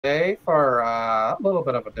today for a little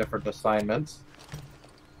bit of a different assignment.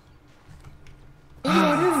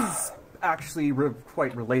 It is actually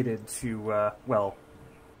quite related to, well,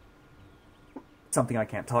 something I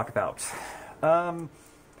can't talk about.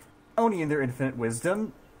 Oni, in their infinite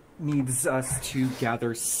wisdom, needs us to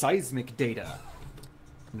gather seismic data.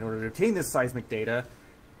 In order to obtain this seismic data,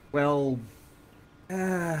 well,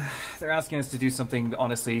 they're asking us to do something,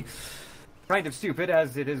 honestly, kind of stupid,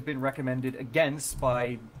 as it has been recommended against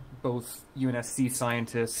by both UNSC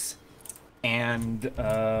scientists and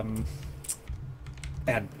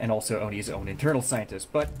also Oni's own internal scientists.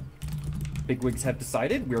 But bigwigs have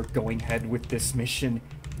decided we're going ahead with this mission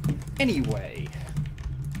anyway.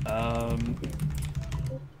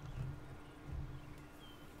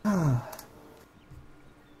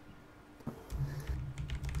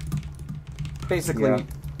 Basically,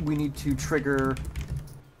 we need to trigger,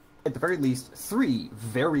 at the very least, 3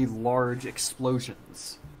 very large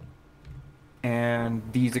explosions. And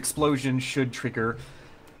these explosions should trigger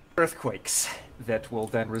earthquakes that will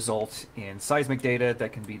then result in seismic data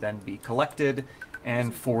that can then be collected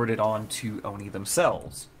and forwarded on to Oni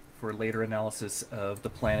themselves for later analysis of the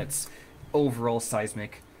planet's overall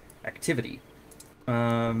seismic activity.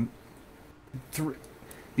 The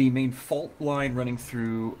main fault line running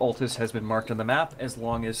through Altis has been marked on the map, as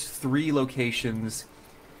long as 3 locations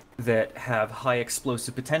that have high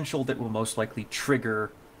explosive potential that will most likely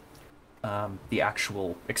trigger the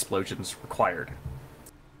actual explosions required.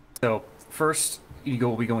 So first,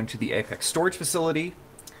 we'll be going to the Apex storage facility,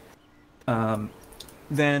 then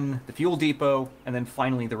the fuel depot, and then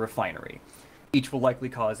finally the refinery. Each will likely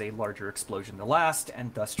cause a larger explosion than the last,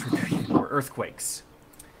 and thus trigger even more earthquakes.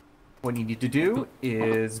 What you need to do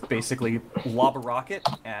is basically lob a rocket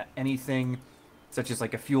at anything such as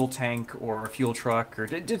like a fuel tank or a fuel truck, or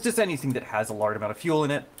just anything that has a large amount of fuel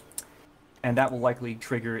in it, and that will likely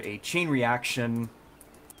trigger a chain reaction,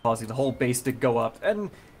 causing the whole base to go up. And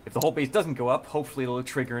if the whole base doesn't go up, hopefully it'll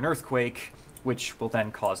trigger an earthquake, which will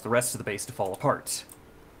then cause the rest of the base to fall apart.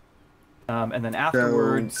 And then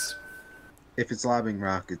afterwards... So, if it's lobbing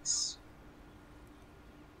rockets,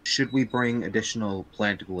 should we bring additional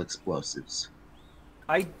plantable explosives?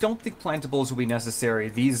 I don't think plantables will be necessary.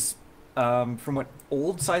 These, from what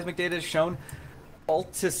old seismic data has shown,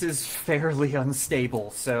 Altis is fairly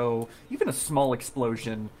unstable, so even a small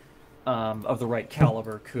explosion of the right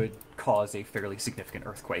caliber could cause a fairly significant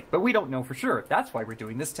earthquake. But we don't know for sure. That's why we're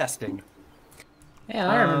doing this testing. Yeah,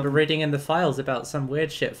 I remember reading in the files about some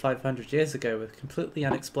weird shit 500 years ago with completely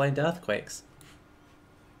unexplained earthquakes.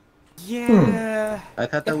 Yeah. I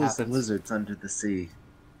thought that was the happens. lizards under the sea.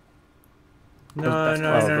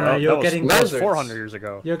 No, you're getting... That was 400 years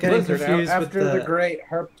ago. You're getting Blizzard, confused with after the great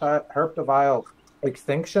herptophile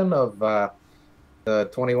extinction of the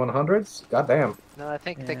 2100s. Goddamn. No, I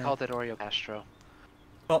think they called it Oreo Castro.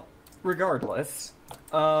 Well, regardless,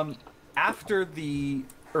 after the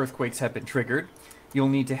earthquakes have been triggered, you'll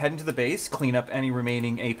need to head into the base, clean up any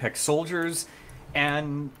remaining Apex soldiers,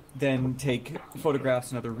 and then take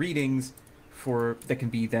photographs and other readings that can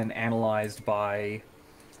be then analyzed by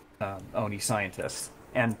Oni scientists.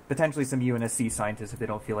 And potentially some UNSC scientists if they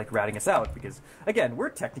don't feel like ratting us out, because, again, we're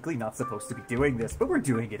technically not supposed to be doing this, but we're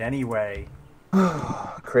doing it anyway.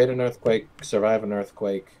 Create an earthquake, survive an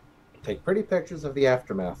earthquake, take pretty pictures of the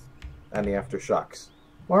aftermath and the aftershocks.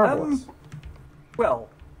 Marvelous.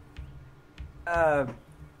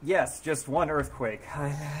 Yes, just one earthquake.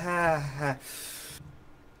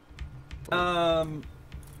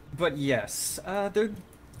 But yes, there are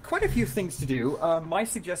quite a few things to do. My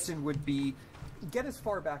suggestion would be get as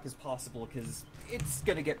far back as possible, because it's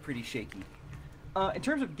going to get pretty shaky. In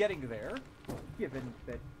terms of getting there, given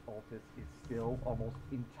that Altis is still almost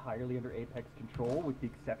entirely under Apex control, with the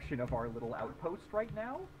exception of our little outpost right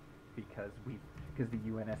now, because the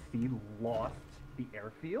UNSC lost the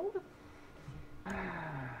airfield.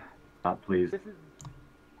 Not pleased. This is...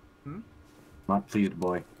 Not pleased,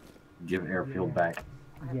 boy. Give airfield back.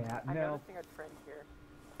 Yeah, I'm no. noticing a trend here.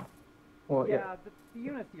 Well, Yeah, the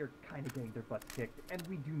UNSC are kind of getting their butts kicked, and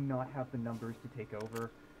we do not have the numbers to take over.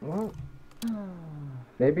 Well,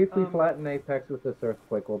 maybe if we flatten Apex with this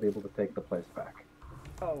earthquake, we'll be able to take the place back.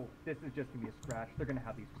 Oh, this is just going to be a scratch. They're going to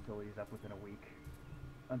have these facilities up within a week.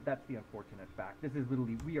 That's the unfortunate fact. This is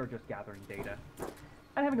literally, we are just gathering data.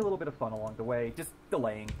 And having a little bit of fun along the way, just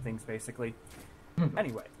delaying things, basically.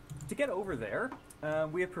 Anyway, to get over there,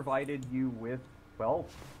 we have provided you with, well,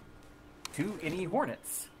 2 INI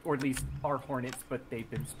Hornets. Or at least our Hornets, but they've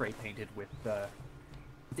been spray-painted with the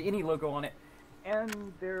INI logo on it.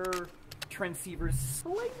 And their transceivers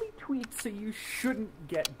slightly tweaked, so you shouldn't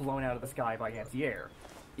get blown out of the sky by anti-air.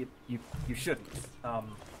 you shouldn't.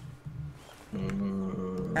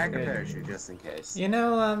 Pack a parachute just in case. You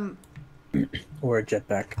know, Or a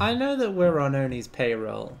jetpack. I know that we're on Oni's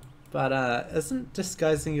payroll, but isn't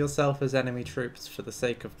disguising yourself as enemy troops for the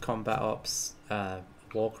sake of combat ops a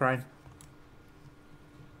war crime?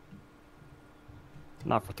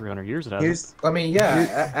 Not for 300 years it hasn't. I mean,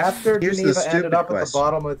 yeah, after here's the Geneva ended stupid up at the question.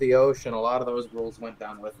 bottom of the ocean, a lot of those rules went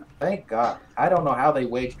down with it. Thank God. I don't know how they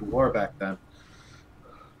waged war back then.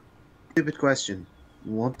 Stupid question.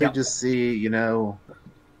 Won't they Yeah. just see, you know,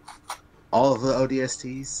 all of the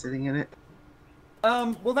ODSTs sitting in it?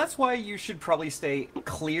 Well, that's why you should probably stay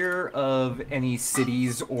clear of any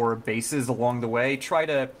cities or bases along the way. Try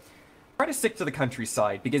to stick to the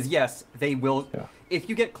countryside, because yes, they will. Yeah. If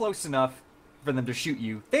you get close enough for them to shoot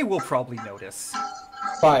you, they will probably notice.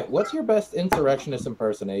 Spy, what's your best insurrectionist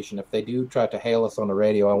impersonation? If they do try to hail us on the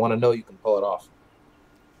radio, I want to know you can pull it off.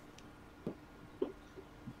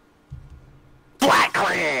 Black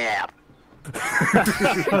crab!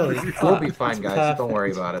 Holy We'll fuck, be fine, that's guys. Don't perfect.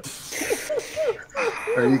 worry about it.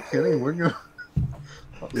 Are you kidding? We're going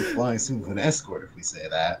to be flying some with an escort if we say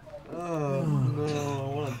that. Oh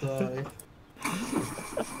no, I want to die.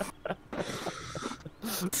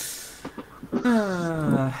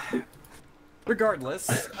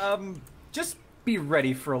 Regardless, just be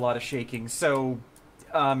ready for a lot of shaking. So,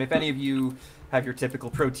 if any of you have your typical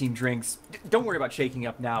protein drinks, don't worry about shaking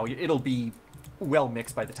up now. It'll be well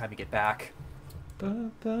mixed by the time you get back.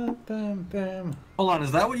 Bum, bum, bum, bum. Hold on,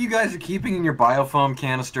 is that what you guys are keeping in your biofoam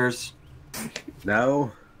canisters?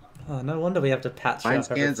 No. Oh, no wonder we have to patch Mine's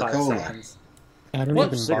up every cans of 5 cola. seconds. I don't What? even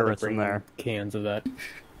bother Cigarettes in bringing there. cans of that.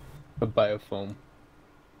 Of biofoam.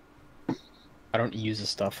 I don't use the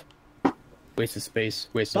stuff. Waste of space,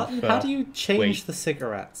 waste Button, of... how do you change weight. the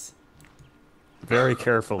cigarettes? Very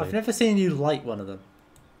carefully. I've never seen you light one of them.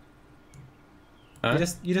 Huh?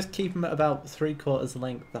 You just keep them at about 3/4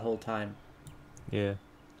 length the whole time. Yeah.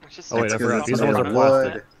 It's just Oh wait, I That's 'cause forgot. it's These made ones are of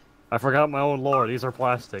plastic. wood. I forgot my own lore. These are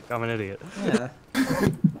plastic. I'm an idiot. Yeah.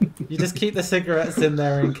 You just keep the cigarettes in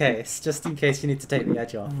there just in case you need to take the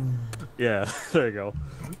edge off. Yeah, there you go.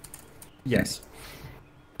 Yes.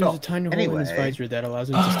 There's a tiny hole in his Anyway. visor that allows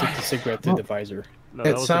him to stick the cigarette through the visor. No, that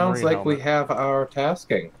It was the sounds Marine like we helmet. have our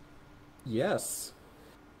tasking. Yes.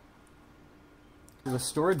 To the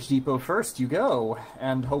storage depot first you go,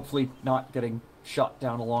 and hopefully not getting shot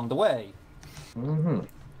down along the way. Mm-hmm.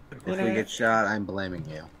 If we get shot, I'm blaming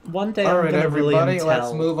you. One day All I'm right, gonna really everybody, tell.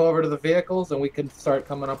 let's move over to the vehicles, and we can start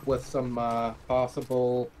coming up with some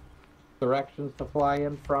possible directions to fly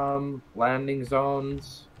in from, landing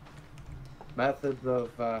zones, methods of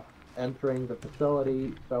entering the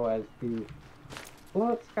facility so as to blow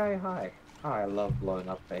it sky high. Oh, I love blowing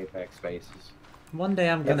up apex spaces. One day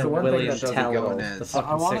I'm That's gonna the one thing William that doesn't tell get old. the I I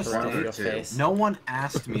fucking wanna cigarette say in your too. face. No one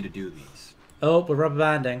asked me to do these. Oh, we're rubber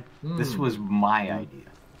banding. This was my idea.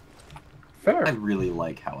 fair. I really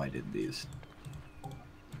like how I did these.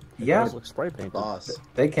 Yeah, Those look spray painted. Boss.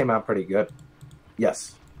 they came out pretty good.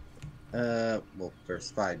 Yes. Well, first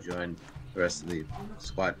Spy joined the rest of the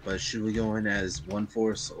squad, but should we go in as one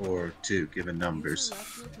force or two, given numbers?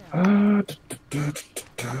 We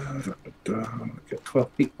got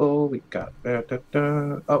 12 people. We got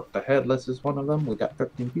oh, the headless is one of them. We got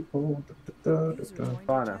 13 people.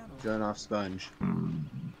 Fauna, join off Sponge.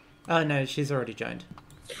 Oh no, she's already joined.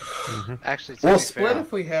 Actually, to We'll be split fair,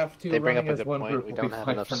 if we have to. they bring up running a as good one point. group We will don't be have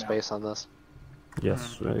fine enough for now. space on this.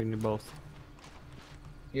 Yes, I need both.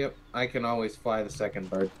 Yep, I can always fly the second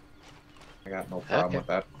bird. I got no problem Okay. with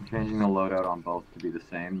that. I'm changing the loadout on both to be the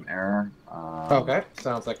same error. Okay,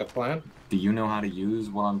 sounds like a plan. Do you know how to use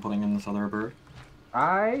what I'm putting in this other bird?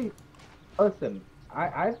 Listen.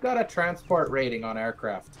 I've got a transport rating on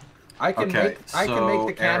aircraft. I can Okay, make so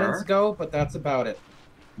the cannons error. go, but that's about it.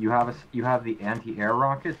 You have the anti-air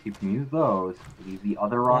rockets. You can use those. Leave the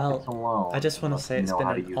other rockets alone. I just want to unless say you it's know been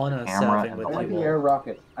how to an use the honor camera serving and with I the want you the all. air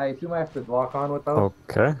rockets. I assume I have to lock on with those.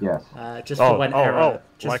 Okay. Yes. Just Oh, for when oh, error, oh,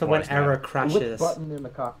 just for when likewise, error man. Which crashes, button in the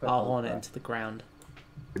cockpit? I'll does horn it that? into the ground.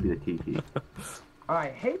 Could be the TT. I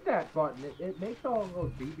hate that button. It makes all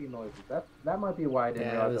those beeping noises. That might be why I didn't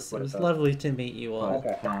Yeah, it realize was, that's what it was does. lovely to meet you all.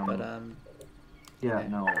 Okay. But Yeah,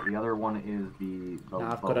 no. The other one is the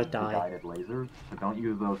Nah, I've gotta die. guided lasers. So don't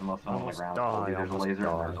use those unless someone on the Almost ground. die, tells you there's a almost laser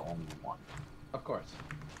die. and there's only one. Of course.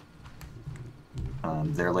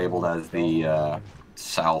 They're labeled as the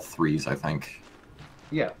Sal 3s, I think.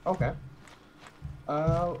 Yeah. Okay.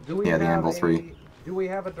 Do we Yeah, the have Anvil 3. Do we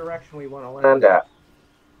have a direction we want to land at?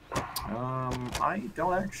 I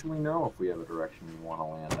don't actually know if we have a direction we want to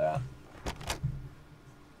land at.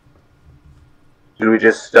 Should we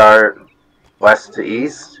just start west to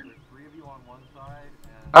east? There's 3 of you on one side,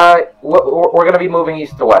 and We're going to be moving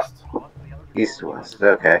east to west. East to west.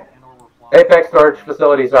 Okay. Apex storage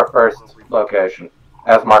facility is our first location,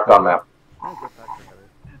 as marked on map.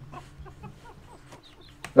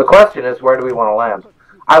 The question is, where do we want to land?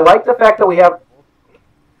 I like the fact that we have...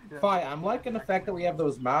 I'm liking the fact that we have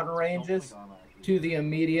those mountain ranges to the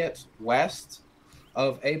immediate west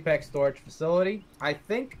of Apex storage facility. I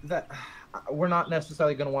think that we're not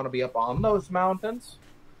necessarily going to want to be up on those mountains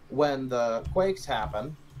when the quakes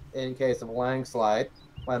happen, in case of a landslide.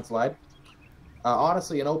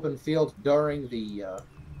 Honestly, an open field during the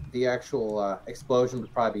actual explosion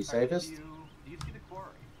would probably be safest. Do you see the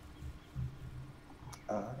quarry?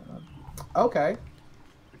 Okay.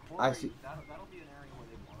 The quarry, I see. That'll be an area where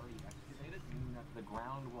they've already excavated, meaning that the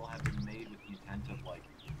ground will have been made with the intent of, like,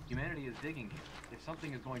 humanity is digging here. If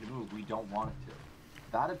something is going to move, we don't want it to.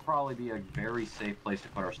 That'd probably be a very safe place to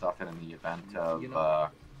put our stuff in the event of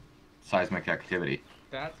seismic activity.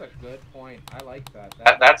 That's a good point. I like that.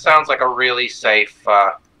 That sounds like a really safe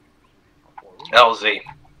LZ.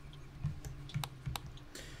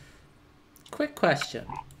 Quick question.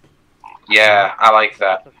 Yeah, I like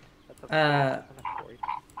that.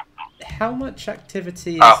 How much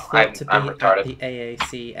activity is Oh, thought to be I'm at retarded. the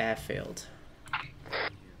AAC airfield?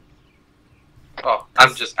 Oh,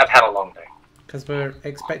 I've had a long day. Because we're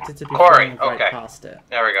expected to be Corey, flying right okay. past it.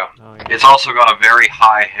 There we go. Oh, yeah. It's also got a very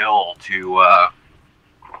high hill to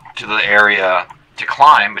the area to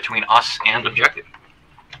climb between us and objective.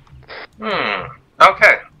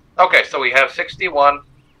 Okay. Okay, so we have 61.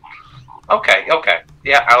 Okay.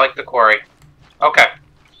 Yeah, I like the quarry. Okay.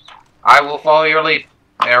 I will follow your lead,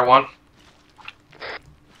 Air One.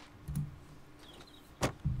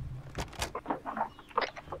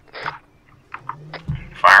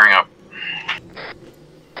 Firing up.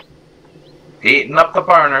 Heating up the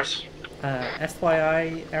burners.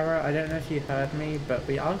 FYI, Error, I don't know if you heard me, but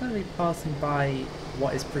we are going to be passing by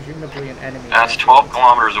what is presumably an enemy. That's 12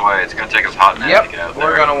 kilometers away. It's going to take us a hot minute to get out there.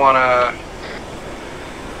 We're gonna wanna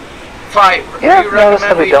fight. Yeah, You notice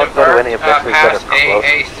that recommend we don't go to divert, any objectives that are past close.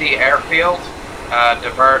 AAC airfield.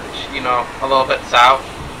 Divert, a little bit south.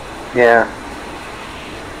 Yeah.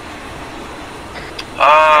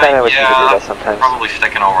 Kinda wish you could do that sometimes. Probably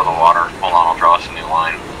sticking over the water. Hold on, I'll draw us a new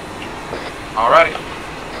line. Alrighty.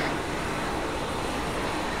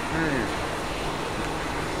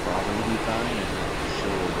 Probably be fine and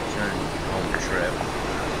she'll return home trip.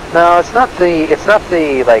 No, it's not the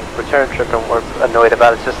like return trip and we're annoyed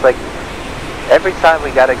about. It's just like every time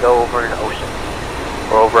we gotta go over an ocean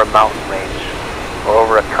or over a mountain range or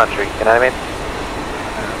over a country. You know what I mean?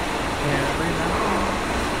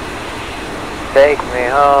 Take me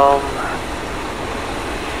home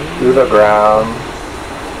To the ground.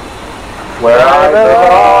 Where I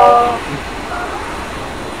belong.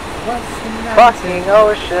 fucking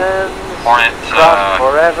oceans. Hornet, Rock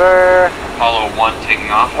forever. Apollo 1 taking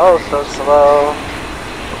off. Oh, so slow.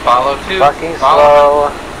 Follow 2. Fucking Follow.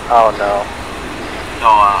 slow. Oh no. No,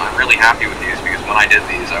 I'm really happy with these because when I did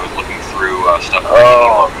these, I was looking through stuff.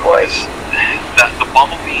 Oh, boy. The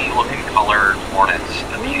bumblebee-looking colored Hornets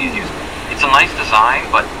that the Unis use. It's a nice design,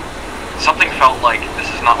 but something felt like this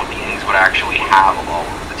is not what the Unis would actually have all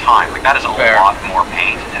the time. Like that is a Fair. lot more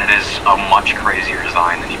paint, and it is a much crazier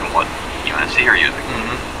design than even what UNSC are using.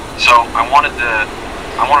 So I wanted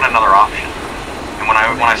another option. And when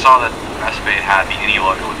I saw that Vespa had the Uni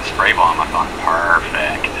logo with the spray bomb, I thought,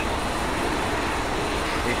 perfect.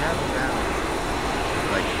 They have around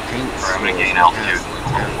like paint. I'm gonna gain altitude and move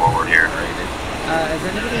a little forward here. Is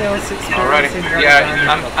anybody else Alrighty. experiencing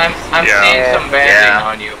Yeah, I'm Yeah. seeing some banding Yeah.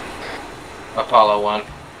 on you, Apollo 1.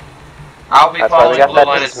 I'll be That's why we following got blue that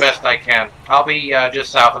line as distance. best I can. I'll be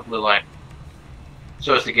just south of blue line,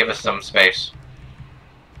 so as to give us some space.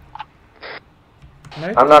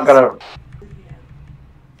 I'm not gonna.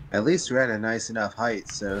 At least we're at a nice enough height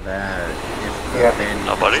so that if the Yeah. band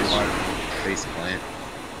Nobody's. face plant.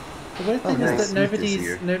 The weird thing nice. is that Sneak this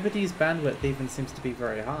year. nobody's bandwidth even seems to be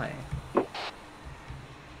very high.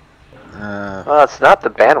 Well, it's not the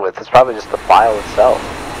bandwidth. It's probably just the file itself.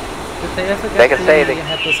 Did they ever They get can say the they-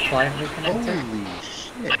 headless client reconnected? Holy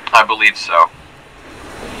shit. I believe so.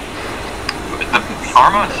 The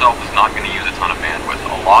Arma itself is not going to use a ton of bandwidth.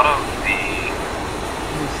 A lot of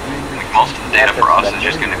most of the data for us is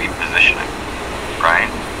just going to be positioning, right?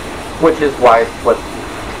 Which is why it's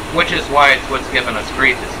what's given us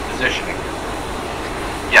grief is positioning.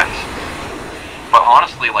 Yes. But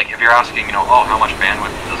honestly, like, if you're asking, oh, how much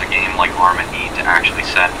bandwidth does a game like Arma need to actually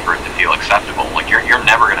set for it to feel acceptable? Like, you're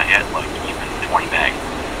never going to hit, like, even 20 meg.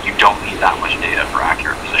 You don't need that much data for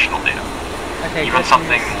accurate positional data. Okay, even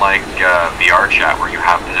something like VR chat, where you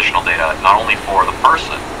have positional data not only for the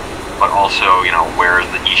person, but also, you know, where's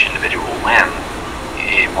each individual limb,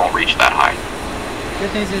 it won't reach that high.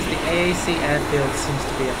 Good news is the AAC airfield seems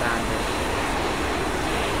to be abandoned.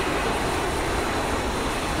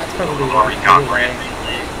 That's probably what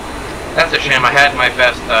That's a shame. I had my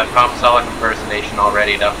best Tom Selleck impersonation all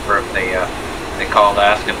readied up for if they called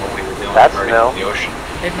asking what we were doing burning in the ocean.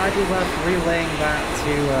 It might be worth relaying that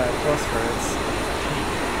to Crossroads.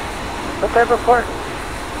 What type of report?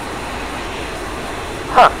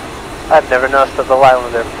 Huh. I've never noticed a little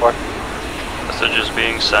island there before. Messages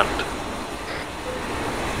being sent.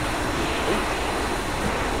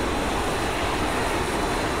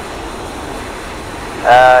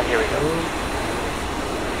 Here we go.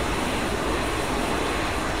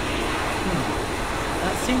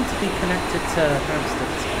 That seemed to be connected to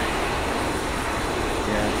Hampstead's thing.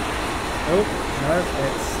 Yeah. Oh, no,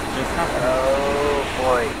 it's just happened. Oh,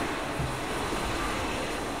 boy.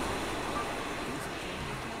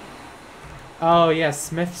 Oh, yeah,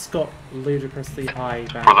 Smith's got ludicrously high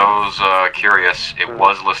value. For those curious, it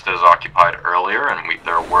was listed as occupied earlier, and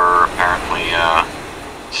there were apparently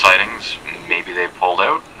sightings. Maybe they pulled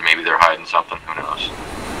out, maybe they're hiding something, who knows.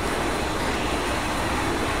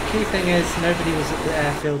 Key thing is, nobody was at the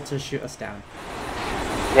airfield to shoot us down.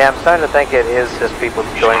 Yeah, I'm starting to think it is just people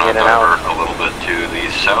going in and out. A little bit to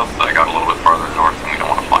the south, I got a little bit farther north, and we don't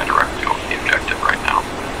want to fly directly over the objective right now.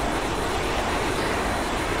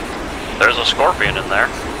 There's a scorpion in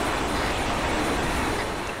there.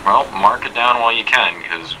 Well, mark it down while you can,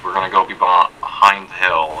 because we're going to go behind the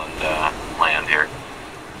hill and land here.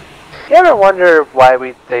 You ever wonder why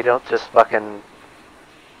they don't just fucking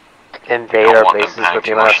invade our bases with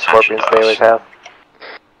the amount of scorpions they always have?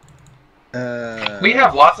 We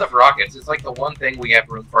have lots of rockets. It's like the one thing we have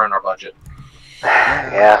room for in our budget.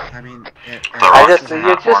 Yeah. I mean, you just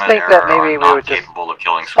think that maybe we would just capable of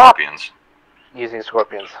killing scorpions. Using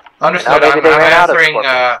scorpions. Understood. I'm answering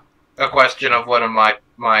a question of one of my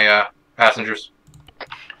passengers. In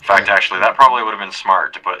fact, actually, that probably would have been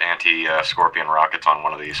smart to put anti-scorpion rockets on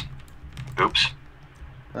one of these. Oops.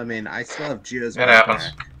 I mean, I still have Geo's It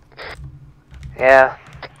happens. Yeah.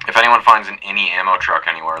 If anyone finds an any ammo truck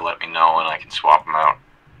anywhere, let me know and I can swap them out.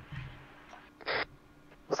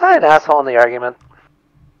 Was I an asshole in the argument?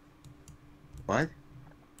 What?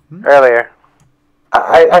 Earlier.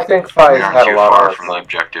 I think Fi's had a lot far of from the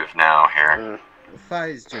objective now here.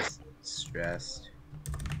 Fi's just stressed.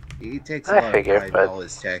 He takes a lot of pride in all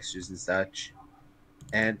his textures and such.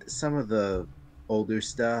 And some of the older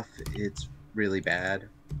stuff, it's really bad.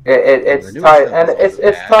 It's tied, and it's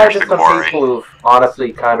tied to some people who've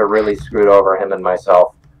honestly kind of really screwed over him and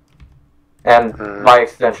myself, and by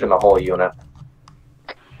extension the whole unit.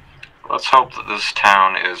 Let's hope that this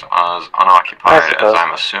town is as unoccupied as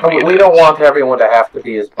I'm assuming. We don't want everyone to have to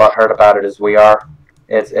be as butthurt about it as we are.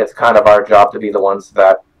 It's kind of our job to be the ones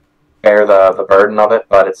that bear the burden of it,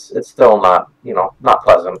 but it's still not not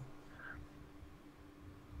pleasant.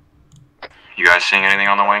 You guys seeing anything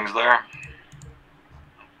on the wings there?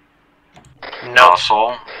 No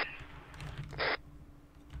soul.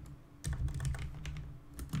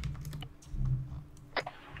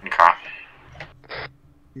 Okay.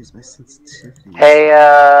 Use my sensitivity. Hey,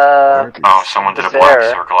 oh, someone did a black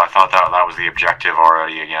circle. I thought that was the objective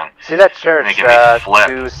already again. See that church, Making me flip.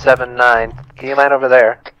 279. Can you land over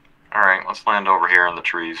there? Alright, let's land over here in the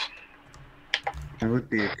trees. That would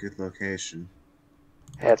be a good location.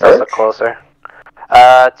 Yeah, it's also closer.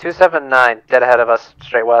 279, dead ahead of us,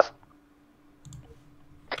 straight west.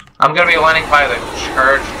 I'm gonna be landing by the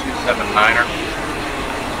church 279er.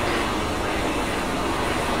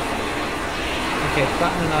 Okay,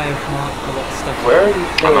 Flatton and I have marked a lot of stuff. Where are you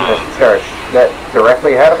seeing this church? That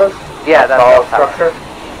directly ahead of us? Yeah, that's all all structure.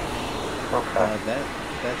 Okay.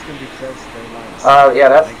 That's gonna be close to their lines.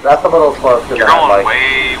 Yeah, that's a little close to You're that.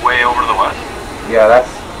 going way over to the west? Yeah,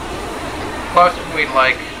 that's closer than we'd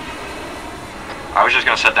like. I was just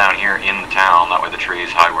gonna sit down here in the town, that way the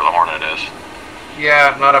trees hide where the hornet is.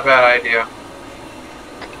 Yeah, not a bad idea.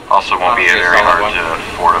 Also won't be very hard to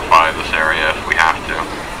fortify this area if we have to.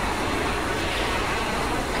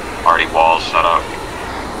 Already walls set up.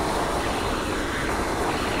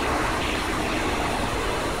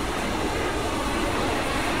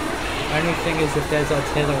 Only thing is, if there's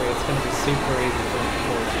artillery, it's going to be super easy for them to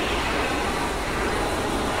pull.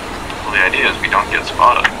 Well, the idea is we don't get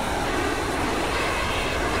spotted.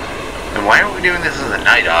 And why aren't we doing this as a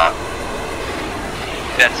night op?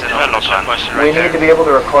 That's an awesome question right there. We need to be able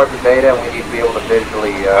to record the data, and we need to be able to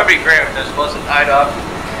visually. That'd be great if this wasn't night op.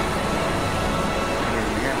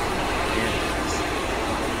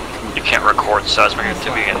 You can't record seismic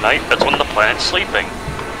activity at night. That's when the planet's sleeping.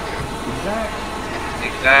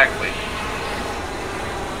 Exactly.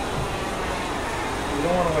 We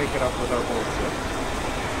don't want to wake it up with our bullshit.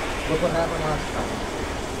 Look what happened last time.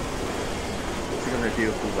 What's it gonna do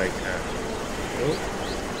if we wake it up?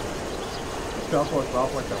 Shuffle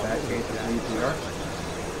itself like the bad case of meteor.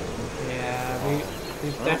 Yeah,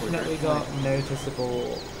 we've definitely got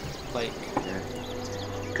noticeable, like... Yeah.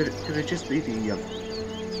 Could it just be the,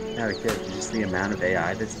 just the amount of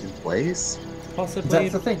AI that's in place? Possibly.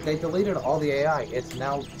 That's the thing, they deleted all the AI. It's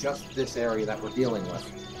now just this area that we're dealing with.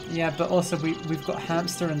 Yeah, but also we've got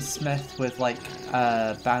Hamster and Smith with, like,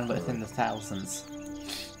 bandwidth in the thousands.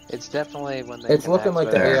 It's definitely when they. It's looking like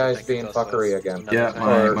the AI is being fuckery again. Yeah,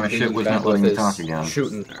 my shit was not letting me talk again.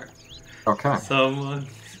 Shooting. Okay. Someone.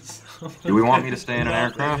 Do we want me to stay in an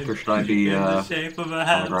aircraft, or should I be in the shape of a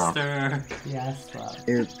hamster? Yes, well.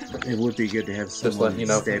 It would be good to have someone letting you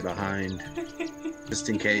know. stay behind, just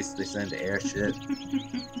in case they send air shit.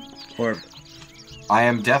 Or I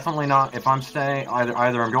am definitely not. If I'm staying, either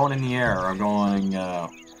I'm going in the air, or I'm going,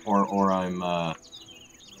 or I'm on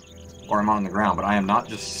the ground. But I am not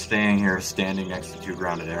just staying here, standing next to two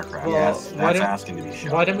grounded aircraft. Well, that's asking to be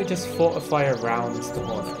shot. Why don't we just fortify around the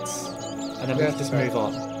Hornets, and then we just move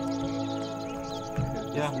on?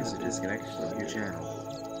 yeah, use a disconnect from your channel.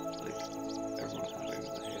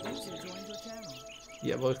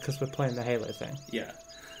 Yeah, well, because we're playing the Halo thing. Yeah.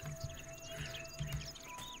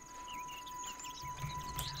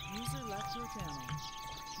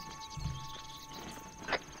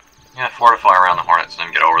 Yeah, fortify around the Hornets and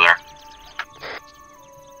then get over there.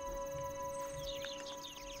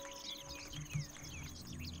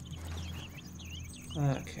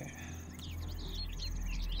 Okay.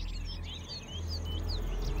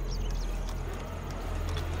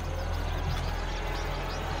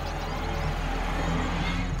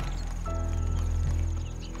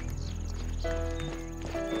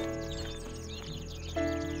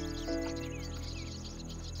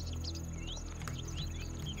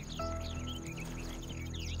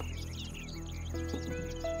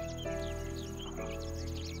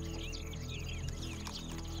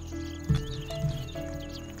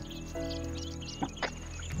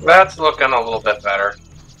 That's looking a little bit better.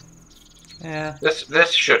 Yeah.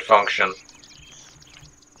 This should function.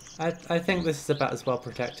 I think this is about as well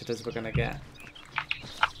protected as we're gonna get.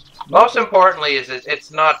 Most importantly is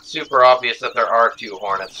it's not super obvious that there are two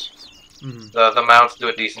Hornets. Mm-hmm. The mounts do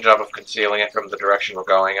a decent job of concealing it from the direction we're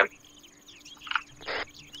going in.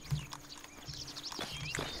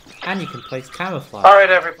 And you can place camouflage.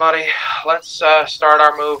 Alright everybody, let's start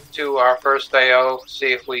our move to our first AO,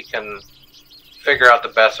 see if we can figure out the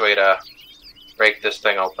best way to break this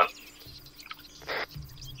thing open.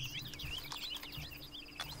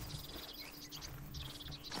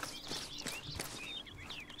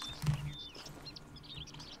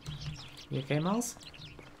 You okay, Miles?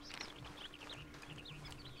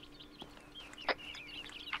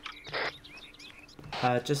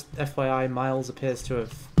 Just FYI, Miles appears to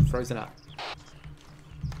have frozen up.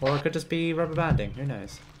 Or it could just be rubber banding, who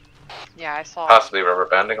knows? Yeah, I saw. Possibly rubber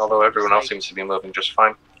banding, although everyone else seems to be moving just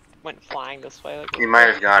fine. Went flying this way. Like You might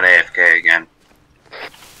have gone AFK again.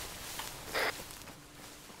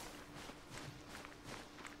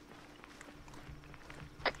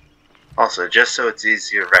 Also, just so it's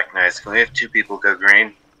easier to recognize, can we have two people go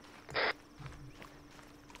green?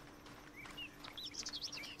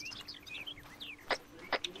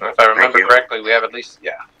 If I remember correctly, we have at least...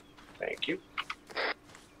 Yeah. Thank you.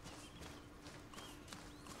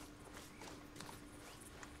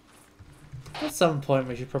 At some point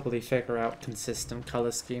we should probably figure out consistent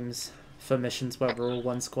color schemes for missions where we're all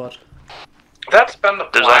one squad. That's been the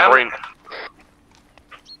plan.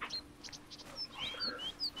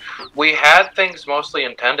 We had things mostly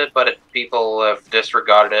intended, but people have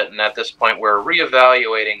disregarded it, and at this point we're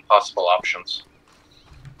reevaluating possible options.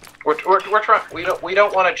 We're trying. We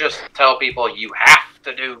don't want to just tell people you have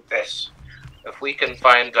to do this. If we can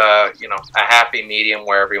find a happy medium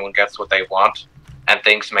where everyone gets what they want and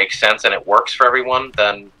things make sense and it works for everyone,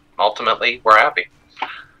 then ultimately we're happy.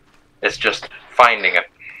 It's just finding it.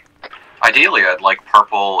 Ideally, I'd like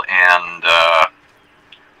purple and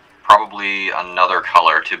probably another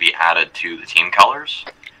color to be added to the team colors.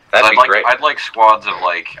 That'd be great. I'd like squads of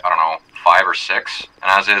I don't know, 5 or 6. And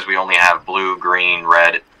as is, we only have blue, green,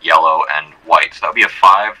 red, yellow, and white. So that would be a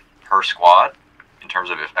 5 per squad in terms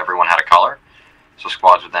of if everyone had a color. So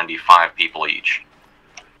squads would then be 5 people each.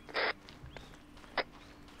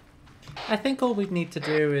 I think all we'd need to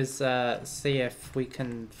do is see if we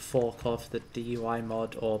can fork off the DUI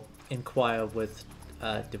mod or inquire with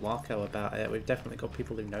DeMarco about it. We've definitely got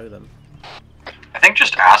people who know them. I think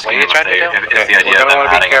just asking them if the idea of them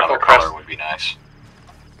adding another color would be nice.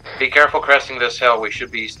 Be careful cresting this hill. We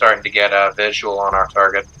should be starting to get a visual on our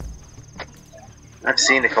target. I've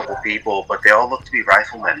seen a couple people, but they all look to be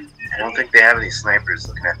riflemen. I don't think they have any snipers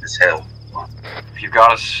looking at this hill. If you've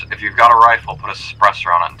got a rifle, put a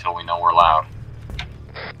suppressor on it until we know we're loud.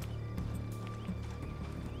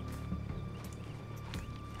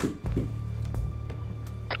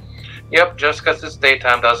 Yep, just because it's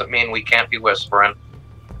daytime doesn't mean we can't be whispering.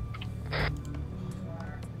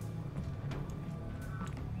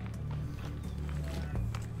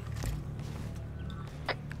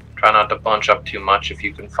 Try not to bunch up too much if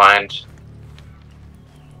you can find.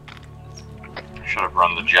 I should have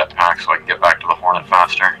run the jetpack so I can get back to the Hornet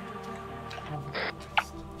faster.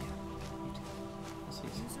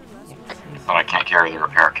 But I can't carry the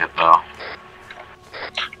repair kit though.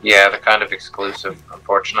 Yeah, they're kind of exclusive,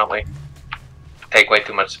 unfortunately. Take way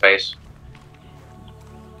too much space.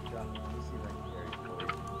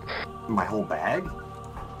 My whole bag?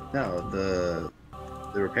 No, the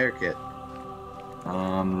repair kit.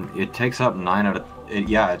 It takes up 9 out of...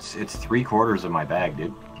 yeah, it's 3/4 of my bag,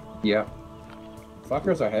 dude. Yeah.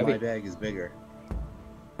 Fuckers are heavy. My bag is bigger.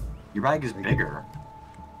 Your bag is bigger?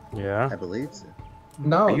 Yeah. I believe so.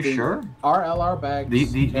 No, are you sure? Our LR bags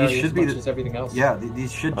these carry should as be much as everything else. Yeah,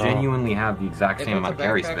 these should genuinely have the exact same amount of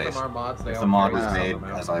carry space. If the mod was made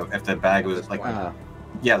if the bag was like,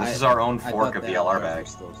 yeah, this is our own fork of the LR bag.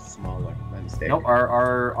 Still smaller. Nope,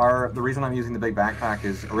 the reason I'm using the big backpack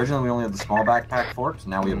is originally we only had the small backpack forks.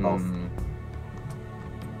 Now we have both.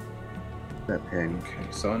 Okay,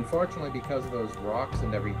 so unfortunately, because of those rocks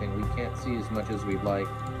and everything, we can't see as much as we'd like.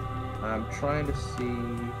 I'm trying to see.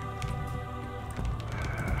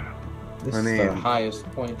 This is the highest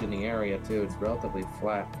point in the area, too. It's relatively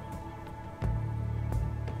flat.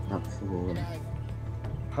 Not full.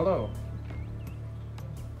 Hello.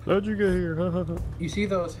 How'd you get here? You see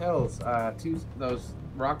those hills, those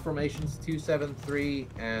rock formations 273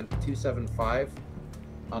 and 275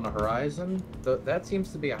 on the horizon? That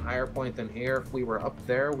seems to be a higher point than here. If we were up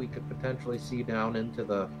there, we could potentially see down into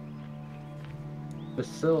the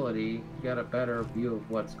facility, get a better view of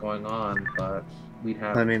what's going on, but we'd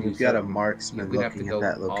have we've got a marksman looking at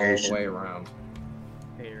that location. All the way around.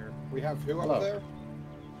 Here. We have who up there?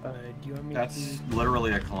 Do you want me That's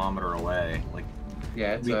literally a kilometer away. Like,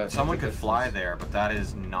 yeah, someone could fly there, but that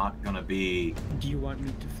is not going to be. Do you want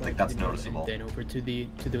me to fly? Like, that's noticeable. And then over to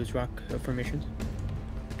those rock formations.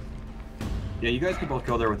 Yeah, you guys could both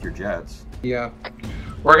go there with your jets. Yeah.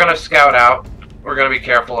 We're gonna scout out. We're gonna be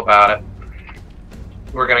careful about it.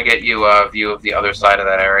 We're gonna get you a view of the other side of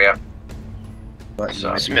that area. But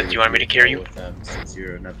so, Smith, do you want me to carry you? With them, since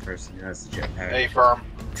you're another person who has the jetpack. Hey, firm.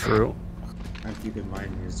 True. I'm keeping mine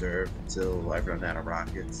in reserve until I run out of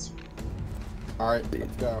rockets. Alright,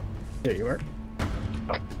 let's go. There you are.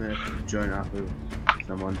 Join off with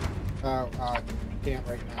someone. Can't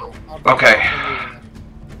right now. Okay.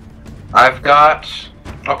 I've got.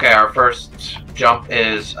 Okay, our first jump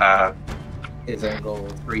is angle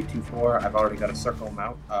 324. I've already got a circle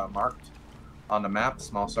marked on the map,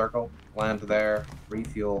 small circle. Land there,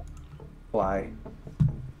 refuel, fly,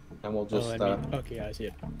 and we'll just. Okay, I see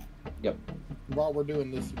it. Yep. While we're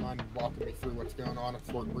doing this, you mind walking me through what's going on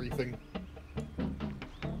for briefing?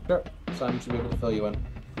 Sure. Simon should be able to fill you in.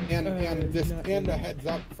 And a heads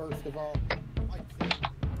up first of all.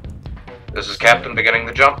 This is Captain beginning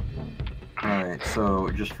the jump. Alright, so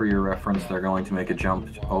just for your reference, they're going to make a jump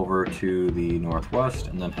over to the northwest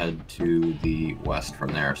and then head to the west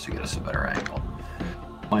from there to get us a better angle.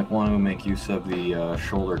 Might want to make use of the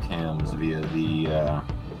shoulder cams via the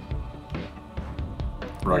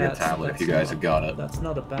rugged tablet if you guys have got it. That's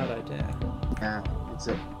not a bad idea. Yeah,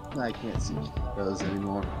 except I can't see those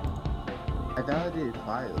anymore. I validated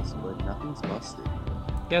files, but nothing's busted.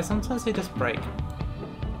 Yeah, sometimes they just break.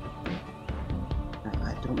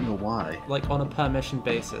 I don't know why. Like on a per mission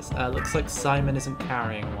basis. Looks like Simon isn't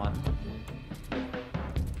carrying one.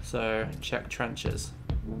 So, check trenches.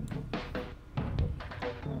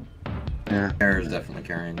 Yeah. Error is definitely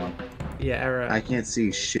carrying one. Yeah, error. I can't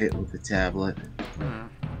see shit with the tablet.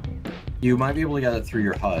 You might be able to get it through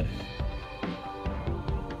your HUD.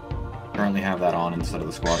 Currently have that on instead of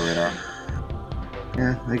the squad radar.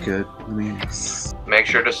 Yeah, I could. I mean, make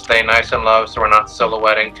sure to stay nice and low so we're not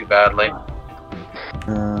silhouetting too badly.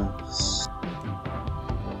 Have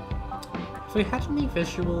we had any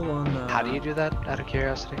visual on? How do you do that? Out of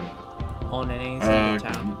curiosity. On any single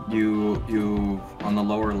town. You on the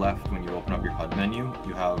lower left when you open up your HUD menu,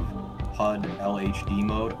 you have HUD LHD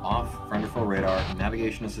mode off, friend or foe radar,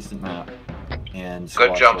 navigation assistant map, and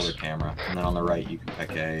squad jumps. shoulder camera. And then on the right, you can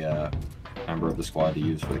pick a member of the squad to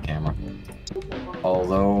use for the camera.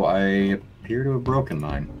 Although I appear to have broken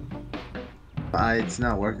mine. It's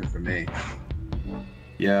not working for me.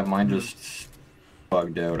 Yeah, mine just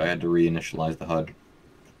bugged out. I had to reinitialize the HUD.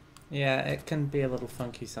 Yeah, it can be a little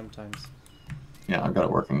funky sometimes. Yeah, I've got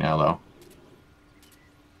it working now, though.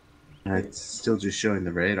 It's still just showing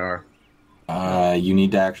the radar. You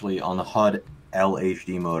need to actually, on the HUD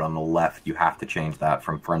LHD mode on the left, you have to change that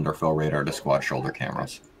from friend or foe radar to squad shoulder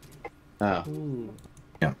cameras. Oh. Ooh.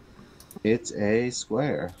 Yeah. It's a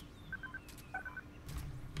square.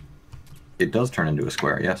 It does turn into a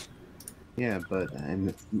square, yes. Yeah, but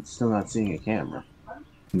I'm still not seeing a camera.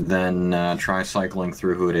 Then try cycling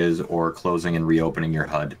through who it is or closing and reopening your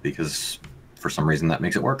HUD, because for some reason that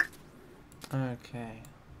makes it work. Okay.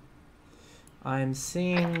 I'm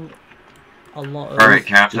seeing a lot of... Alright,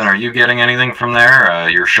 Captain, are you getting anything from there?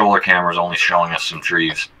 Your shoulder camera is only showing us some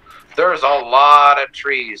trees. There's a lot of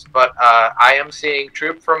trees, but I am seeing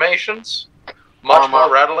troop formations much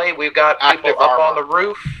more readily. We've got people up on the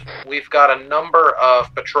roof. We've got a number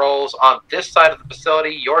of patrols on this side of the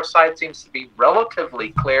facility. Your side seems to be relatively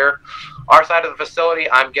clear. Our side of the facility,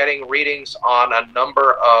 I'm getting readings on a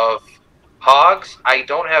number of hogs. I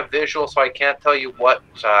don't have visual, so I can't tell you what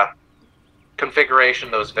configuration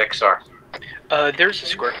those VICs are. There's a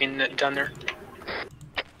scorpion down there.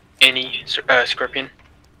 Any scorpion?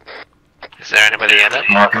 Is there anybody in it?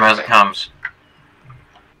 Mark him as it comes.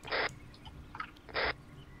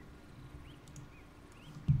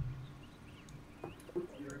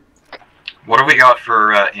 What have we got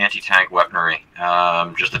for anti-tank weaponry?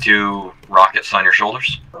 Just the 2 rockets on your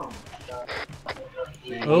shoulders? Oh.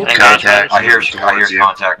 Contact. I hear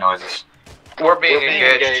contact noises. We're being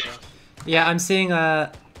engaged. Yeah, I'm seeing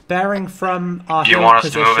a bearing from our Do you hill want us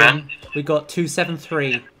position. to move in? We got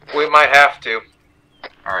 273. We might have to.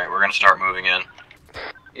 Alright, we're gonna start moving in.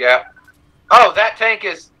 Yeah. Oh, that tank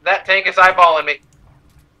is eyeballing me.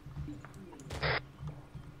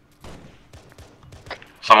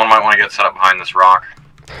 Someone might want to get set up behind this rock.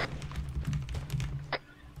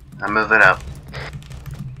 I'm moving up.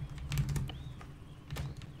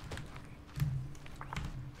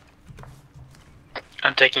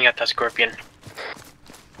 I'm taking out that scorpion.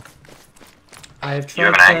 I have You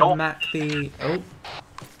have tried an to angle? map the... Oh.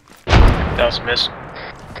 That was a miss.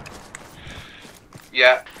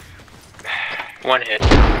 Yeah. One hit.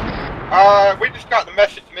 We just got the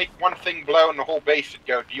message to make one thing blow and the whole base should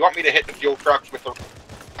go. Do you want me to hit the fuel trucks with a...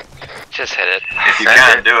 Just hit it. If you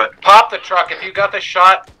can, do it. Pop the truck if you got the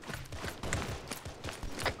shot.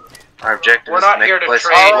 Our objective We're is to not make here the to place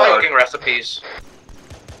trade explode. cooking recipes.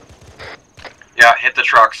 Yeah, hit the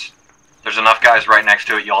trucks. There's enough guys right next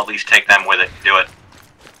to it, you'll at least take them with it. Do it.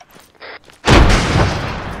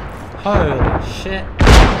 Holy shit.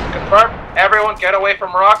 Confirm. Everyone get away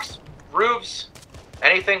from rocks, roofs,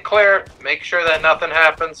 anything clear. Make sure that nothing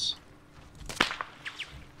happens.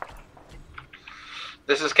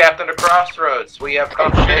 This is Captain to Crossroads. We have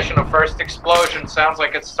confirmation of first explosion. Sounds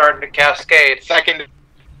like it's starting to cascade. Second.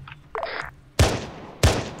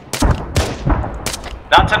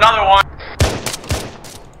 That's another one.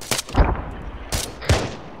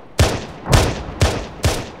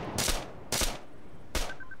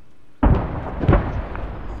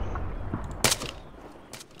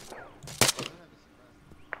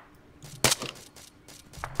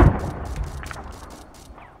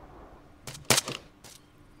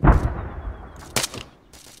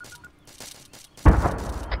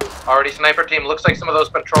 Already sniper team, looks like some of those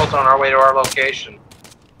patrols are on our way to our location.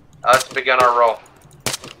 Let's begin our roll.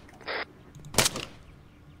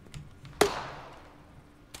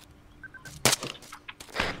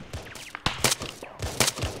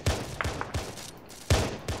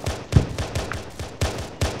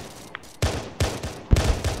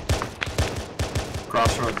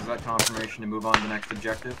 Crossroads, is that confirmation to move on to the next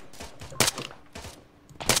objective?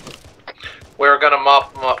 We're gonna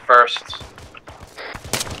mop them up first.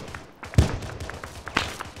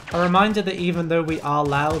 A reminder that even though we are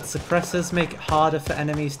loud, suppressors make it harder for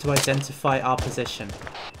enemies to identify our position.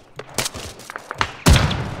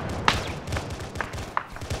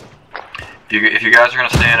 If you guys are going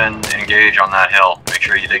to stand and engage on that hill, make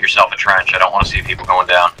sure you dig yourself a trench. I don't want to see people going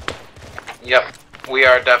down. Yep, we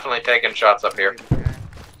are definitely taking shots up here.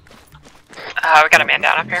 We got a man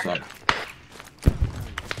down up here.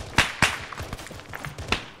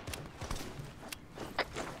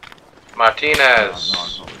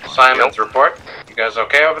 Martinez, Simon's report. You guys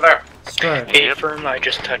okay over there? Hey, firm, I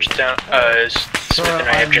just touched down, Smith and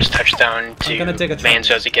I have just touched down to main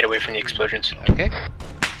so as to get away from the explosions. Okay.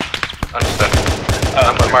 Understood.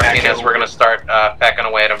 I'm with Martinez. We're gonna start packing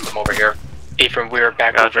away at him from over here. Ephraim, we were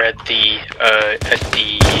back over at the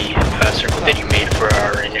circle that you made for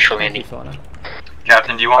our initial landing.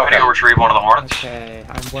 Captain, do you want me to go retrieve one of the Hornets? Okay,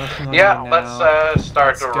 I'm working on Yeah, it now. let's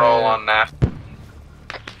start to roll on that.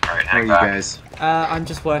 Alright, How are hang you back. guys? I'm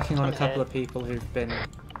just working on a couple of people who've been...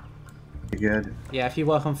 You good? Yeah, if you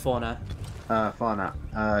work on Fauna. Fauna,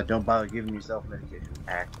 don't bother giving yourself medication.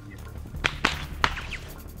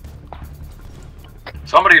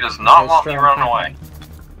 Somebody does not want me running away.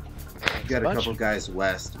 You got a couple guys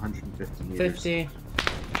west, 150 meters. 50.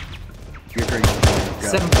 Get ready to go.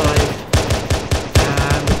 75.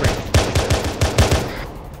 And we're break.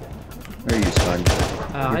 Where are you, Sponge?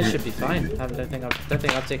 I should be fine. I don't think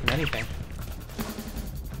I've taken anything.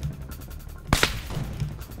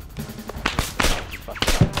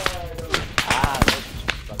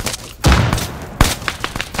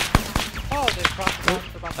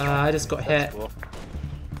 I just got hit.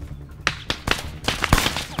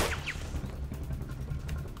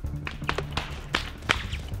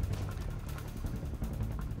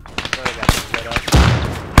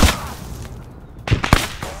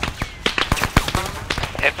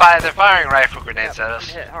 They're firing rifle grenades at us.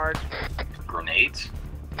 Hit hard. Grenades?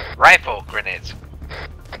 Rifle grenades.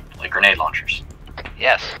 Like grenade launchers.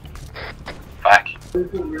 Yes. Back.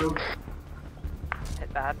 Hit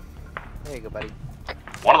bad. There you go, buddy.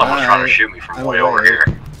 One of them was trying to shoot me from way over here.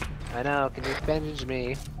 I know. Can you bandage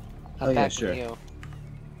me? Oh yeah, sure. You.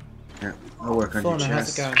 Yeah, I'll work on your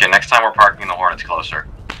chest. Okay, next time we're parking the Hornets closer.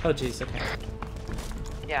 Oh jeez, okay.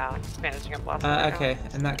 Yeah, managing up lots. Okay,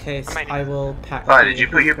 in that case, I will pack Fine, did you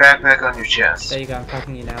put your backpack on your chest? There you go, I'm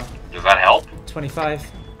packing you now. Does that help? 25.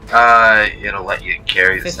 It'll let you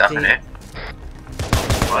carry the 50. stuff in it.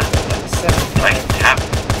 What? 75. I have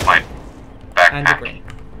my And backpack.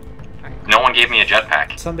 No one gave me a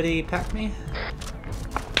jetpack. Somebody pack me?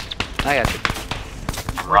 I got you.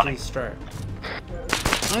 I'm running. Stroke.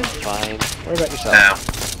 I'm fine. What about yourself?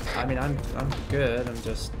 No. I mean, I'm good. I'm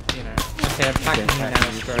just, you know. Okay, I'm packing you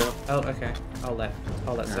now, Stroke. Oh, okay. I'll let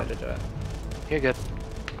Soda do it. You're good.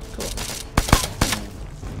 Cool.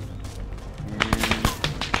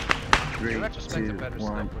 Three, two,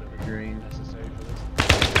 one, green. Necessary for this.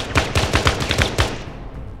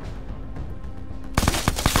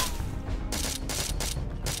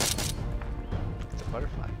 It's a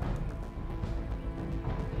butterfly.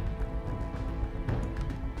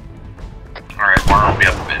 Alright, Warner will be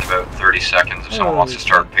up in about 30 seconds if someone wants to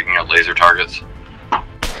start picking up laser targets.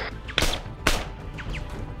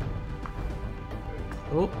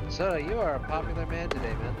 Oh. So, you are a popular man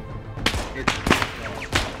today, man.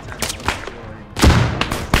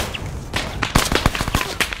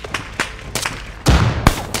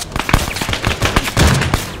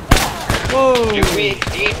 Whoa! Do we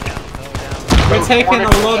need... We're taking a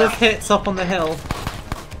lot of hits up on the hill.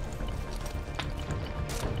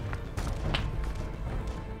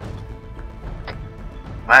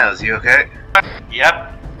 Miles, you okay?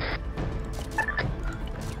 Yep.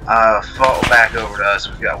 Fall back over to us.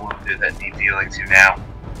 We've got wounded that need dealing to now.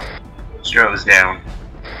 Stro's down.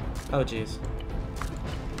 Oh jeez.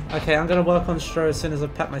 Okay, I'm gonna work on Stro as soon as I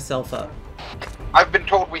pack myself up. I've been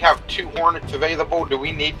told we have 2 Hornets available. Do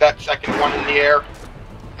we need that second one in the air?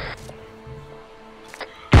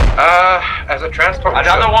 As a transport...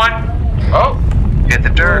 Another one! Oh! Hit the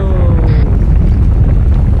dirt.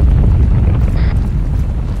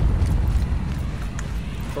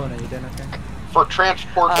 Fauna, you doing okay? For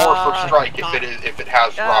transport or for strike, if it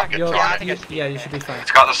has rockets on it. Yeah, you should be fine.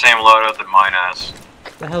 It's got the same loadout that mine has.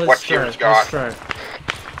 The hell is What's Stro? yours got?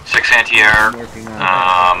 6 anti-air,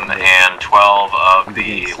 and 12 of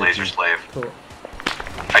the laser slave. Cool.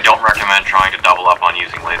 I don't recommend trying to double up on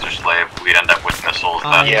using laser slave. We'd end up with missiles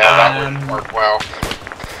that... that wouldn't work well.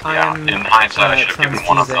 Yeah, in hindsight, I should have given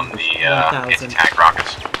one of them the anti-tank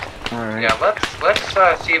rockets. Alright. Yeah,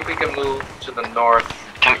 let's see if we can move to the north.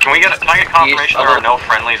 Can I get confirmation there are no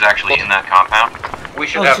friendlies actually in that compound? We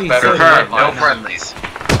should have better... No friendlies.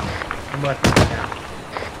 I'm working on it now.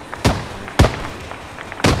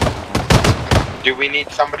 Do we need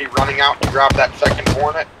somebody running out to grab that second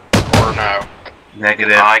Hornet? Or no?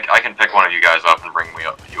 Negative. I can pick one of you guys up and bring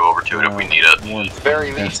you over to it if we need it.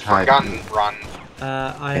 Very least for gun runs.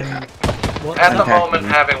 I'm... At the moment,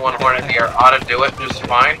 having 1 Hornet in the air ought to do it just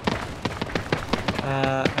fine.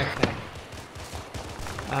 Okay.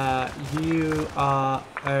 You are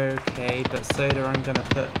okay, but Soda, I'm gonna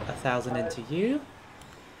put 1,000 into you.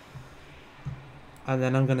 And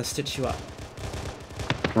then I'm gonna stitch you up.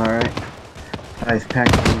 Alright. I've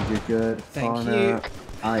packed you, you're good. Thank Fauna, you.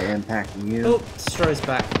 I am packing you. Oh, Stro's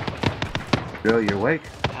back. Drill, you're awake?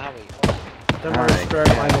 Don't worry, Stro,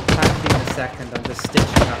 I will pack you in a second. I'm just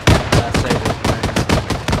stitching up Soda.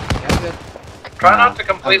 Yeah, good. Try not to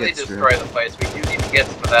completely destroy the place. We do need to get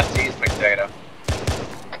some of that seismic data.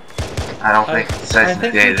 I don't think the seismic I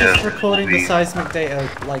think data. we're just recording the seismic data,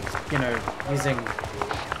 like, you know, using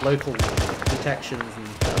local detections and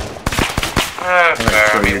stuff. Fair.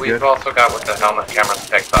 I mean, we've also got what the helmet cameras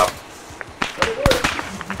picked up.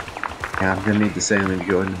 Yeah, I'm gonna need the same to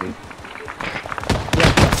go into me.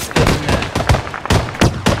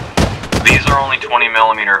 These are only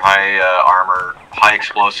 20mm high armor, high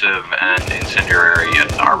explosive, and incendiary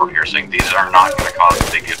and armor piercing. These are not going to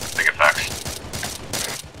cause big effects.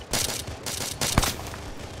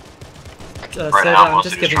 Right now, I'm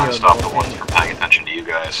mostly just trying to stop the ones from paying attention to you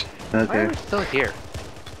guys. Why are we still here?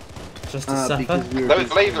 Just to suffer? Those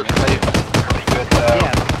lasers play pretty good.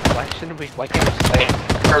 Yeah, why can't we stay?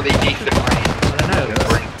 Fairly decent range. I don't know,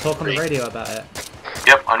 talk on the radio about it.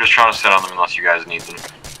 Yep, I'm just trying to sit on them unless you guys need them.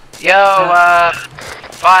 Yo,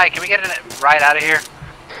 bye, can we get a ride out of here?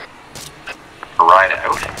 A ride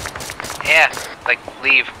out? Yeah, like,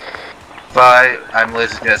 leave. Bye, I'm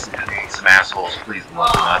laser designating some assholes, please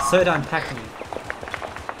love us. Soda, I'm packing you.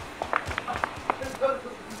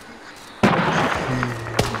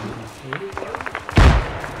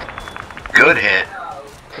 Good hit.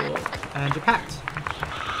 Cool. And you're packed.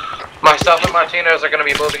 Myself and Martinez are going to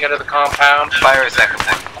be moving into the compound. Fire a second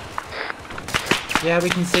one. Yeah, we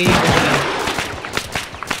can see you.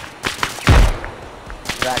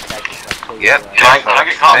 Yep. Can I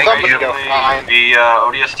get confirmation the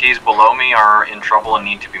ODSTs below me are in trouble and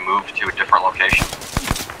need to be moved to a different location?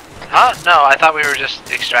 Huh? No, I thought we were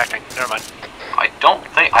just extracting. Never mind. I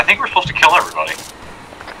think we're supposed to kill everybody.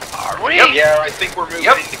 Are we? Yep. Yeah, I think we're moving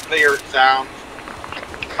into clear sound.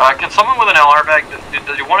 Can someone with an LR bag,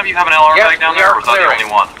 does one of you have an LR bag down there, or was that the only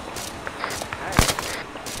one?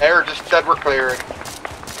 Air just said we're clearing.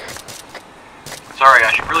 Sorry,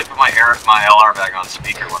 I should really put my LR bag on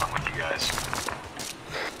speaker when I'm with you guys.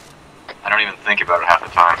 I don't even think about it half the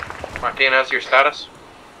time. Martinez, your status?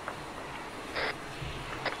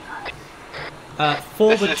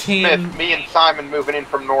 Forward this is team. Smith, me and Simon moving in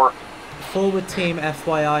from north. Forward team,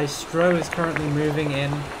 FYI, Stro is currently moving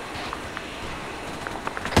in.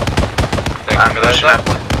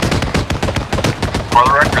 For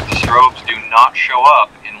the record, the strobes do not show up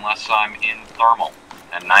unless I'm in thermal.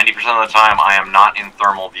 And 90% of the time, I am not in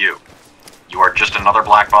thermal view. You are just another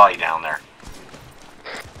black body down there.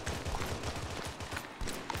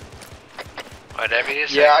 Whatever you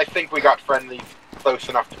say. Yeah, I think we got friendly close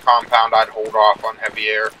enough to compound. I'd hold off on heavy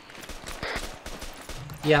air.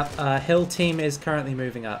 Yeah, Hill team is currently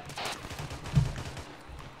moving up.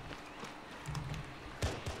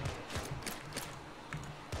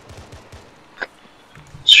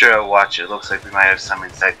 Sure, watch it. Looks like we might have some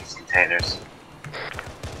inside these containers.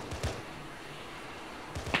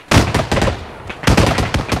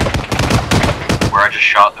 Where I just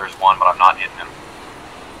shot, there's one, but I'm not hitting him.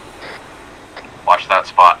 Watch that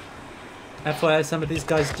spot. FYI, some of these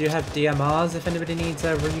guys do have DMRs if anybody needs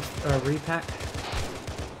a repack.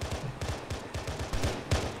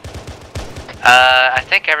 I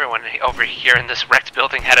think everyone over here in this wrecked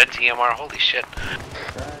building had a DMR. Holy shit.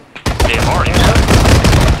 DMR?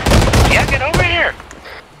 Yeah, get over here.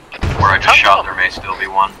 Where I just shot, there may still be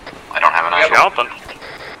one. I don't have an idea.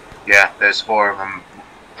 Yeah, there's 4 of them.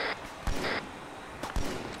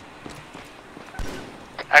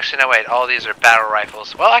 Actually, no, wait. All these are battle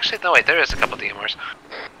rifles. Well, actually, no, wait. There is a couple DMRs.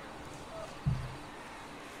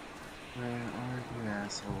 Where are you,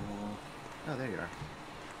 asshole? Oh, there you are.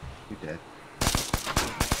 You're dead.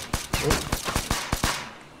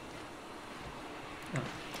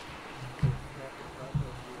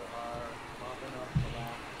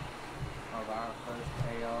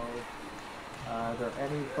 Are there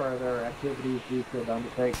any further activities we could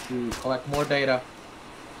undertake to collect more data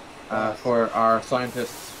for our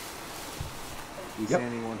scientists? He's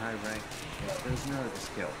anyone high rank. There's no other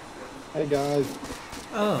skill. Hey guys.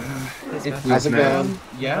 Oh, How's it going?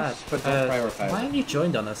 Yes, but don't prioritize. Why have you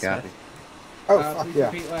joined on us, Smith? Oh, fuck yeah.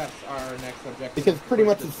 Repeat less, our next objective. Because pretty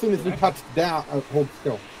much as soon as we touch down, hold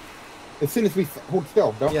still. As soon as we hold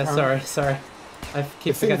still, don't. Yeah, sorry. I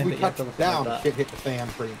keep forgetting that you have to touch down, shit hit the fan.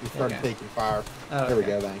 We started taking fire. Oh, there we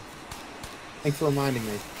okay. go. Thanks for reminding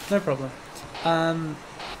me. No problem.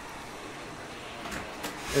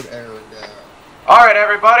 There we go. Alright,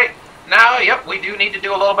 everybody. Now, yep, we do need to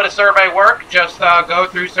do a little bit of survey work. Just go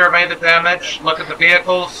through, survey the damage, look at the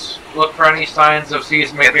vehicles, look for any signs of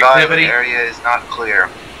seismic activity. The area is not clear.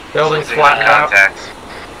 Buildings flattened out.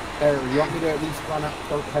 There, you want me to at least run up,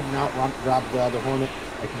 start heading out, grab the other Hornet?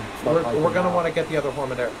 I can start We're going to want to get the other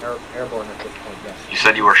Hornet airborne at this point, yes. You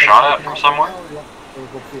said you were shot at from somewhere?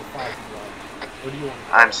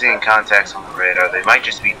 I'm seeing contacts on the radar. They might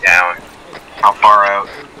just be down. How far out?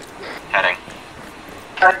 Heading.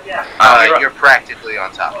 You're practically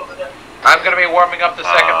on top of it. I'm going to be warming up the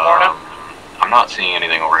second Hornet. I'm not seeing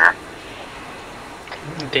anything over here.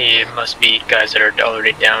 They must be guys that are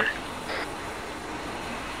already down.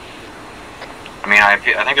 I mean, I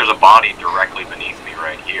think there's a body directly beneath me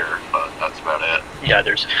right here, but that's about it. Yeah,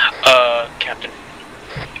 there's. Captain.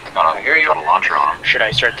 Got a launcher on him. Should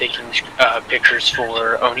I start taking pictures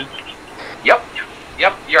for Oni? Yep.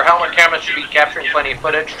 Your helmet camera should be capturing plenty of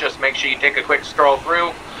footage. Just make sure you take a quick stroll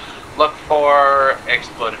through. Look for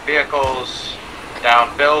exploded vehicles,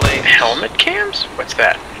 down buildings. Helmet cams? What's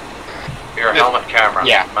that? Your helmet camera.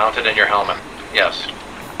 Yeah. Mounted in your helmet. Yes.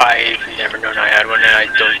 I've never known I had one, and I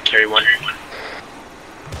don't carry one.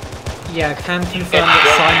 Yeah, can confirm that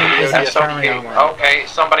Simon isn't carrying one. Okay,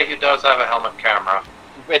 somebody who does have a helmet camera.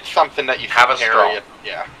 It's something that you have a carry. stroll.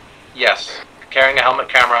 Yeah. Yes. Carrying a helmet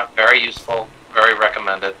camera, very useful, very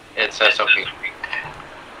recommended. It's SOP.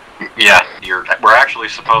 Yeah, we're actually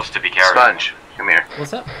supposed to be carrying. Sponge, come here.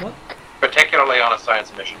 What's that? What? Particularly on a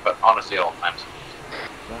science mission, but honestly all times.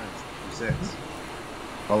 6.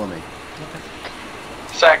 Follow me. Okay.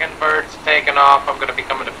 Second bird's taken off. I'm going to be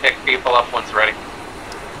coming to pick people up once ready.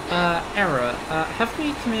 Error, have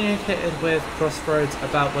we communicated with Crossroads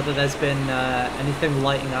about whether there's been anything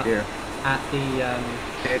lighting up Here. at the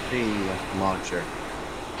Hit the launcher.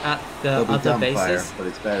 At the There'll be other dumbfire, bases? but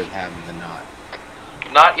it's better to have them than not.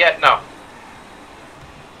 Not yet, no.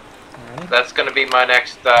 Alright. That's going to be my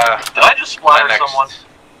next. Did I just splatter someone?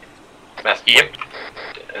 Yep.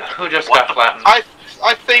 Who just got flattened?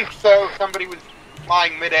 I think so. Somebody was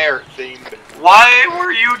flying midair, it seemed. Why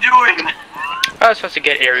were you doing? I was supposed to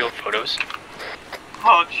get aerial photos.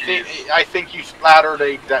 Oh, jeez. I think you splattered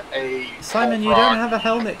a Simon, you don't have a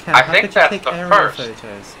helmet cam. I How think could you that's take the aerial first.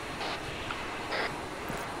 photos?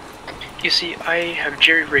 You see, I have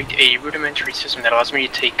jerry-rigged a rudimentary system that allows me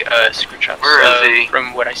to take screenshots Where is he?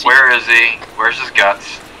 from what I see. Where is he? Where's his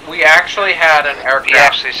guts? We actually had an aircraft He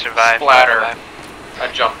actually survived. splatter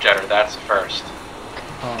a jump jetter. That's the first.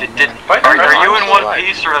 Oh, Are you in one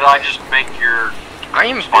piece, or did I just make your... I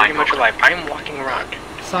am very much alive. I am walking around.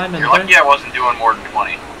 Simon, You're lucky I wasn't doing more than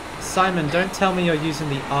 20. Simon, don't tell me you're using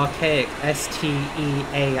the archaic STEAM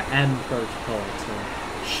protocol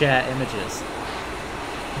to share images.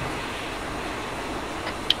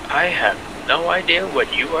 I have no idea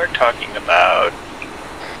what you are talking about.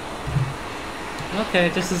 Okay,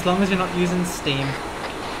 just as long as you're not using Steam.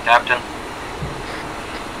 Captain?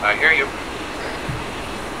 I hear you.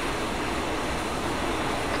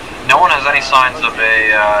 No one has any signs of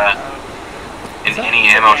any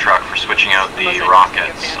ammo truck for switching out the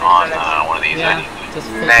rockets on one of these. Yeah,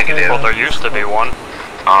 Negative. Well, there used to be one.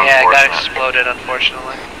 Yeah, it got exploded,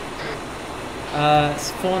 unfortunately.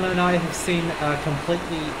 Spawn and I have seen a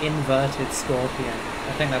completely inverted Scorpion.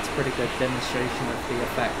 I think that's a pretty good demonstration of the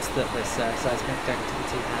effects that this seismic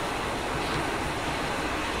activity had.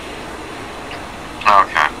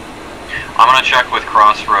 Okay. I'm going to check with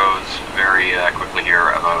Crossroads very quickly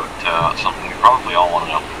here about something we probably all want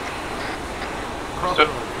to know.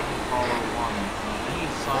 Crossroads, follow one. Any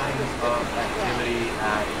signs of activity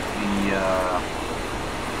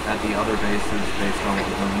at the other bases based on what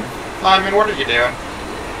we're doing here? Simon, what are you doing?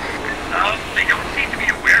 They don't seem to be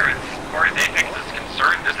aware as far as Apex is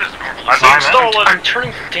concerned. This is normal. I'm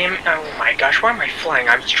turning. Damn! Oh my gosh! Why am I flying?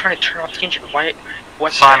 I was trying to turn off the engine. Why?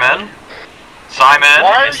 What's Simon? Simon?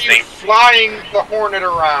 Why are you flying the Hornet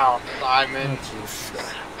around, Simon?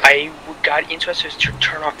 I got into it to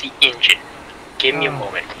turn off the engine. Give me a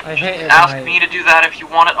moment. I hate it. Ask me to do that if you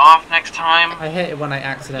want it off next time. I hate it when I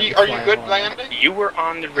accidentally Are fly you good on. landing? You were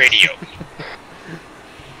on the radio.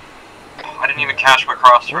 I didn't even catch what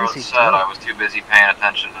Crossroads said. I was too busy paying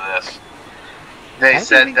attention to this. They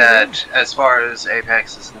said that, as far as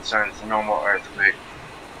Apex is concerned, it's a normal earthquake.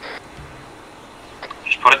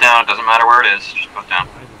 Just put it down. It doesn't matter where it is. Just put it down.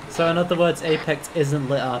 So in other words, Apex isn't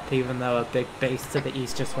lit up even though a big base to the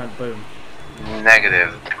east just went boom.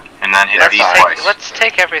 Negative. And then hit V twice. Let's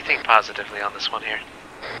take everything positively on this one here.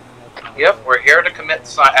 Yep, we're here to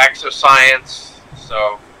commit acts of science,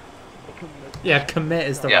 so... Yeah, commit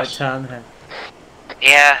is the right term here.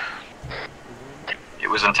 Yeah. It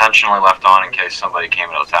was intentionally left on in case somebody came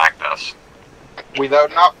and attacked us.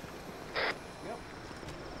 Without not.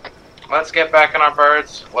 Let's get back on our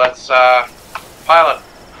birds. Let's, pilot.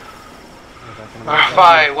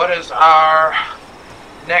 Fi, what is our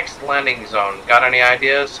next landing zone? Got any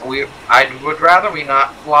ideas? I would rather we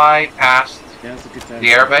not fly past Now's a good time the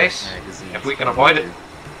to airbase, magazines. if we can avoid it.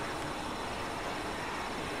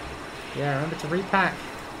 Yeah, remember to repack.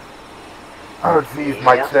 Oh, geez,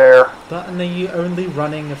 Mike's there. Button, are you only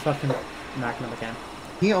running a fucking Magnum again?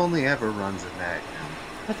 He only ever runs a Magnum.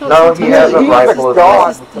 I thought No, he has a rifle as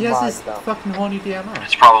well. He has his fucking horny DMR.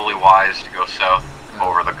 It's probably wise to go south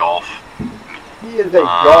over the Gulf. He is a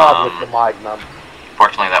god with the Magnum.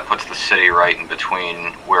 Fortunately, that puts the city right in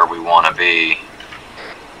between where we want to be.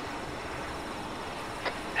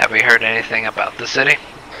 Have we heard anything about the city?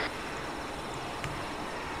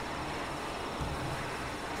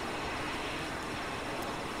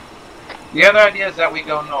 The other idea is that we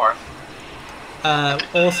go north.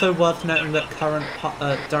 Also worth noting that current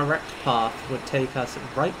direct path would take us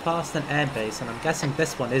right past an airbase, and I'm guessing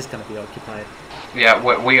this one is going to be occupied. Yeah,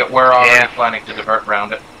 we're already planning to divert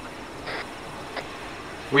around it.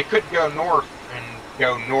 We could go north and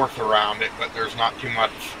go north around it, but there's not too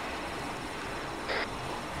much.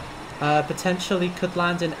 Potentially could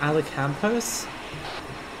land in Alicampos.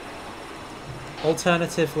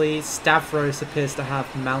 Alternatively, Stavros appears to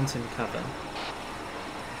have mountain cover.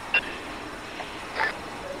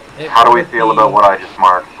 How do we feel about what I just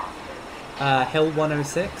marked? Hill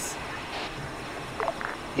 106.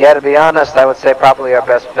 Yeah, to be honest, I would say probably our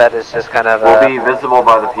best bet is just kind of We'll be visible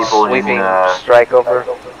by the people sweeping in strike over.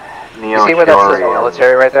 Neo You see where that says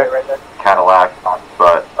military right there? Cadillac,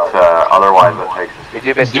 but otherwise it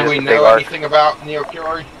takes us. Do we know anything about Neo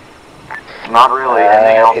Curie? Not really.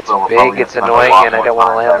 Anything else, it's though, we'll big, probably it's spend a annoying, lot and I more don't want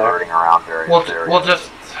to time land there. diverting around various areas.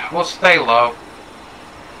 We'll stay low.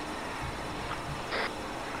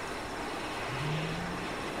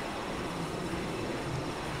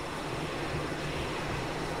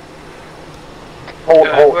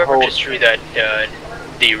 Whoever just drew that,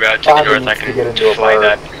 the route to the north, I can fly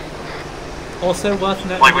that. Also worth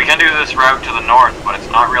noting. Like, we can do this route to the north, but it's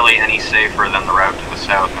not really any safer than the route to the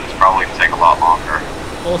south, and it's probably going to take a lot longer.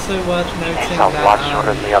 Also worth noting It's a lot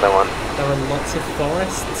shorter than the other one. there are lots of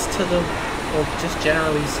forests to the, or just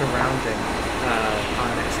generally surrounding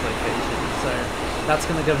our next location, so that's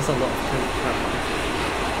going to give us a lot of cover.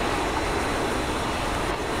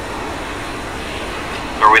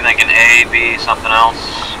 So are we thinking A, B, something else?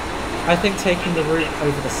 I think taking the route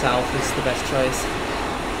over the south is the best choice.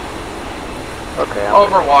 Okay.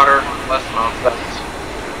 Over water, less mountains.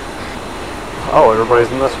 Oh,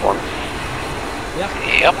 everybody's in this one. Yep.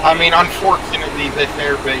 I mean, unfortunately, this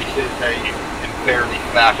airbase is in fairly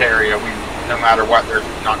flat area. No matter what, there's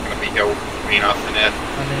not going to be hills between us and it.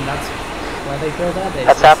 I mean, that's why they build their bases.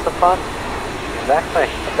 That's half the fun. Exactly.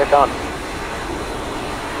 Let's get on.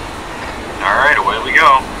 Alright, away we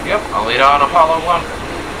go. Yep, I'll lead on Apollo 1.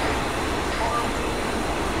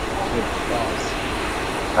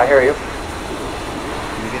 I hear you.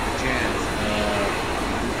 When we get the chance,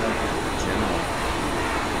 General.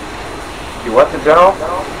 You what, the general?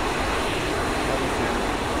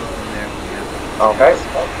 Okay.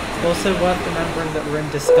 Also worth remembering that we're in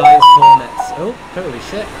disguised hornets. Oh, holy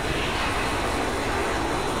shit.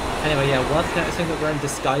 Anyway, yeah, worth noticing that we're in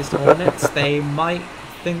disguised hornets. They might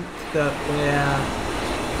think that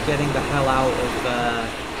we're getting the hell out of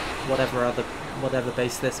whatever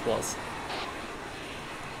base this was.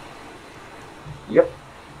 Yep.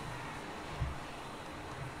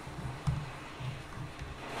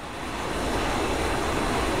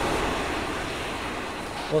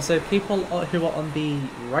 Also, people who are on the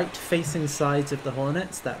right-facing sides of the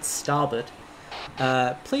Hornets, that's starboard,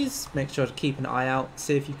 please make sure to keep an eye out,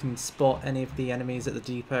 see if you can spot any of the enemies at the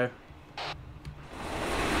depot.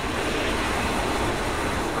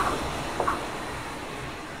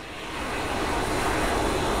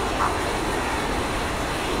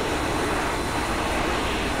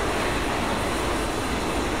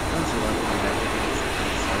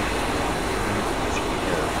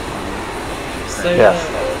 So,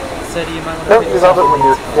 so do you might want to Don't you love it when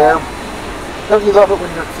your air? Don't you love it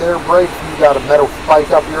when your air breaks and you got a metal spike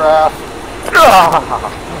up your ass?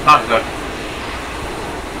 Not good.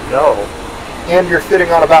 No. And you're sitting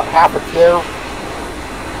on about half a chair.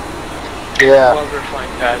 Yeah. While we're flying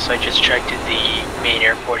past, I just checked the main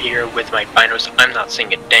airport here with my binos. I'm not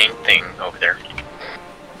seeing a dang thing over there.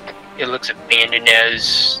 It looks abandoned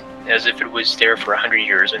as if it was there for 100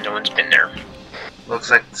 years and no one's been there.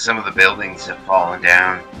 Looks like some of the buildings have fallen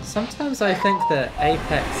down. Sometimes I think that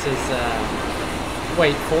Apex is,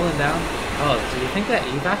 wait, falling down? Oh, do you think they're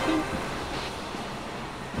evacing?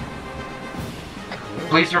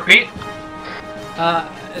 Please repeat.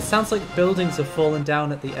 It sounds like buildings have fallen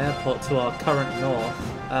down at the airport to our current north.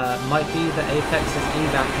 Might be that Apex is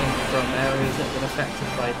evacing from areas that have been affected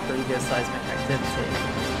by previous seismic activity.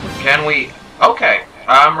 Can we... Okay.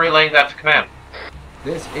 I'm relaying that to command.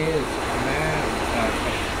 This is command.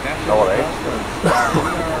 No, it We are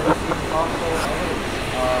receiving possible evidence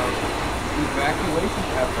of evacuation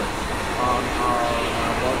efforts on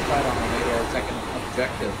our north side on the way to our second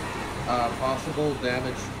objective. Possible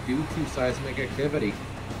damage due to seismic activity,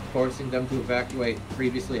 forcing them to evacuate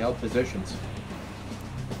previously held positions.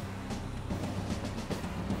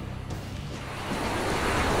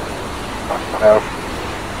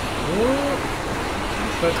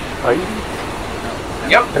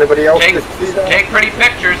 Yep. Anybody else take, see that? Take pretty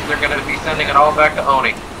pictures. They're going to be sending it all back to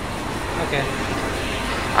Oni. Okay.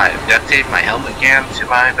 I duct tape my helmet cam to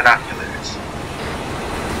my binoculars.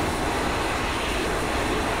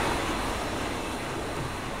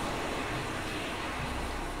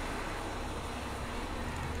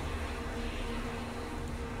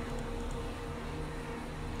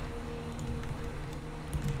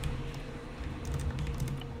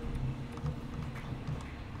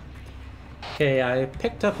 Okay, I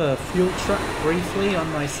picked up a fuel truck briefly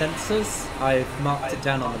on my sensors. I've marked it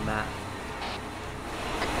down on the map.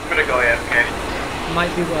 I'm gonna go ahead, okay?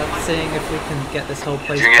 Might be worth seeing if we can get this whole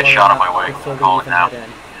place You're gonna get blown shot on up my way. before we Call it even now. head in.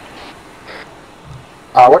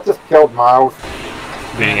 What just killed Miles?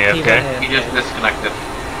 Being AFK? He just disconnected.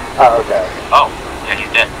 Oh, okay. Oh, yeah,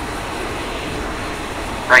 he's dead.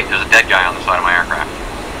 Great, there's a dead guy on the side of my aircraft.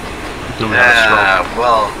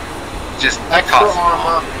 Well, just extra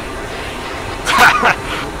armor.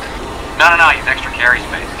 No, he's extra carry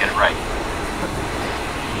space. Get it right.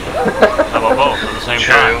 How about both at the same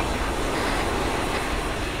time?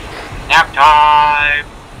 Nap time!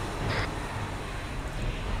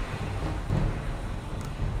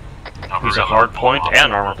 He's a hard point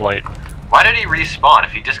and armor plate. Why did he respawn?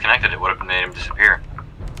 If he disconnected, it would have made him disappear.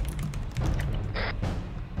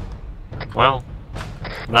 Well,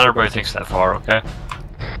 not everybody thinks that far, okay?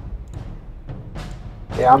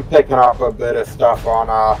 Yeah, I'm picking up a bit of stuff on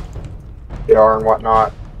PR and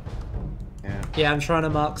whatnot. Yeah, I'm trying to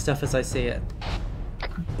mark stuff as I see it.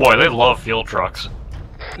 Boy, they love fuel trucks.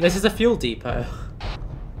 This is a fuel depot.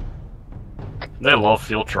 They love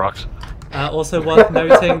fuel trucks. Also worth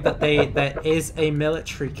noting that there is a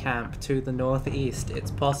military camp to the northeast. It's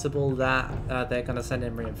possible that they're going to send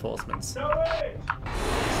in reinforcements.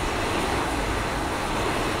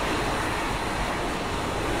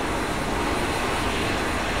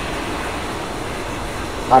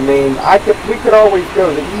 I mean, we could always go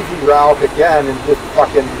the easy route again and just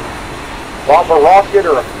fucking lob a rocket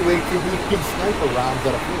or a few ATVP sniper rounds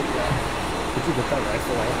at a field gun. But you get that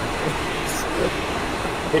rifle out.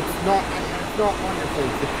 It's not on your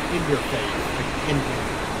face, it's in your face. Like in here.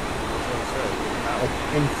 Like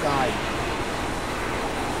inside.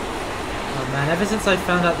 Oh man, ever since I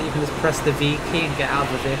found out that you can just press the V key and get out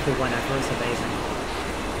of the vehicle whenever, it's amazing.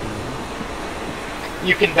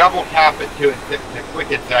 You can double tap it to quick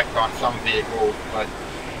eject on some vehicles, but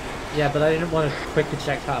Yeah, but I didn't want to quick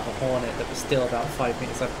eject out of a Hornet that was still about 5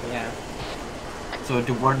 meters up in the air. So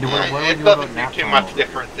what do we it do doesn't about do nap too time much over?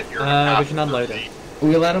 difference if you're. We can unload it.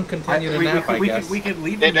 We let them continue to nap, I guess. We could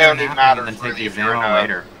leave They them don't even napping matter and then take the if you're exam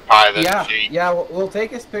later. Yeah, we'll take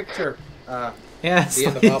his picture. Yeah,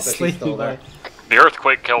 Seeing the puppet, he's still there. The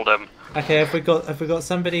earthquake killed him. Okay, have we got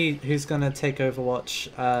somebody who's gonna take Overwatch?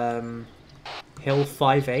 Hill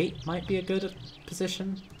 5-8 might be a good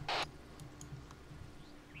position.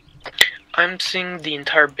 I'm seeing the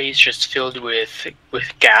entire base just filled with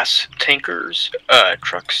gas tankers,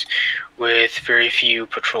 trucks, with very few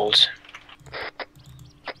patrols.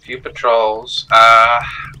 Few patrols.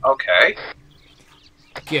 Okay.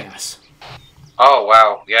 Gas. Oh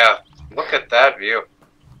wow, yeah. Look at that view.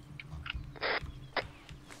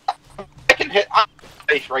 I can hit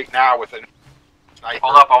base right now with a sniper.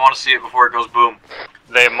 Hold up, I want to see it before it goes boom.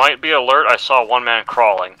 They might be alert. I saw one man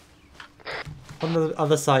crawling. On the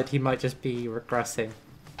other side, he might just be regressing.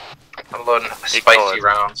 I'm loading spicy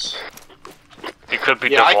rounds. He could be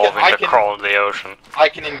Yeah, devolving I to can- crawl into the ocean. I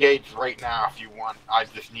can engage right now if you want. I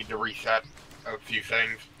just need to reset a few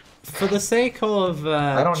things. For the sake of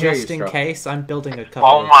don't hear just you, in Struck. case, I'm building a couple.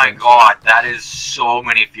 Oh of my things. god, that is so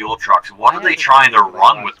many fuel trucks. What are they trying to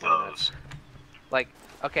run with those? Like,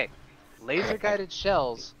 okay, laser guided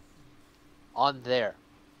shells on there.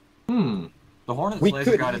 The Hornet's We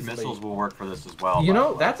laser could guided easily- missiles will work for this as well. You by know,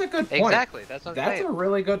 the way. that's a good point. Exactly, that's what I'm That's saying. a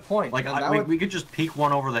really good point. Like, and that we could just peek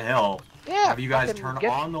one over the hill. Yeah, Have you guys fucking turn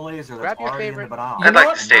get- on the laser grab that's your already favorite- in the banana. I'd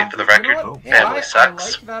like to state for the record, family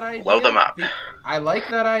sucks. Blow them up. I like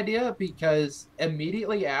that idea because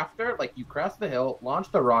immediately after, like, you crest the hill,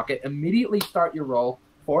 launch the rocket, immediately start your roll.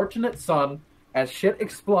 Fortunate son, as shit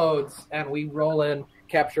explodes and we roll in,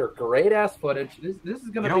 capture great ass footage. This is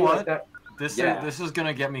gonna You know be what? like that. This is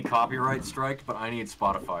gonna get me copyright striked, but I need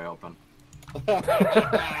Spotify open.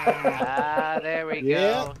 There we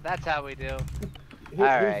go. That's how we do. All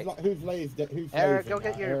right. Who's lazy? Eric, go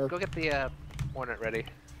get the Hornet ready.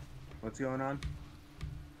 What's going on?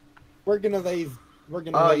 We're gonna laze.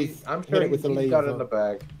 I'm sure with the he's laser. got it in the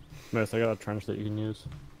bag. Miss, I got a trench that you can use.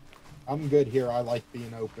 I'm good here. I like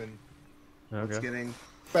being open. It's getting.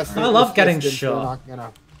 I love getting shot.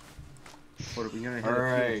 What are we gonna hit? All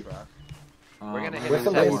right. We're gonna hit With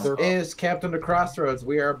the this is Captain to Crossroads.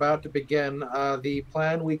 We are about to begin the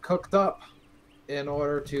plan we cooked up in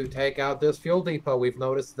order to take out this fuel depot. We've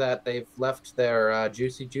noticed that they've left their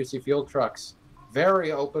juicy fuel trucks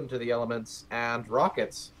very open to the elements and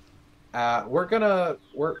rockets. A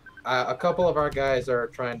couple of our guys are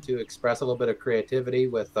trying to express a little bit of creativity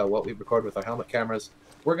with what we record with our helmet cameras.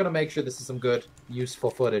 We're going to make sure this is some good,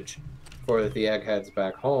 useful footage for the eggheads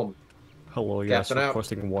back home. Hello, yes,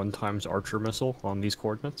 requesting 1x Archer missile on these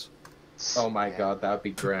coordinates. Oh my god, that would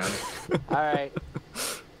be grand. Alright.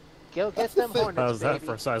 Get them Hornets, How's that baby.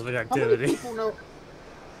 for seismic How many activity? people know?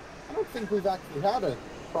 I don't think we've actually had a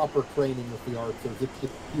proper training with the Archers. If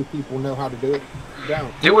few people know how to do it, down.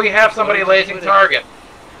 Do we have somebody lasing target?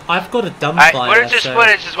 I've got a dump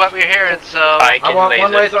Footage is what we're hearing, so I want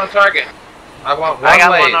one laser on target. I want one I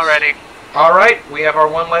got laser. one already. Alright, we have our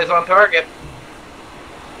one laser on target.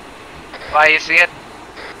 Why, you see it?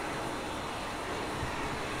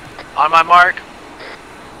 On my mark.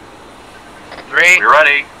 3. We're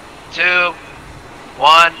ready. 2.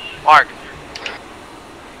 1. Mark.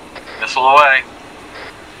 Missile away.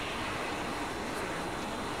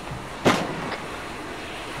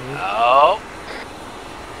 Oh.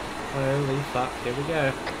 Holy fuck, here we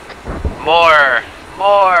go. More.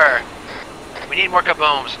 We need more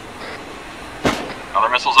kabooms. Another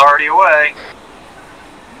missile's already away.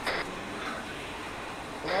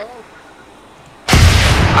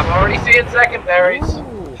 I'm already seeing secondaries.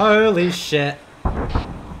 Holy shit.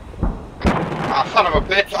 Ah, son of a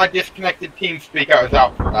bitch, I disconnected TeamSpeak, I was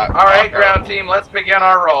out for that. Alright, ground team, let's begin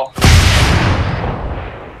our roll.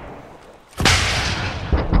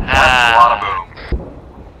 That's a lot of boom.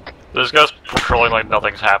 This guy's patrolling like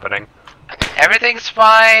nothing's happening. Everything's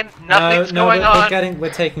fine. Nothing's going on. We're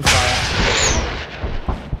taking fire.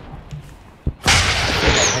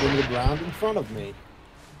 Hitting the ground in front of me.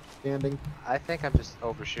 Standing. I think I'm just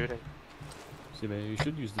overshooting. See, man, you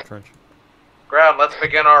should use the trench. Ground, let's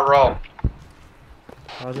begin our roll.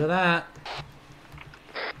 Roger that.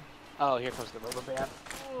 Oh, here comes the rubber band.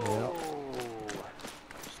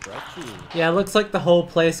 Stretchy. Yeah, it looks like the whole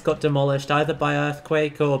place got demolished either by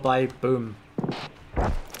earthquake or by boom.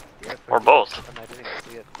 Or both. I didn't even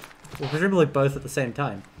see it. Well, presumably both at the same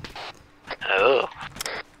time. Oh.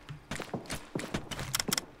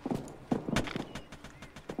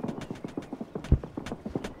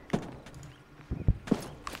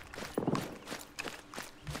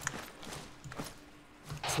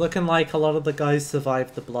 It's looking like a lot of the guys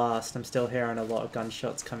survived the blast. I'm still hearing a lot of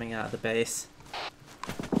gunshots coming out of the base.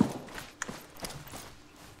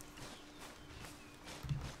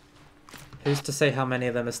 Who's to say how many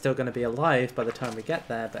of them are still going to be alive by the time we get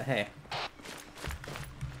there, but hey.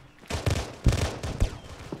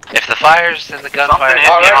 If the fires and the gunfire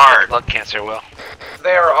hard, lung cancer will.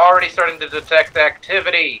 They are already starting to detect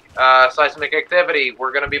activity, seismic activity.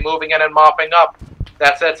 We're going to be moving in and mopping up.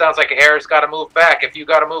 That said, sounds like air's got to move back. If you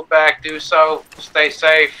got to move back, do so. Stay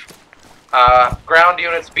safe. Ground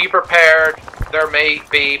units, be prepared. There may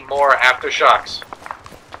be more aftershocks.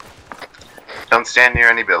 Don't stand near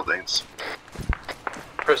any buildings.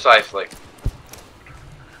 Precisely.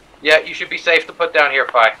 Yeah, you should be safe to put down here,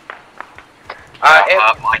 Fi.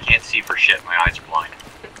 I can't see for shit. My eyes are blind.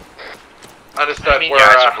 Understood. Your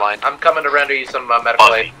eyes are blind. I'm coming to render you some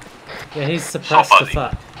medical aid. Yeah, he's suppressed to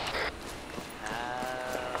fuck.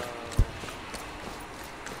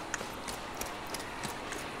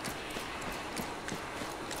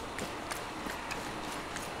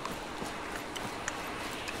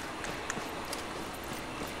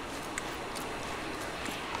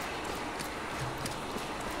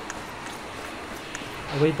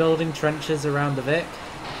 Are we building trenches around the Vic?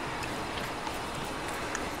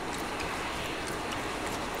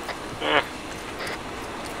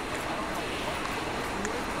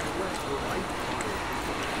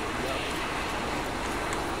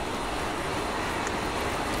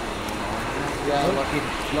 Yeah,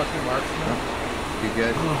 lucky marksman. You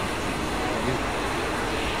good?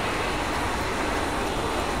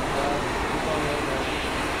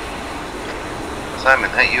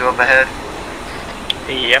 Simon, that you up ahead?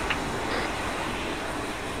 Yep.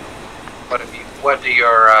 What do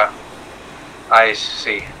your eyes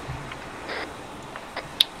see?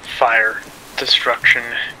 fire, destruction,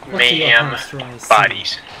 mayhem,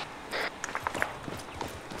 bodies.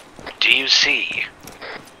 Do you see?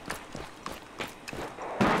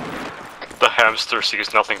 The hamster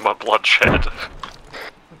sees nothing but bloodshed.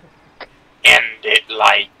 And it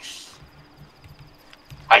likes.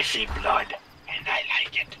 I see blood, and I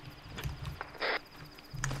like it.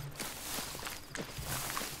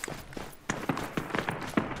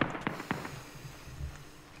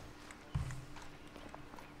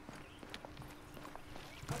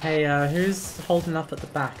 Hey, who's holding up at the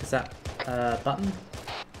back? Is that Button?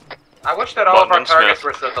 I wish that all of our targets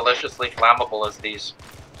were so deliciously flammable as these.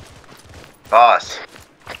 Boss.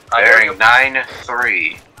 Bearing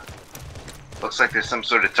 9-3. Looks like there's some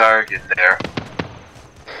sort of target there.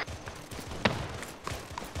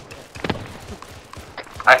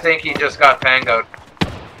 I think he just got tangoed.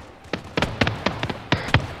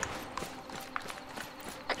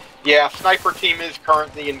 Yeah, sniper team is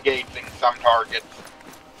currently engaging some targets.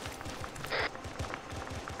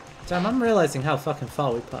 Damn, I'm realizing how fucking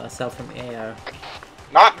far we put ourselves from the AO.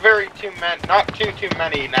 Not too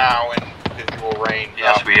many now in visual range.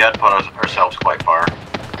 Yes, we had put ourselves quite far.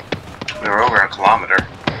 We were over a kilometer.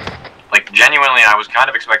 Like, genuinely, I was kind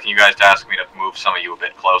of expecting you guys to ask me to move some of you a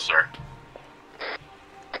bit closer.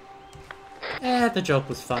 The joke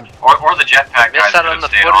was fun. Or the jetpack guys Miss out on the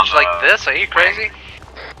footage like this? Are you crazy?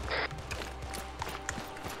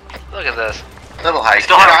 Look at this. Little high. I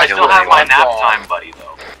still have my nap time buddy, though.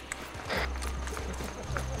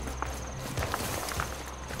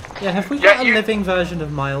 Yeah, have we got a living version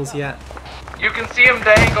of Miles yet? You can see him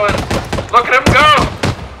dangling. Look at him go!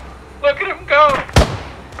 Look at him go!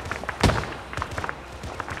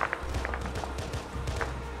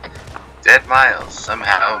 Dead Miles,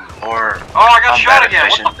 somehow more I got shot again.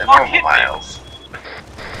 efficient than normal Miles.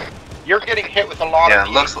 You're getting hit with a lot of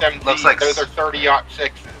looks SMGs. like Those are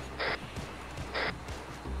 30-06s.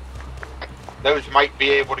 Those might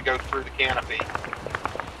be able to go through the canopy.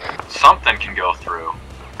 Something can go through.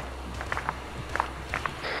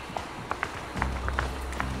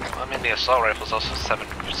 I mean, the assault rifle's also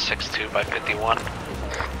 7.62 by 51.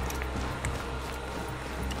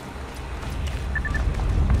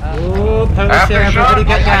 Oh, potion, everybody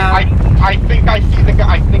get down. I think I see the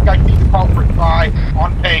culprit fly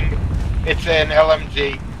on ping. It's an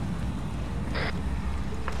LMG.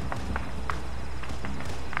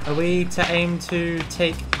 Are we to aim to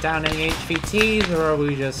take down any HVTs, or are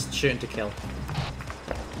we just shooting to kill?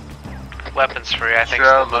 Weapons free, I think, is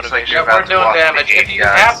the motivation. Yeah, we're doing damage. If you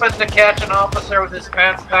happen to catch an officer with his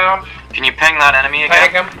pants down, can you ping that enemy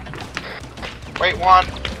again? Tag him. Wait, one.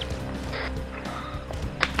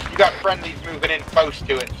 You got friendlies moving in close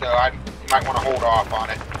to it, so you might want to hold off on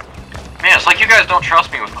it. Man, it's like you guys don't trust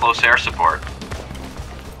me with close air support.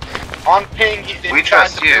 On ping, he's inside We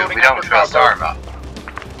trust the you, building we don't trust undercover. Arma.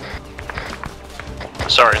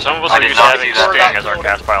 Sorry, some of us I are did used to not having see that. Sting as our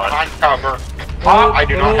cast pilot. Behind cover. I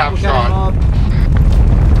do not have shot.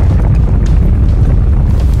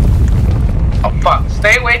 Oh fuck,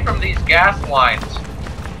 stay away from these gas lines.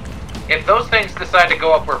 If those things decide to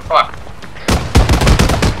go up, we're fucked.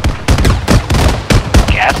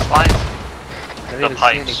 Gas lines? The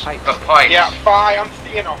pipes. The pipes. Yeah, Phi, I'm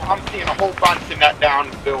seeing a whole bunch in that down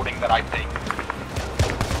building that I think.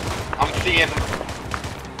 I'm seeing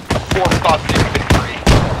 4+ infantry.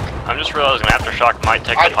 I'm just realizing Aftershock might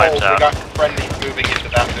take I'd the pipes hold, out. we got friendlies moving into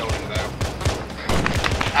that building though.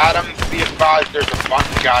 Adams, be advised there's a bunch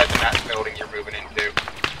of guys in that building you're moving into.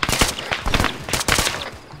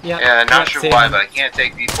 Yeah, not sure why, but I can't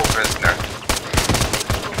take people prisoner.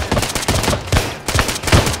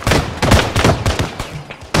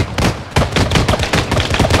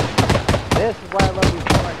 This is why I love you so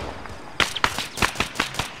much.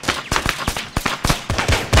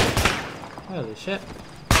 Holy shit.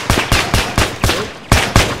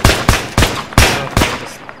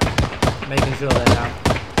 Just making sure they're down.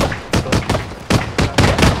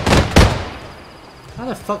 How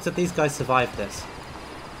the fuck did these guys survive this?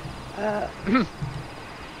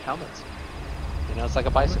 Helmets. You know, it's like a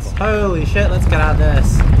bicycle. Holy shit, let's get out of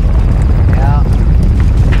this. Yeah.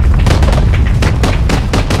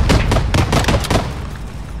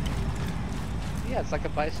 Yeah, it's like a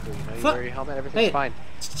bicycle, you know, you wear your helmet, everything's fine.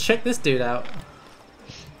 Check this dude out.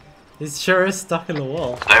 He's sure is stuck in the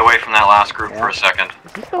wall. Stay away from that last group for a second.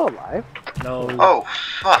 Is he still alive? No. Oh,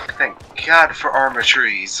 fuck, thank God for armor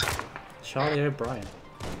trees. Charlie O'Brien.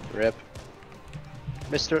 Rip.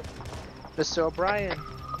 Mr. O'Brien.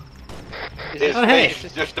 Is space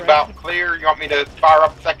just about clear? You want me to fire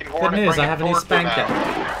up second horn? Good news, I have a new spanker.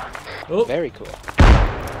 Oh. Very cool.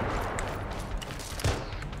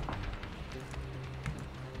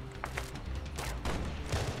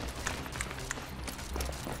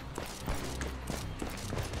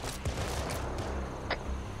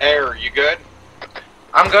 Air, you good?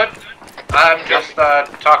 I'm good. I'm just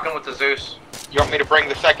talking with the Zeus. You want me to bring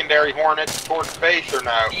the secondary Hornet towards base or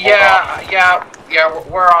no? Yeah,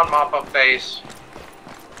 we're on mop-up base.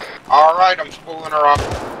 Alright, I'm spooling her up.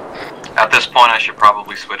 At this point, I should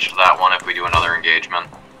probably switch to that one if we do another engagement.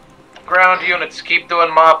 Ground units, keep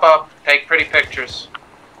doing mop-up. Take pretty pictures.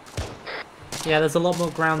 Yeah, there's a lot more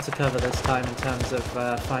ground to cover this time in terms of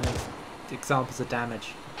finding examples of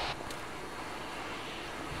damage.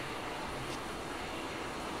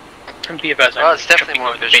 And be advised, well, it's definitely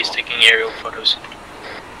more the visual. base taking aerial photos.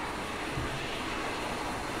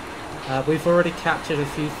 We've already captured a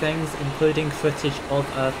few things, including footage of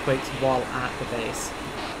earthquakes while at the base.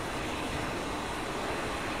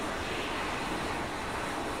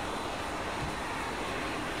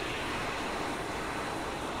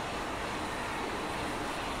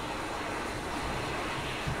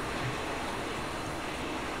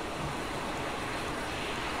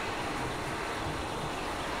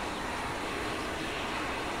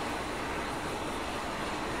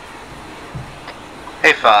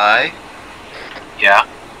 Hey, Fi. Yeah?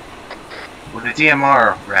 Would a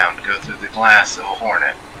DMR round go through the glass of a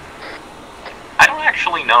Hornet? I don't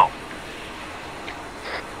actually know.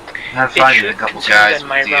 I'm finding a couple guys with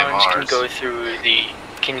my rounds DMRs.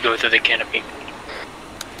 can go through the canopy.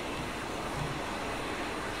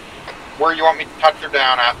 Where you want me to touch her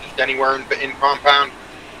down at? Just anywhere in compound?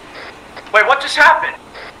 Wait, what just happened?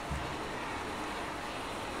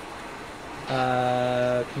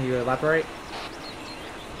 Can you elaborate?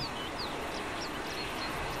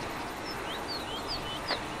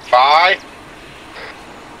 Fi?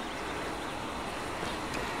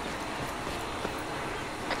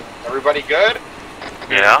 Everybody good?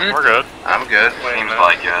 Yeah, we're good. I'm good. Seems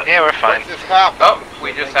like it. Yeah, we're fine. What's this happen? Oh,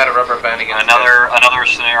 we just had a rubber band against Another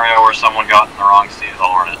scenario where someone got in the wrong seat of the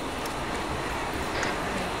Hornet.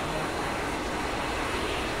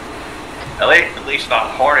 At least the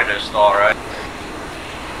Hornet is alright.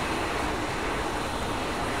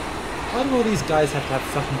 Why do all these guys have to have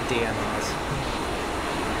fucking DMRs?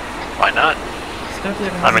 Why not?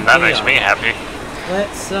 I mean, that makes me happy.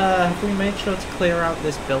 Let's, have we made sure to clear out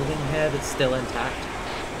this building here that's still intact?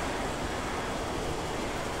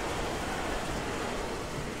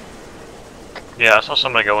 Yeah, I saw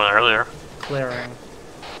somebody go in earlier. Clearing.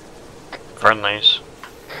 Friendlies.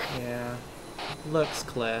 Yeah. Looks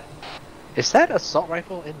clear. Is that assault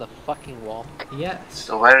rifle in the fucking wall? Yes.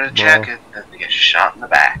 So why did it check it? Then they get shot in the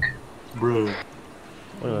back. Bro.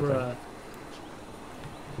 Bruh.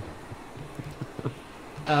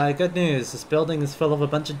 Good news. This building is full of a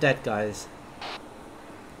bunch of dead guys.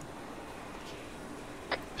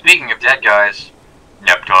 Speaking of dead guys,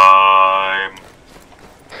 nap time.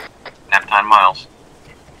 Nap time, Miles.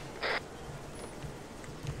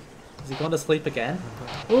 Is he going to sleep again?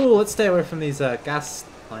 Ooh, let's stay away from these gas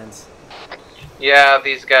lines. Yeah,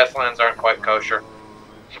 these gas lines aren't quite kosher.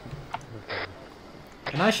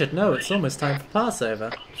 And I should know, it's almost time for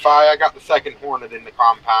Passover. Fi, I got the second Hornet in the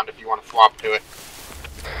compound if you want to swap to it.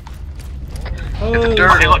 Oh,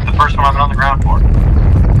 Hey, look, the first one I've been on the ground for.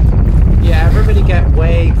 yeah, everybody get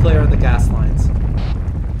way clear of the gas lines.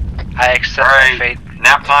 I accept my fate.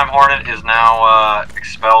 Nap time Hornet is now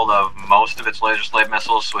expelled of most of its laser slave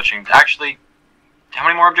missiles, switching. Actually, how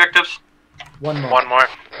many more objectives? One more. One more.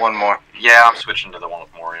 One more. Yeah, I'm switching to the one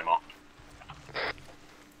with more ammo.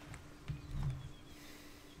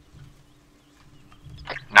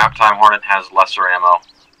 Nap time Hornet has lesser ammo,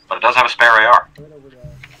 but it does have a spare AR.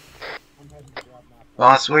 Well,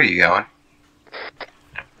 that's where you going?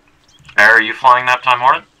 Bear, are you flying Nap time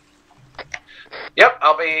Hornet? Yep,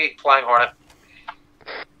 I'll be flying Hornet.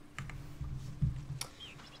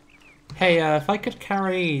 Hey, if I could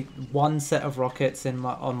carry one set of rockets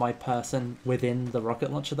on my person within the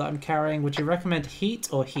rocket launcher that I'm carrying, would you recommend heat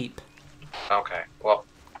or heap? Okay, well,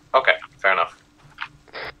 okay, fair enough.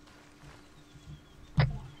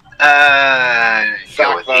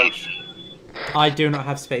 Go with heat. I do not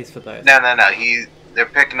have space for those. No. They're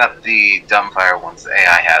picking up the dumbfire ones the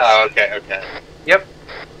AI has. Oh, okay. Yep.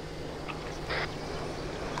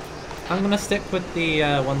 I'm gonna stick with the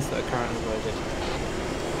ones that are currently loaded,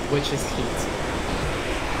 which is heat.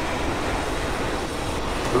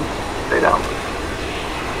 Oops, stay down.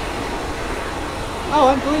 Oh,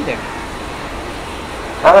 I'm bleeding.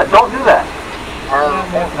 Don't do that.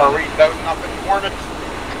 Are we loading up in Hornets?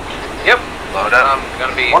 Yep. Load up. I'm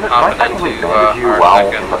gonna be Hornet, confident technically to bandage you our while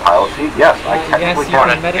second. in the pilot seat? Yes, I technically yes, you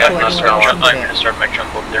can. can medical anyone else in I'm there. gonna start my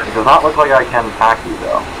jump up there. It does not look like I can pack you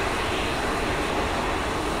though.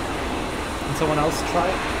 Can someone else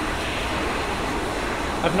try it?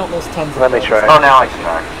 I've not lost tons of Let me blood. try. Oh, now I can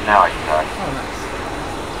pack. Now I can pack. Oh, nice.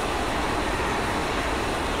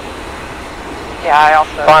 Yeah, I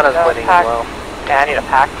also Fauna's bleeding as well. Yeah, I need a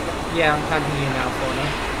pack. Yeah, I'm packing you now,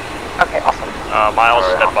 Fauna. Okay, awesome. Miles,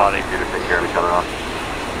 Alright, dead body. You to take care of each other now.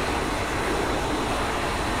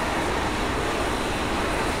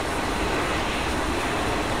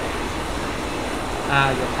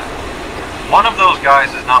 You're packed. One of those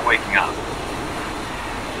guys is not waking up.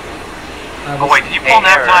 Oh wait, did you pull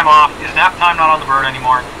nap time off? Is nap time not on the bird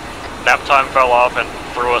anymore? Nap time fell off and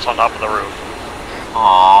threw us on top of the roof.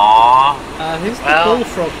 Aww. Who's the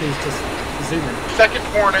bullfrog who's just zooming? Second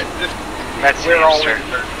Hornet, That's we're all sir.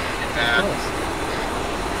 injured.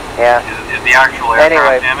 Yeah. Is the actual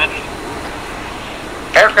aircraft damaged?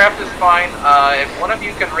 Aircraft is fine. If one of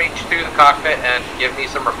you can reach through the cockpit and give me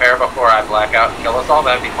some repair before I black out and kill us all,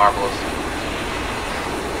 that'd be marvelous.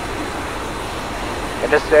 In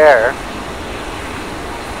this air.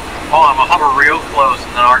 Hold on, we'll hover real close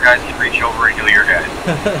and then our guys can reach over and heal your guys.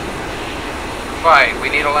 Fine, we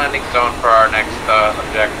need a landing zone for our next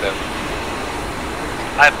objective.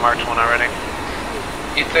 I've marked one already.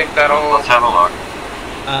 You think that'll... Let's have a look.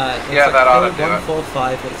 Yeah, that ought to do it.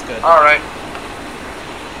 145 looks good. Alright.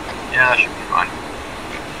 Yeah, that should be fine.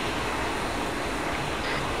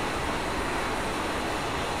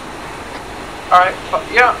 Alright,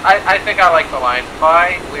 yeah, I think I like the line.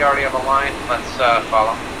 Bye, we already have a line. Let's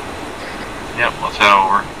follow. Yep, let's head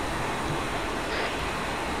over.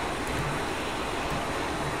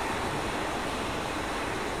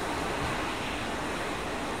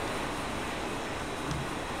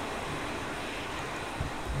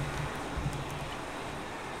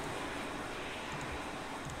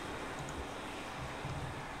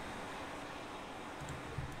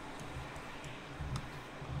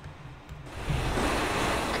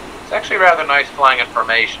 It's actually rather nice flying in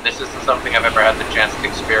formation. This isn't something I've ever had the chance to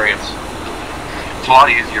experience. It's a lot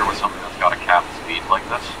easier with something that's got a capped speed like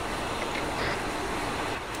this.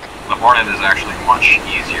 The Hornet is actually much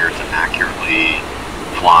easier to accurately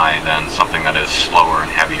fly than something that is slower and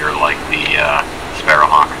heavier like the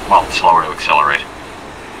Sparrowhawk. Well, it's slower to accelerate.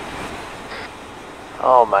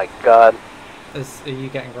 Oh my god. Are you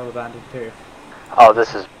getting rubber banding too? Oh,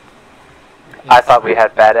 this is... I thought we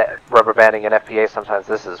had bad rubber banding in FPA sometimes.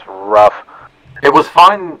 This is rough. It was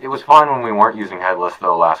fine. It was fine when we weren't using headless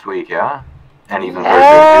though last week, yeah. And even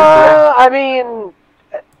I mean,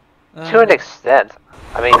 to an extent.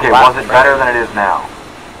 I mean, okay, was it better than it is now?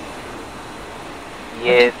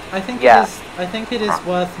 Yeah. I think it is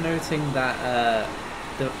worth noting that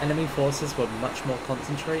the enemy forces were much more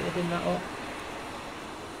concentrated in that op,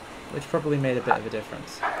 which probably made a bit of a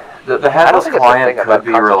difference. The headless client could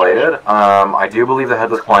be related. I do believe the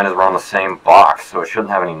headless client is around the same box, so it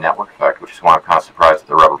shouldn't have any network effect, which is why I'm kind of surprised at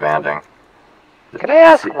the rubber banding. Can I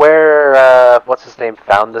ask where, what's his name,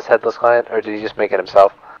 found this headless client, or did he just make it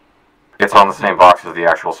himself? It's on the same box as the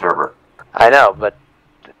actual server. I know, but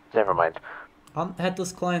never mind. Aren't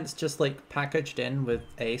headless clients just like packaged in with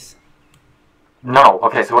ACE? No,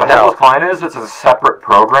 okay, so what a headless client is, it's a separate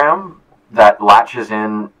program that latches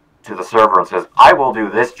in to the server and says, I will do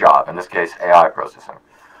this job, in this case, AI processing.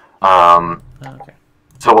 Okay.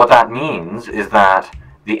 So what that means is that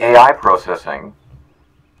the AI processing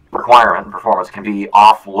requirement and performance can be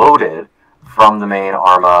offloaded from the main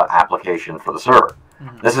ARMA application for the server.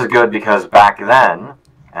 This is good because back then,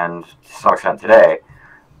 and to some extent today,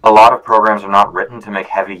 a lot of programs are not written to make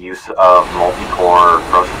heavy use of multi-core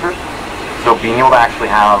processors. So being able to actually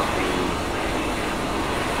have the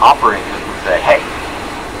operating system say, hey,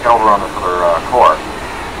 get over on this other core,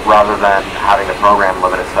 rather than having the program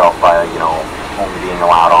limit itself by, you know, only being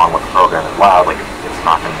allowed on what the program is allowed, like it's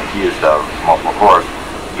not going to make use of multiple cores.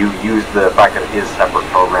 You use the fact that it is separate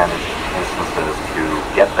program instances to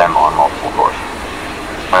get them on multiple cores.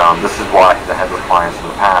 This is why the headless clients in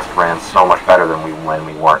the past ran so much better than when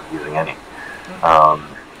we weren't using any.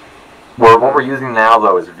 What we're using now,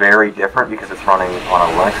 though, is very different because it's running on a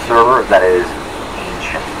Linux server that is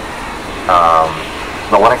ancient.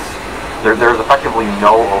 The Linux, there's effectively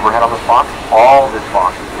no overhead on this box. All this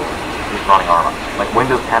box is running ARMA. Like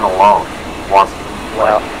Windows 10 alone wants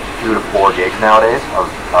like 2 to 4 gigs nowadays of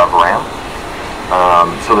RAM.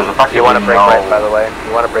 So there's effectively You want to break right, by the way.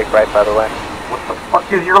 You want to break right, by the way. What the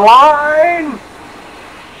fuck is your line?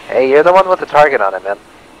 Hey, you're the one with the target on it, man.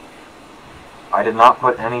 I did not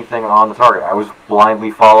put anything on the target. I was blindly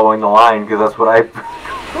following the line because that's what I... so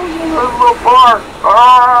far!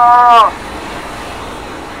 Ah!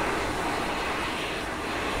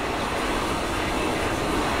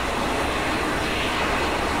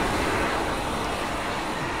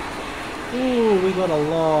 Ooh, we got a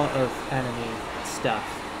lot of enemy stuff.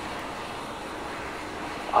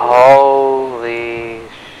 Holy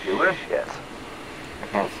shit.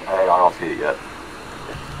 I don't see it yet.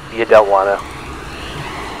 You don't want to.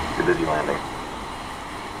 Too busy landing.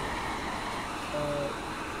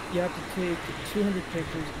 You have to take 200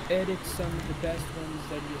 pictures, edit some of the best ones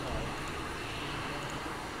that you have.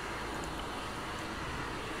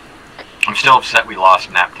 I'm still upset we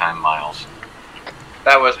lost nap time Miles.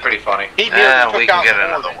 That was pretty funny. He did. We can get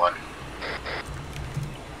another one.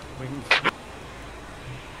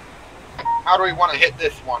 How do we want to hit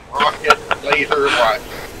this one? Rocket, laser, what?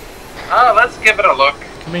 Let's give it a look.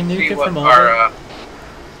 Can we nuke See it what from our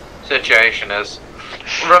situation is.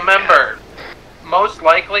 Remember, most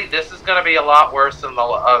likely this is going to be a lot worse than the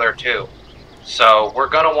other two. So we're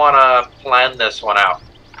going to want to plan this one out.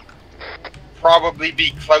 Probably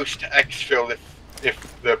be close to exfil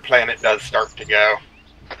if the planet does start to go.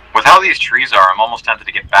 With how these trees are, I'm almost tempted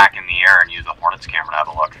to get back in the air and use the Hornet's camera to have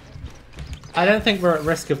a look. I don't think we're at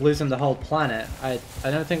risk of losing the whole planet. I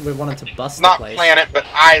don't think we wanted to bust Not the place. planet, but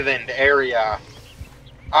island area.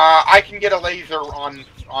 I can get a laser on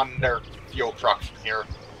their fuel trucks from here.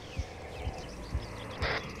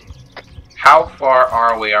 How far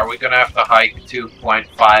are we? Are we going to have to hike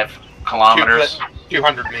 2.5 kilometers?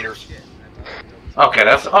 200 meters. Okay,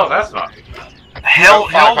 that's not. Hill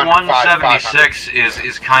 176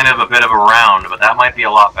 is kind of a bit of a round, but that might be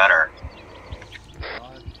a lot better.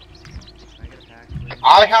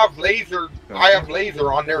 I have laser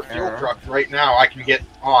on their fuel trucks right now. I can get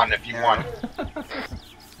on if you want.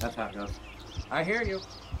 That's how it goes. I hear you.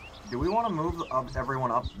 Do we want to move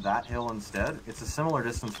everyone up that hill instead? It's a similar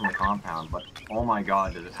distance from the compound, but oh my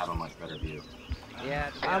god, does it have a much better view. Yeah.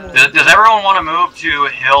 Does everyone want to move to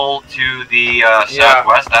hill to the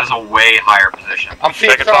southwest? That is a way higher position. I'm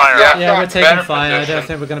taking fire. Yeah, we're taking fire. I don't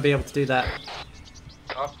think we're going to be able to do that.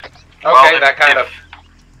 Okay, that kind of.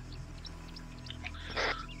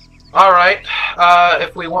 All right.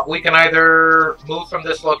 If we want, we can either move from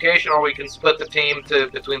this location, or we can split the team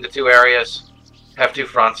between the two areas. Have two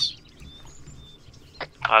fronts.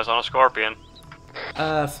 Eyes on a scorpion.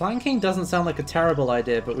 Flanking doesn't sound like a terrible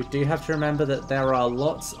idea, but we do have to remember that there are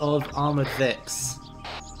lots of armored Vics.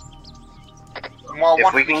 Well,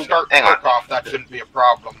 once we start off, that shouldn't be a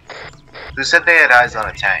problem. Who said they had eyes on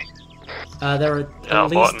a tank? There are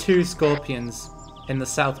at least 2 scorpions in the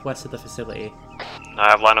southwest of the facility. I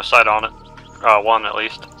have line of sight on it. One at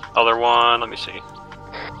least. Other one, let me see.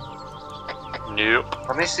 Nope.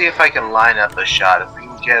 Let me see if I can line up a shot. If we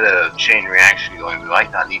can get a chain reaction going, we might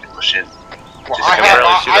not need to push in. Well, I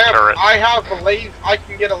have a laser. I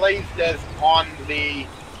can get a laser on the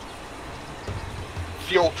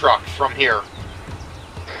fuel trucks from here.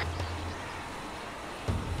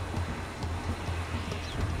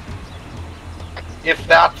 If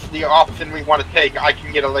that's the option we want to take, I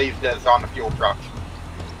can get a laser on the fuel trucks.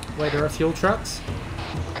 Wait, there are fuel trucks?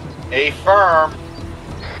 Affirm.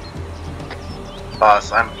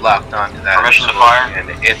 Boss, I'm locked onto that. Permission to fire? And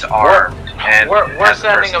it's armed.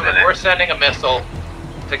 We're sending a missile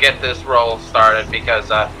to get this roll started because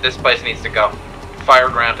this place needs to go. Fire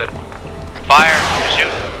granted. Fire.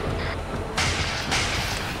 Shoot.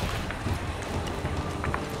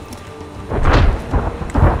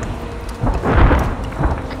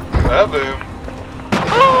 Boom.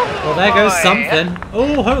 Well, there goes something.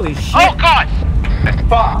 Oh, holy shit. Oh, God!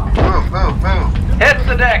 Fuck. Move. Hit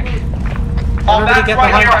the deck. Oh, that's get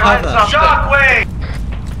behind cover. Shockwave!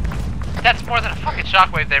 That's more than a fucking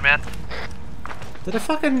shockwave there, man. Did a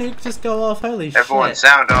fucking nuke just go off? Holy shit. Everyone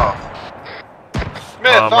sound off.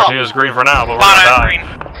 Smith, up. Martina's green for now, but we're gonna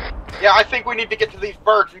die. Yeah, I think we need to get to these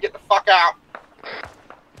birds and get the fuck out.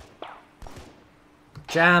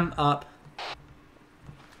 Jam up.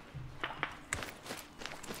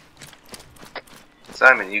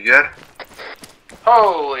 Simon, you good?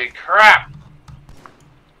 Holy crap!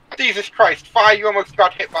 Jesus Christ, Fi, you almost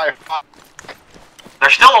got hit by a fire. They're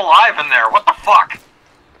still alive in there. What the fuck?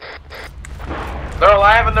 They're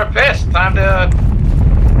alive and they're pissed. Time to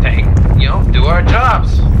do our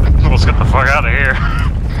jobs. Let's get the fuck out of here.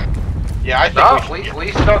 Yeah, I think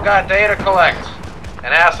we still got data to collect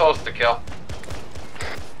and assholes to kill.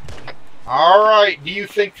 Alright, do you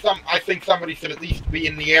think I think somebody should at least be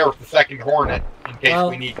in the air with the second Hornet in case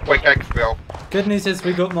we need quick exfil. Good news is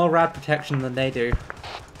we got more rad protection than they do.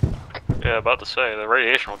 Yeah, about to say, the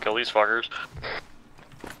radiation will kill these fuckers.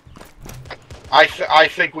 I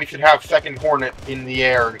think we should have second Hornet in the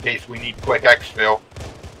air in case we need quick exfil.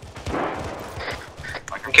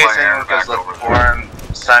 In case anyone goes looking for him,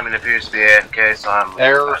 Simon appears to be AFK, so I'm...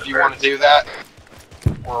 Air, if you want to do that?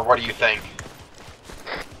 Or what do you think?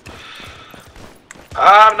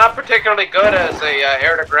 I'm not particularly good as a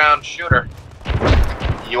air-to-ground shooter.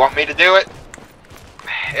 You want me to do it?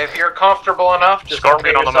 If you're comfortable enough, just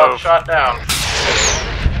Scorpion get on the yourself move. shot down.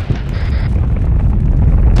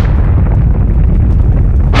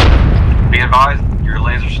 advised, your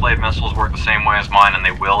laser slave missiles work the same way as mine, and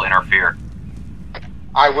they will interfere.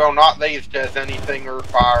 I will not laser does anything or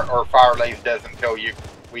fire laser does until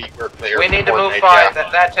we're clear. We need to move 5.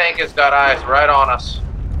 That tank has got eyes right on us.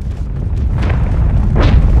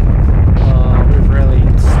 We've really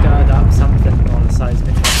stirred up something on a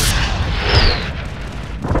seismic level.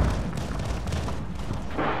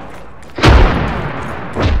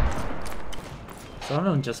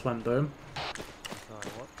 Someone just went boom.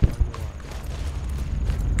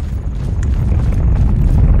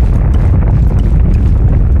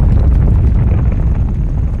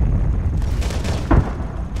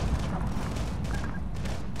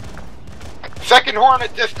 Second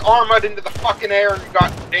Hornet just armored into the fucking air and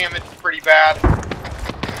got damaged pretty bad.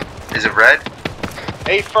 Is it red?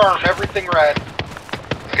 A firm, everything red.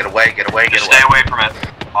 Get away, get away, get Just away. stay away from it.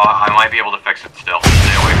 I might be able to fix it still.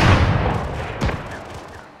 Stay away from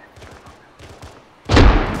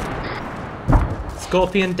it.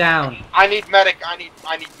 Scorpion down. I need medic. I need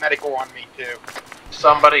medical on me too.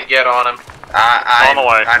 Somebody get on him. On the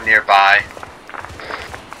way. I'm nearby.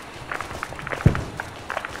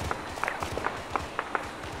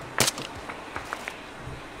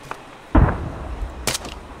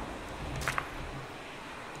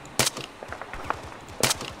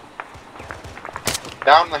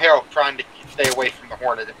 Down the hill, trying to stay away from the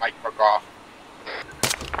Hornet. It might fuck off.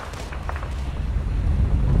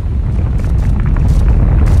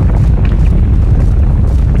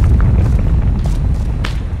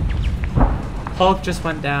 Hog just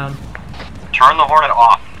went down. Turn the Hornet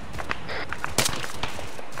off.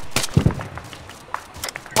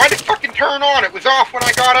 Why did it fucking turn on? It was off when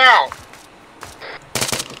I got out.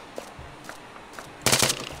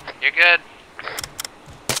 You're good.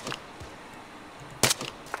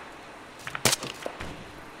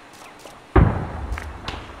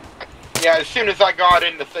 Yeah, as soon as I got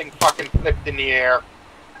in, the thing fucking flipped in the air.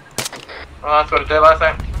 Oh, that's what it did last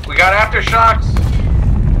time. We got aftershocks.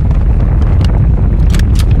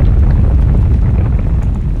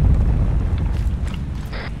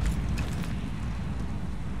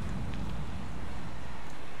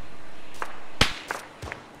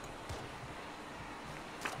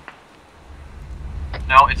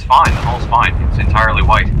 No, it's fine. The hull's fine. It's entirely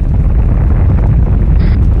white.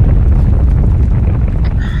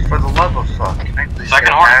 For the love of fuck, can I please Second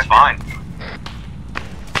get Hornet's back? fine.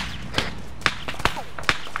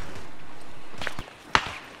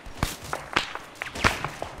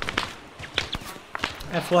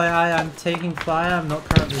 FYI, I'm taking fire. I'm not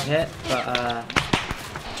currently hit, but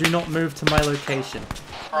do not move to my location.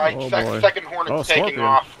 Alright, second Hornet's taking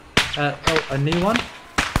off. Oh, a new one?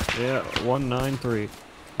 Yeah, 193.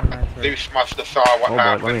 Zeus must have saw what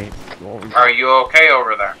happened. Are you okay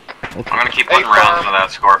over there? I'm gonna keep putting rounds into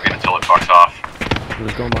that Scorpion until it fucks off. He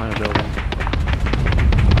was going behind a building.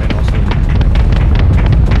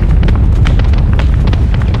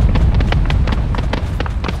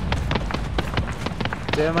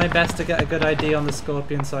 Doing my best to get a good ID on the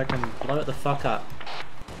Scorpion so I can blow it the fuck up.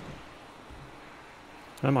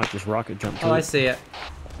 I might just rocket jump to Oh, it. I see it.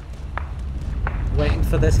 Waiting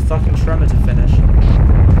for this fucking tremor to finish.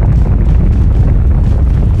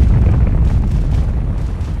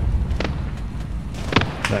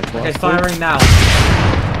 Okay, firing now.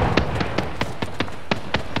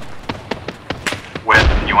 Whip,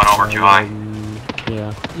 you went over too high.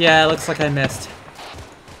 Yeah. Yeah, it looks like I missed.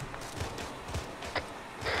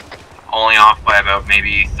 Only off by about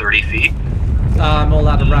maybe 30 feet. I'm all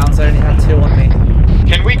out of rounds. I only had 2 on me.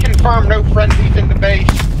 Can we confirm no friendlies in the base?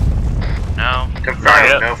 No.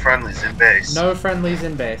 Confirm, no friendlies in base. No friendlies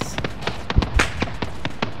in base.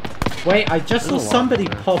 Wait, I just saw somebody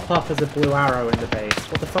pop up as a blue arrow in the base.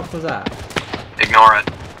 What the fuck was that? Ignore it.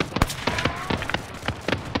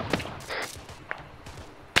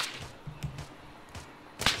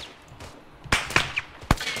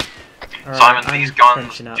 Right, Simon, I'm these guns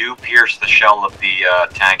finishing up. do pierce the shell of the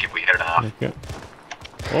tank if we hit it enough. Okay.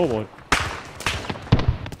 Oh boy.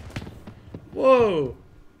 Whoa!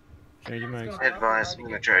 Change your mags. Advice, I'm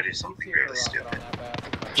gonna try to do something really stupid.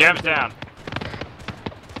 Jams down.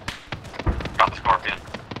 Got the Scorpion.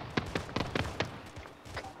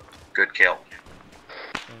 Good kill.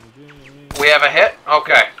 We have a hit?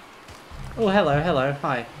 Okay. Oh, hello, hello,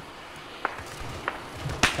 hi.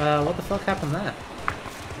 What the fuck happened there?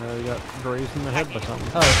 You got grazed in the head by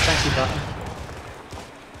something. Oh, thank you, Button.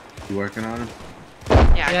 You working on him?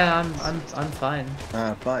 Yeah, I'm fine.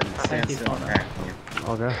 Button, Thank you, Connor.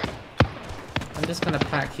 Okay. I'm just gonna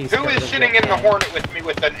pack you. Who is sitting in the Hornet with me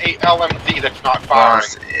with an 8 LMG that's not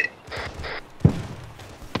firing?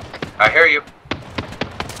 I hear you.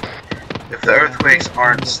 If the earthquakes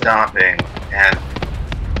aren't stopping, and...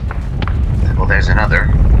 well, there's another.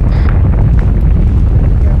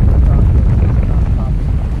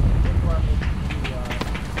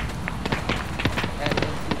 And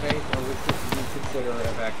incubate, or we should reconsider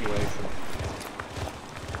evacuation.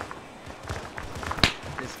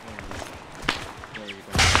 This one is where you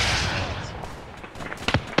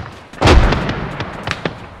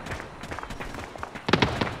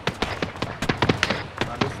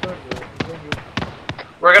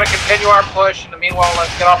We're gonna continue our push. In the meanwhile,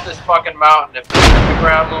 let's get off this fucking mountain. If the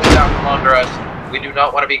ground moves out from under us, we do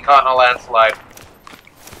not want to be caught in a landslide.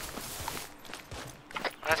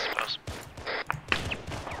 I suppose.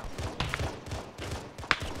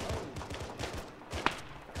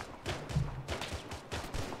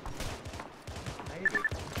 Maybe.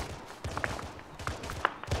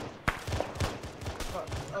 Oh,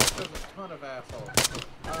 there's a ton of assholes.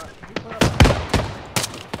 Can you put up...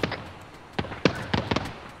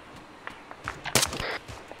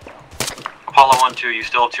 Apollo 1-2, you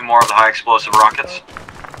still have 2 more of the high explosive rockets?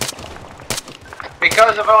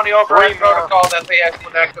 Because of only override protocol that they have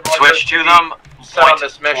connected. Switch to them, point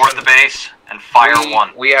toward the base, and fire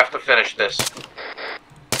one. We have to finish this.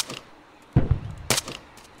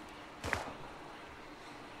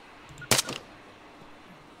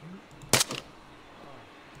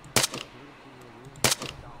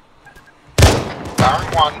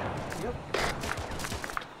 Firing one.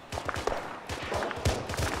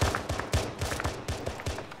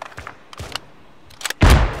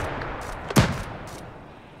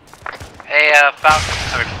 Hey,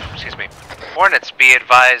 excuse me. Hornets, be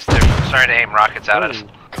advised, they're starting to aim rockets at us.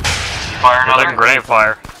 Fire another grenade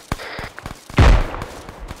fire.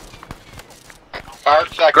 Fire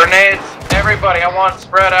second. Grenades, everybody, I want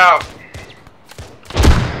spread out.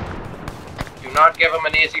 Do not give them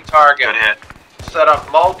an easy target. Good hit. Set up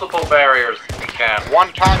multiple barriers if you can.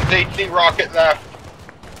 1 times HC rocket left.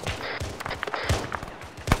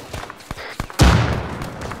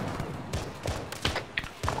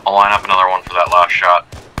 I'll line up another one for that last shot.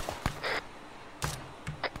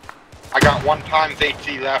 I got 1 times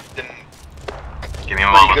HC left and Give me a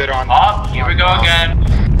moment. good on. Here we go again.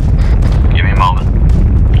 Give me a moment.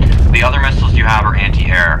 The other missiles you have are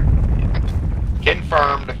anti-air.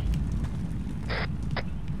 Confirmed.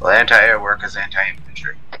 Well, anti-air work is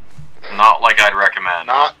anti-infantry. Not like I'd recommend.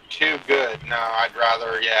 Not too good. No, I'd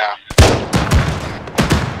rather, yeah.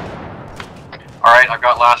 Alright, I've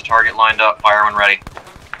got last target lined up. Fire when ready.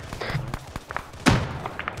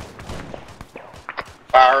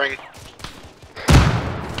 Firing.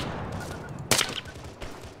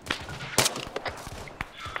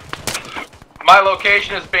 My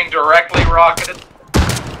location is being directly rocketed.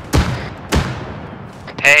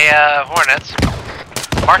 Hey, Hornets.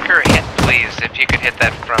 Marker hit, please. If you could hit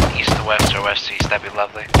that from east to west or west to east, that'd be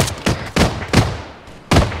lovely.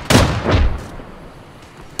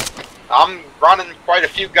 I'm running quite a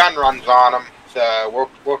few gun runs on them, so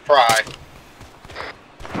we'll try.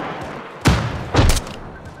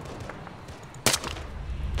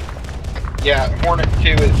 Yeah, Hornet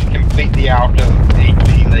 2 is completely out of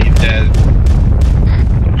HC, they said.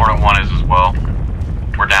 Hornet 1 is as well.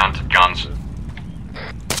 We're down to guns.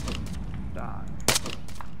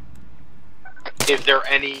 Is there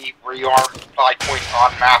any rearm supply points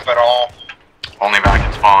on map at all? Only back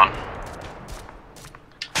at spawn.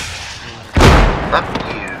 Fuck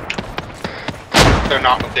you. So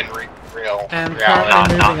not within real And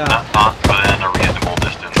reality. Not within a reasonable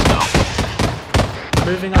distance, no.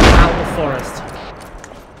 Moving on out the forest.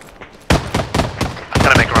 I'm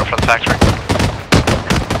gonna make a run for the factory.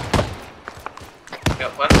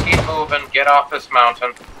 Yeah, let's keep moving, get off this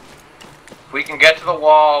mountain. If we can get to the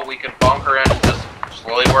wall, we can bunker in and just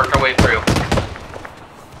slowly work our way through.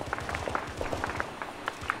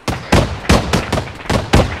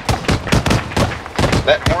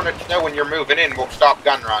 Let Hornets know when you're moving in, we'll stop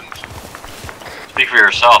gun runs. Speak for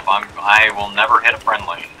yourself. I will never hit a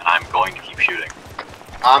friendly, and I'm going to keep shooting.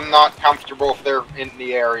 I'm not comfortable if they're in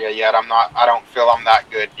the area yet. I don't feel I'm that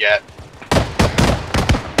good yet.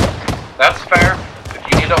 That's fair. If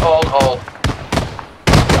you need to hold, hold.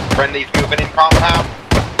 Friendly's moving in compound?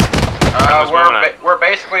 We're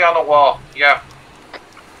basically on the wall, yeah.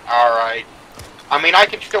 Alright. I mean, I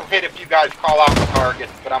can still hit if you guys call out the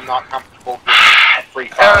targets, but I'm not comfortable with free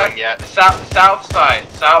firing yet. South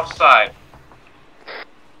side.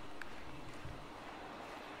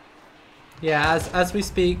 Yeah, as we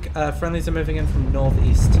speak, friendlies are moving in from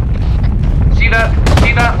northeast. See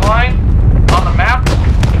that line on the map?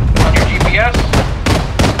 On your GPS?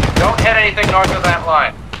 Don't hit anything north of that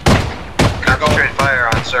line. Concentrate fire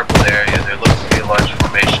on circled area. There looks to be a large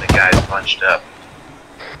formation of guys bunched up.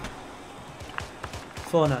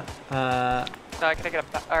 Fauna, can I get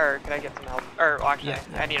can I get some help? Or well, actually, yeah.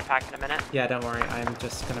 I need a pack in a minute. Yeah, don't worry. I'm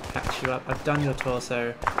just gonna patch you up. I've done your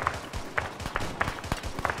torso.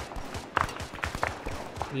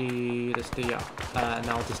 You just do your, and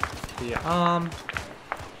I'll just do your arm.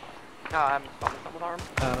 No, I'm on the arm.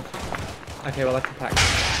 Okay, well I can pack.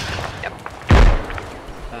 Yep.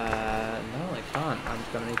 No, I can't. I'm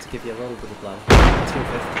gonna need to give you a little bit of blood.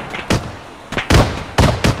 250.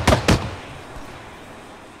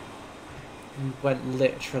 You went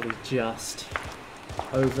literally just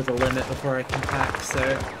over the limit before I can pack, so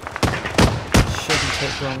it shouldn't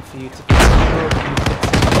take long for you to pack.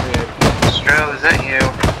 Stro, is that you?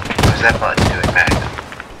 Or is that button doing Magnum?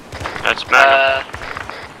 That's Magnum.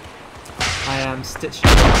 I am stitching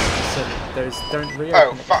up so that those don't reopen.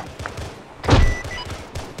 Oh, fuck.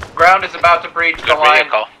 Ground is about to breach the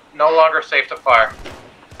line. No longer safe to fire.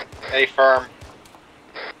 A firm.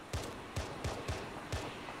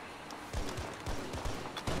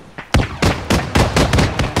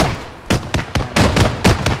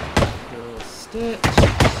 Stitch.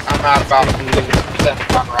 I'm at about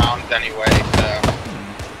 50% on rounds anyway, so.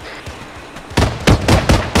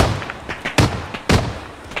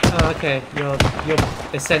 Oh, okay. You're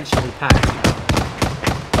essentially packed.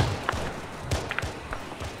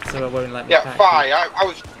 So it won't let me pack. Fi, I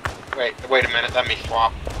was... Wait a minute, let me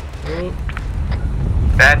swap. Ooh.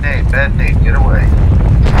 Bad Nate, get away.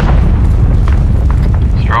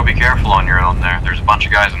 Stro, be careful on your own there. There's a bunch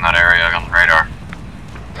of guys in that area on the radar.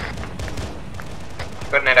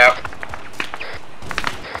 Putting it out.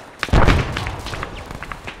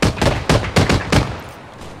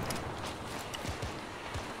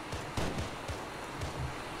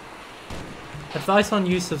 Advice on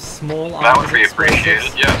use of small arms. That would be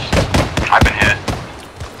appreciated, yes. I've been hit.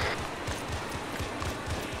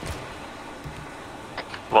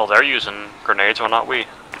 Well, they're using grenades, why not we?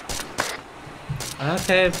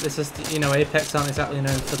 Okay, it's just, you know, Apex aren't exactly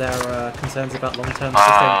known for their concerns about long-term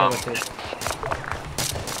sustainability.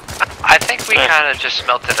 I think we kind of just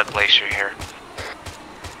melted a glacier here.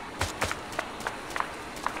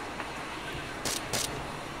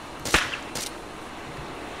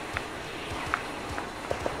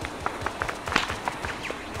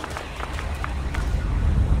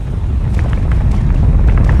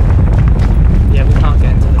 Yeah, we can't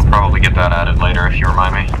get into this. I'll probably get that added later if you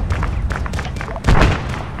remind me.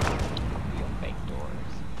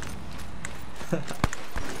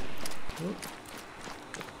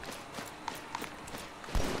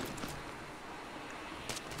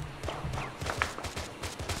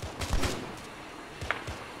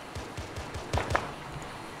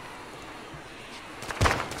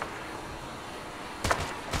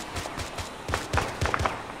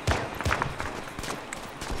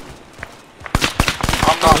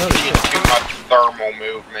 I'm not seeing too much thermal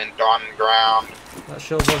movement on ground. That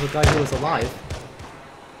sure was a guy who was alive.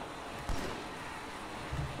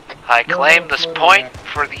 I claim this point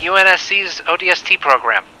for the UNSC's ODST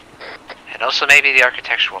program. And also maybe the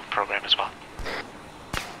architectural program as well.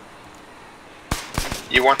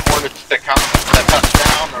 You want Hornets to come to touch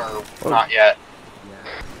down, or not yet?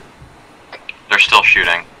 They're still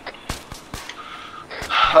shooting.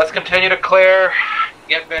 Let's continue to clear,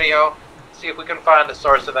 get video, see if we can find the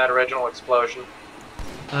source of that original explosion.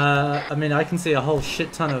 I mean, I can see a whole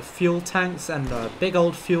shit ton of fuel tanks and a big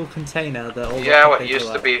old fuel container that all. Yeah, what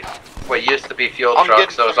used to be fuel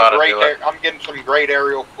trucks, those ought to do it. I'm getting some great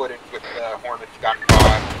aerial footage with the Hornets gun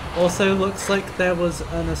pod. Also, looks like there was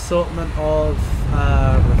an assortment of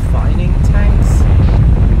refining tanks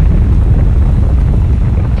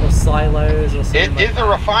or silos or something. It is a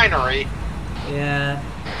refinery. Yeah,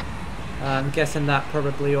 I'm guessing that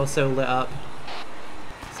probably also lit up.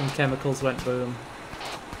 Some chemicals went boom.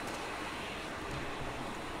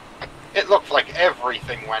 It looks like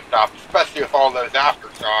everything went up, especially with all those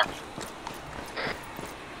aftershocks.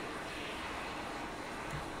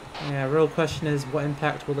 Yeah, real question is, what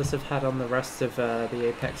impact will this have had on the rest of the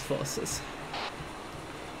Apex forces?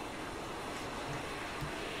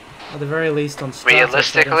 At the very least on Stratus.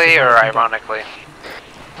 Realistically or ironically?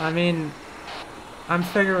 I mean, I'm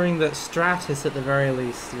figuring that Stratus at the very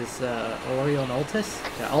least is Orion Altis?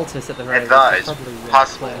 Yeah, Altis at the very Advised, least. Probably,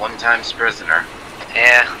 possible one-times prisoner.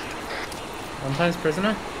 Yeah. One-times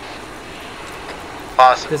prisoner?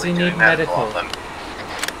 Possibly Does he doing need medical medical? on them.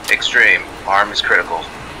 Extreme. Arm is critical.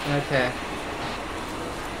 Okay.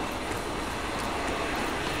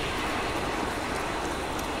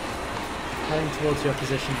 Heading towards your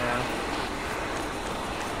position now.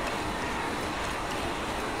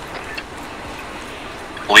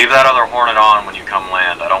 Leave that other Hornet on when you come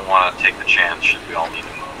land. I don't want to take the chance should we all need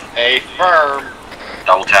to move. Affirm.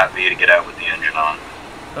 Double tap V to get out with the engine on.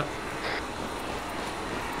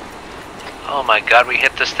 Oh my god, we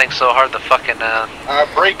hit this thing so hard the fucking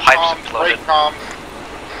brake pipes comms, imploded. brake comms.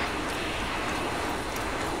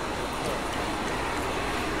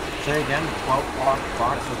 Say again, 12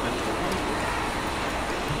 box has been opened.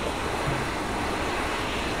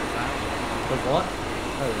 The what?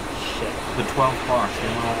 Holy shit. The 12th box, they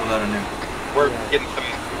went over that anew. We're getting some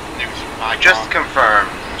news from my Just to confirm,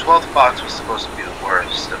 12th box was supposed to be the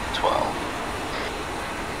worst of the 12.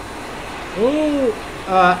 Ooh!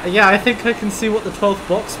 Yeah, I think I can see what the 12th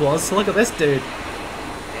box was. So look at this dude.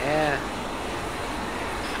 Yeah.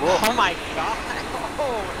 Oh my god!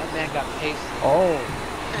 Oh, that man got pasted. Oh.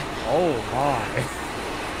 Oh my.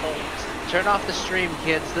 Turn off the stream,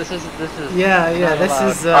 kids. This is. Yeah, this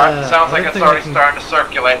is. Alright, sounds like it's already starting to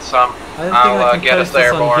circulate some. I'll get us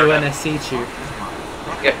there, on UNSC tube.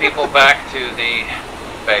 Get people back to the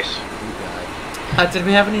base. Did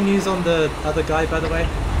we have any news on the other guy, by the way?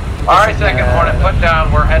 Alright, second Hornet, put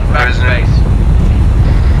down. We're heading back to base.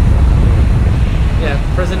 Yeah,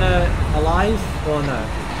 prisoner alive or no?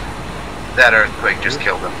 That earthquake just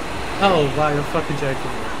killed him. Oh, wow, you're fucking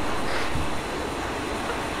joking.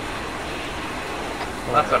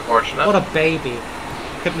 That's unfortunate. What a baby.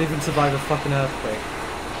 Couldn't even survive a fucking earthquake.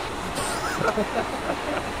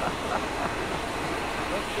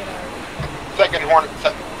 Second Hornet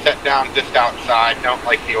set down just outside. Don't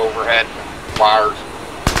like the overhead wires.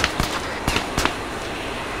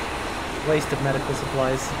 Waste of medical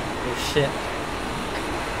supplies. Oh shit.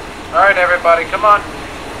 Alright, everybody, come on.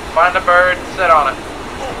 Find a bird, sit on it.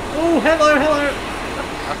 Oh, hello.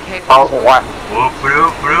 Okay. Oh, what?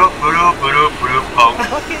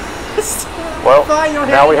 Well,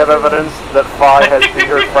 now we have evidence that Phi has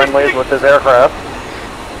fingered friendlies with his aircraft.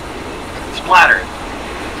 Splattered.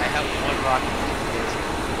 I have one rocket.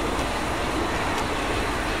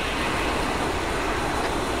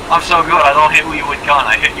 I'm so good, I don't hit you with gun,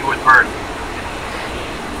 I hit you with bird.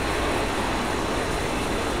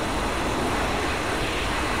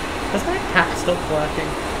 Has my cat stopped working?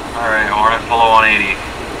 Alright, Hornet, follow 180.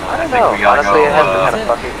 I think we gotta Honestly, go. it has been kind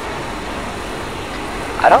of fucky.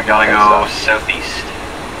 I don't. We gotta think go so. southeast.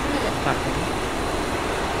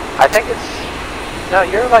 I think it's. No,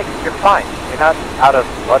 you're fine. You're not out of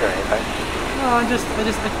blood or anything. No, I can't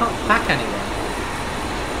pack anywhere.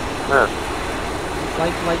 Huh.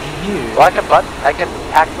 Like you. Well, I can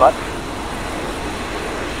pack butt.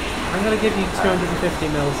 I'm gonna give you 250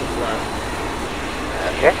 mils of blood.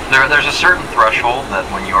 Okay. There's a certain threshold that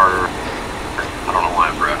when you're... I don't know why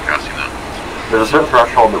I'm broadcasting that. There's a certain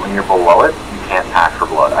threshold that when you're below it, you can't pack for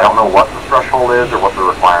blood. I don't know what the threshold is or what the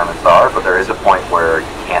requirements are, but there is a point where you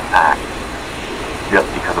can't pack just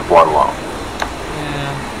because of blood alone.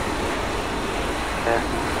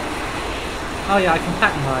 Oh yeah, I can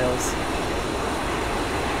pack miles.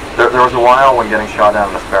 There was a while when getting shot down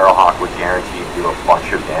in a Sparrowhawk would guarantee to do a bunch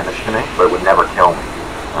of damage to me, but it would never kill me.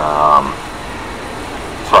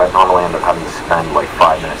 So I'd normally end up having to spend like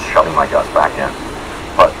 5 minutes shoving my guts back in.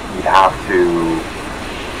 But you'd have to,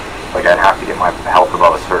 I'd have to get my health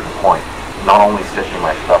above a certain point, not only stitching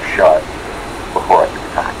my stuff shut before I could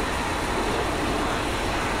attack.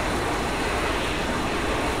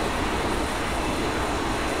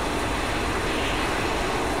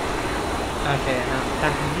 Okay, now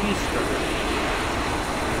packing these for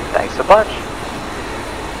Thanks a bunch.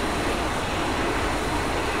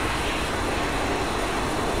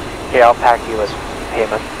 Okay, I'll pack you as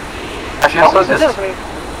payment. Actually, also, is it just me?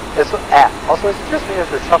 Also, is it just me or is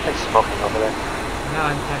there something smoking over there? Now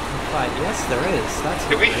I'm packing 5. Yes, there is. That's.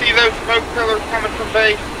 Did we see those smoke pillars coming from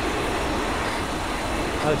base?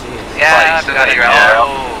 Oh jeez. Yeah, I've got it.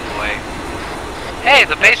 Oh boy. Hey,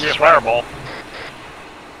 the base is wrecked.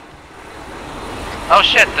 Oh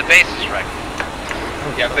shit, the base is wrecked.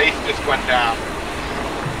 Yeah, base just went down.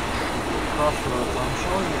 Crossroads, I'm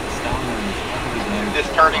showing you the stallions every day.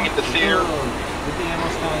 Just turning into sear. Did the ammo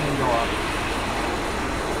stallion go up?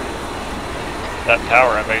 That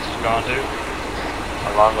tower at base is gone too.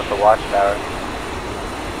 Along with the watchtower.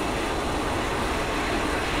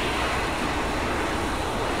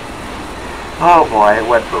 Oh boy,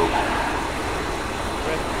 wet boob.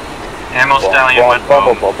 Ammo stallion went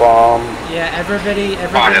boom. Yeah, everybody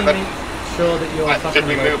make sure that you're fucking. Should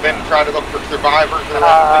we move in and try to look for survivors? Or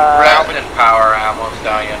Rest in power, ammo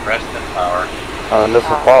stallion. Rest in power. This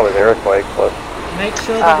is probably the earthquake, but... Make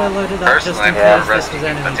sure that we're loaded up just in case this was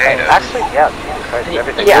enemy. Actually, yeah.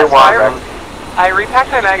 Everything. Yeah, so I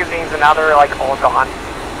repacked my magazines and now they're like all gone.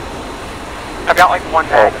 I've got like one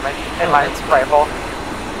mag in my rifle.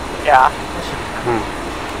 Yeah.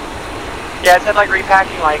 Yeah, it said like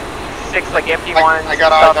repacking like 6 like empty ones. I got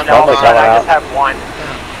stuff, eyes on no, the but I just have one.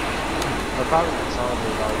 The problem is solidly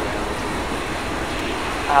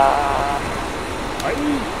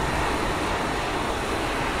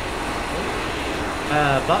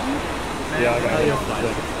Button? Yeah, I got it. You're fine.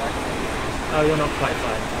 Oh, you're not quite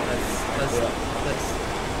fine. Let's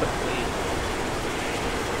quickly.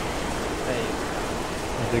 There you go.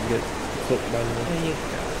 I did get clipped by the There you go.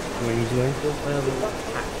 wings there.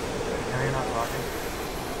 Now you're not talking?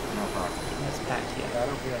 You're not talking. Let's pack here. I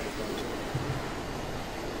don't feel like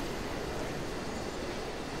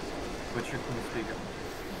What's your clean speaker?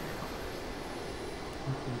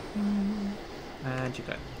 And you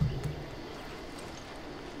go.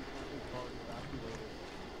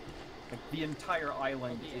 Like, the entire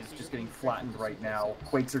island is just getting flattened right now.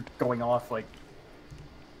 Quakes are going off like.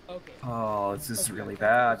 Oh, this is really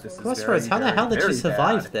bad. This is Crossroads, how the hell did you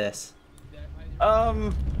survive this?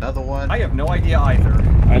 Another one. I have no idea either.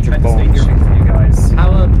 I tried to stay here next to you guys.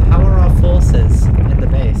 How are our forces in the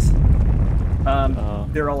base?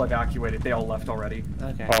 They're all evacuated. They all left already.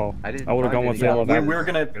 Okay. Oh, I would have gone with the elevator. We're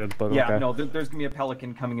gonna. But Yeah, okay. no, there's gonna be a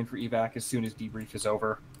Pelican coming in for evac as soon as debrief is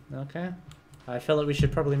over. Okay. I feel like we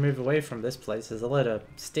should probably move away from this place. There's a lot of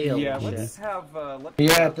steel. Yeah, and let's shit. have.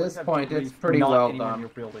 At this point, it's pretty well done. Your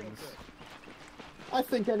buildings. I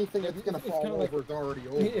think anything that's going to fall over is already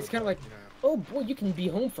over. It's kind of like, oh boy, you can be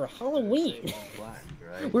home for Halloween,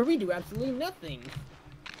 where we do absolutely nothing.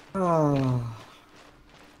 Oh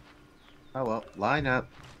well, line up.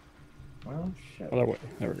 Well, shit. Other way.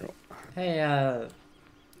 There we go. Hey,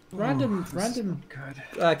 random. Good.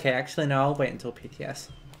 Okay, actually, no. I'll wait until PTS.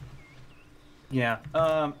 Yeah.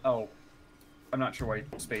 Oh, I'm not sure why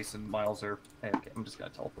Space and Miles are. Hey, okay, I'm just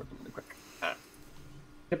gonna teleport them really quick.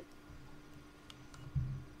 Yep.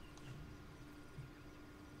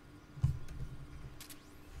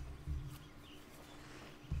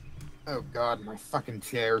 Oh god, my fucking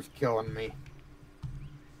chair's killing me.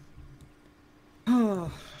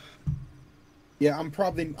 Yeah,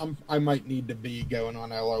 I might need to be going on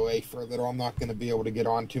LOA for a little. I'm not going to be able to get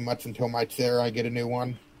on too much until my chair, I get a new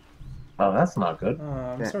one. Oh, that's not good.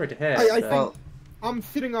 I'm sorry to hear. I think I'm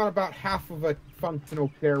sitting on about half of a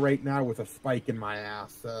functional chair right now with a spike in my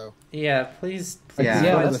ass, so... Yeah, please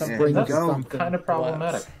that's kind of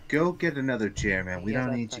problematic. Go get another chair, man. We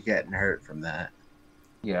don't need you getting hurt from that.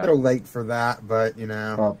 A little late for that, but, you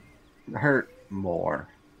know... Well, hurt more.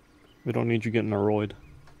 We don't need you getting a roid.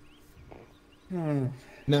 No,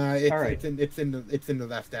 it's in the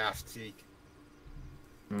left ass cheek.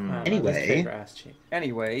 Anyway.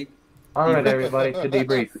 All right, everybody, to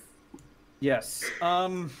debrief. Yes.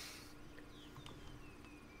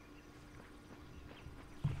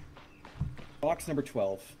 Box number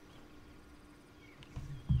 12.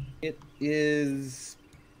 It is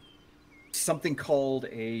something called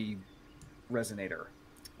a resonator.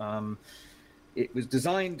 It was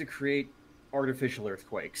designed to create artificial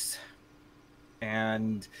earthquakes.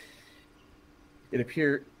 And it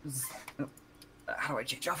appears... How do I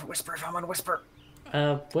change off a whisper if I'm on whisper?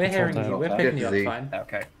 We're hearing you. We're picking you up fine.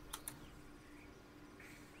 Okay.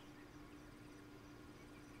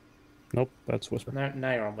 Nope, that's whisper.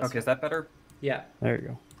 Now you're on whisper. Okay, is that better? Yeah. There you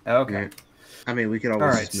go. Okay. I mean, we could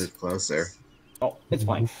always just move closer. Oh, it's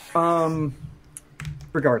fine.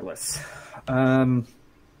 Regardless.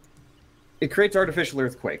 It creates artificial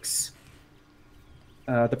earthquakes.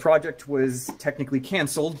 The project was technically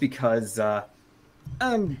canceled because, there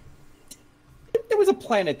was a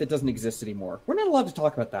planet that doesn't exist anymore. We're not allowed to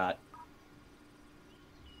talk about that.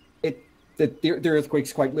 The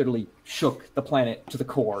earthquakes quite literally shook the planet to the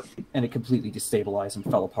core, and it completely destabilized and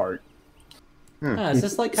fell apart. Is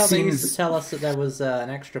this like how they used to tell us that there was an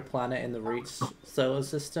extra planet in the Reach solar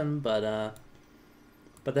system, but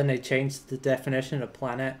then they changed the definition of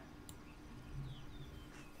planet?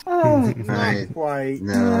 Not quite.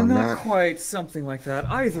 No, not quite. Something like that.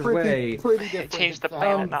 Either way, They changed the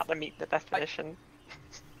planet, not to meet the definition.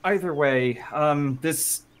 Either way,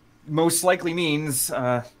 this most likely means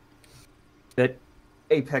that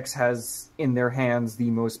Apex has in their hands the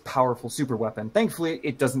most powerful superweapon. Thankfully,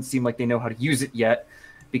 it doesn't seem like they know how to use it yet,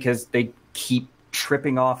 because they keep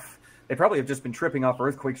tripping off. They probably have just been tripping off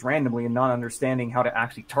earthquakes randomly and not understanding how to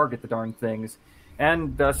actually target the darn things.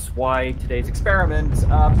 And thus why today's experiment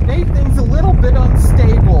made things a little bit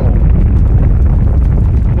unstable.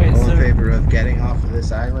 Wait, All in favor of getting off of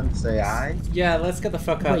this island, say aye? Yeah, let's get the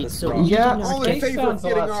fuck out of this so rock. Yeah, all in favor of sounds a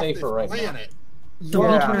getting lot off safer this right planet. So we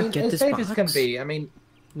Yeah, cannot I mean, get as this safe box. as can be. I mean,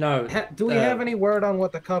 No. do we have any word on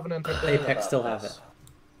what the Covenant are doing Apex about still this? have it.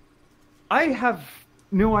 I have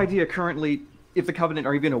no idea currently. if the Covenant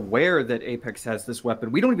are even aware that Apex has this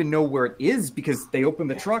weapon. We don't even know where it is because they opened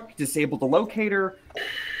the truck, disabled the locator.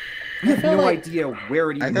 We have no idea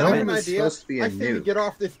where it even is. Supposed to be a nuke. I say we get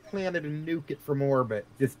off this planet and nuke it from orbit.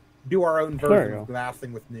 Just do our own version of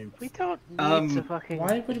glassing with nukes. We don't need to fucking.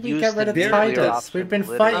 Why would we get rid of Titus? We've been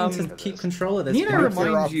fighting to keep control of this. Need to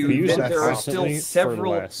remind you that there are still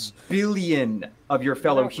several billion of your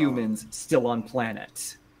fellow humans still on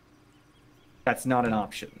planet. That's not an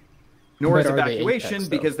option. Nor is evacuation,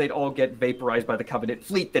 because they'd all get vaporized by the Covenant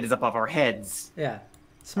fleet that is above our heads. Yeah.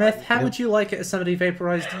 Smith, how would you like it if somebody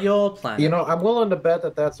vaporized your planet? You know, I'm willing to bet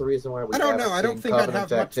that that's the reason why we. I don't know. I don't think I'd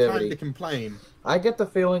have much time to complain. I get the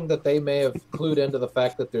feeling that they may have clued into the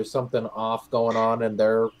fact that there's something off going on, and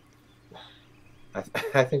they're.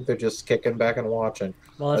 I think they're just kicking back and watching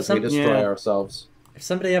as we destroy ourselves. If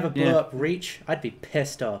somebody ever blew up Reach, I'd be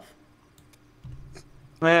pissed off.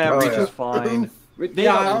 Reach is fine. They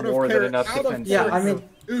have more than enough defense. Yeah,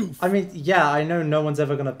 I mean, yeah, I know no one's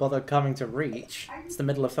ever gonna bother coming to Reach. It's the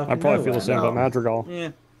middle of fucking. I probably feel the same about Madrigal.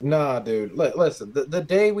 Yeah. Nah, dude. Listen, the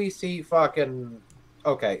day we see fucking.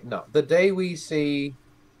 Okay, no. The day we see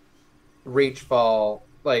Reach fall,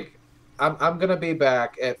 like, I'm gonna be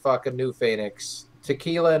back at fucking New Phoenix,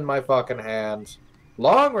 tequila in my fucking hand,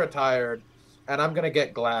 long retired, and I'm gonna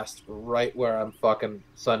get glassed right where I'm fucking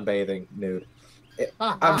sunbathing nude.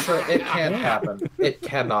 I'm sure it can't happen. It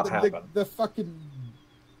cannot happen. The fucking.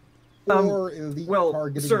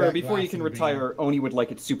 Well, sir, before you can retire, Oni would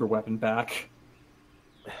like its super weapon back.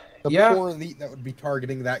 The poor elite that would be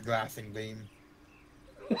targeting that glassing beam.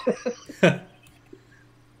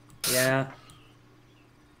 Yeah.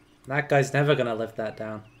 That guy's never gonna live that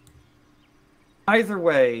down. Either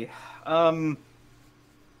way,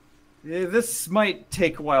 this might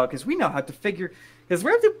take a while because we now have to figure. Because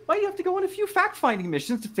we might have to go on a few fact-finding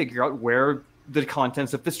missions to figure out where the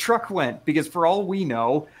contents of this truck went. Because for all we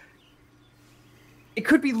know, it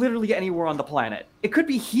could be literally anywhere on the planet. It could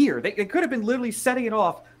be here. They could have been literally setting it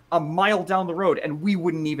off a mile down the road, and we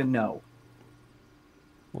wouldn't even know.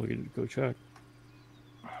 Well, we could go check.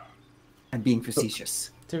 I'm being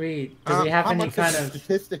facetious. Do we have any kind of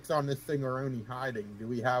statistics on this thing are only hiding? Do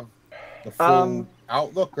we have the full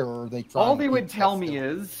outlook, or are they trying? All they would tell me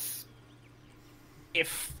is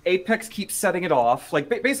if Apex keeps setting it off, like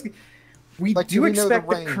basically, we do expect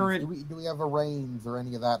the current. Do we have a range or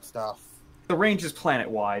any of that stuff? The range is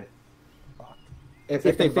planet-wide. If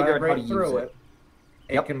they figure out how to use it,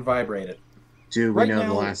 it can vibrate it. Do we know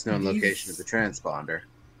the last known location of the transponder?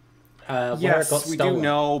 Yes, we do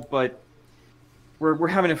know, but we're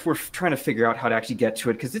trying to figure out how to actually get to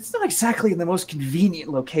it because it's not exactly in the most convenient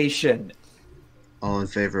location. All in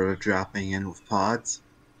favor of dropping in with pods?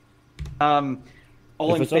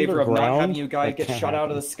 All in favor of not having you guys get shot out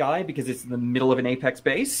of the sky because it's in the middle of an Apex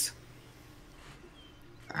base?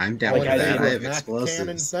 I'm down with that. I have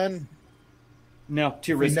explosives. No,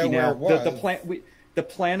 too risky now. The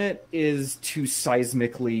planet is too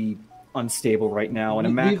seismically unstable right now, and a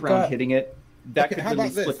Mac round hitting it, that could really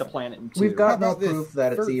split the planet in two. We've got no proof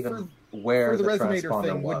that it's even where the resonator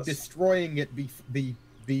thing was. Would destroying it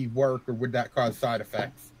be work, or would that cause side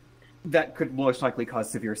effects? That could most likely cause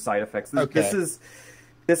severe side effects.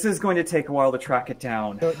 This is going to take a while to track it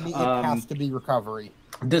down. So it has to be recovery.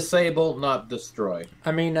 Disable, not destroy.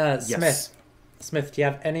 I mean, Smith, do you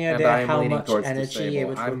have any idea how much energy it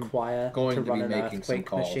would require to run an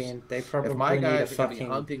earthquake machine? They probably if my need guys a are going to fucking be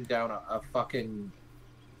hunting down a fucking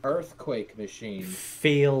earthquake machine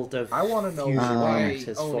field of. I want to know why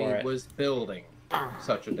Oni was building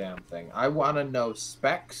such a damn thing. I want to know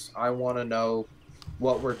specs. I want to know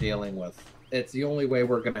what we're dealing with. It's the only way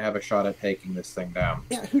we're going to have a shot at taking this thing down.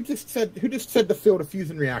 Yeah, who just said to field a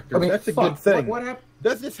fusion reactor? I mean, that's a good thing.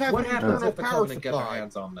 Does this have an internal power supply? Get their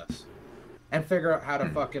hands on this and figure out how to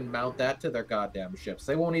fucking mount that to their goddamn ships.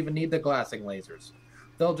 They won't even need the glassing lasers.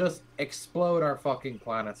 They'll just explode our fucking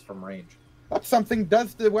planets from range. That's something.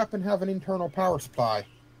 Does the weapon have an internal power supply?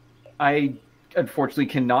 I unfortunately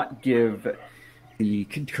cannot give the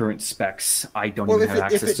concurrent specs. I don't even have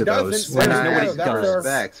access to those. We're not asking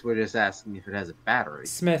specs. We're just asking if it has a battery.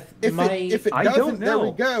 Smith, if it doesn't, there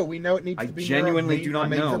we go. We know it needs to be. I genuinely do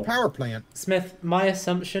not know. Power plant. Smith, my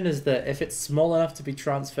assumption is that if it's small enough to be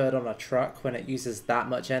transferred on a truck when it uses that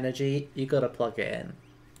much energy, you got to plug it in.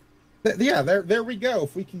 Yeah, there we go.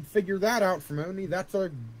 If we can figure that out from Oni, that's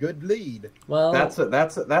a good lead. Well, that's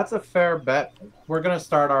a fair bet. We're gonna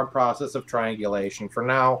start our process of triangulation. For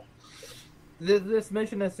now, this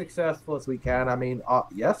mission as successful as we can. I mean,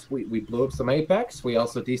 yes, we blew up some Apex. We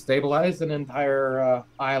also destabilized an entire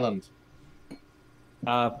island.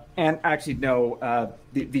 And actually, no,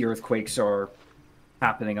 the earthquakes are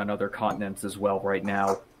happening on other continents as well right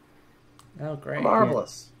now. Oh, great.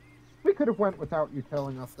 Marvelous. We could have went without you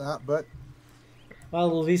telling us that, but... Well,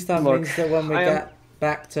 at least that means that when we get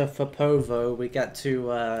back to Fopovo, we get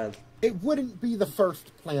to... It wouldn't be the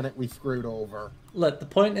first planet we screwed over. Look, the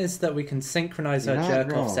point is that we can synchronize our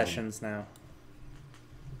jerk-off sessions now.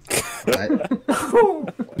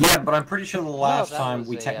 Yeah, but I'm pretty sure the last time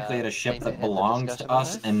we technically had a ship that belonged to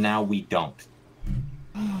us, and now we don't.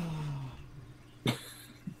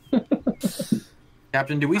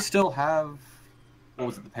 Captain, do we still have... What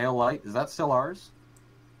was it, the Pale Light? Is that still ours?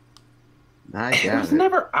 It was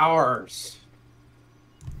never ours.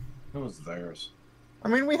 It was theirs. I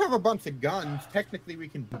mean, we have a bunch of guns. Technically, we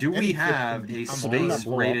can... Do we have a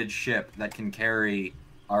space-rated ship that can carry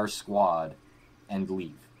our squad and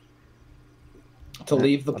leave? To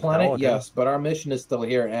leave the planet, yes, but our mission is still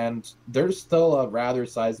here, and there's still a rather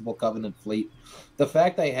sizable Covenant fleet. The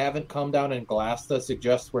fact they haven't come down and glassed us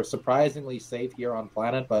suggests we're surprisingly safe here on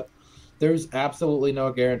planet, but there's absolutely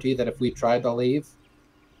no guarantee that if we tried to leave,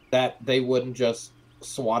 that they wouldn't just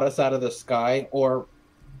swat us out of the sky, or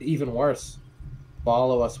even worse,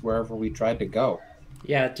 follow us wherever we tried to go.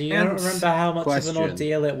 Yeah, do you remember how much of an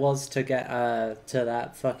ordeal it was to get to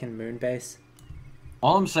that fucking moon base?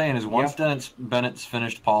 All I'm saying is once Bennett's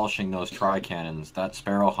finished polishing those tri-cannons, that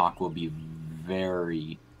Sparrowhawk will be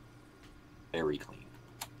very, very clean.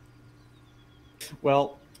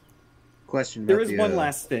 Well, there is one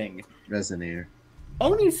last thing. Resonator.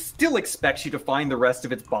 Oni still expects you to find the rest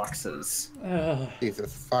of its boxes.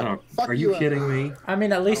 Jesus, fuck. Are you kidding me? I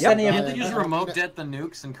mean, at least any of Can't they just remote jet the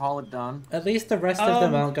nukes and call it done? At least the rest of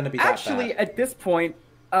them aren't going to be that actually, bad. at this point,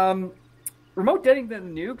 remote jetting the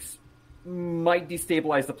nukes might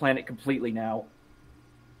destabilize the planet completely now.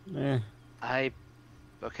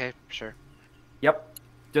 Okay, sure. Yep.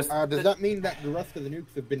 Does that mean that the rest of the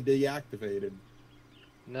nukes have been deactivated?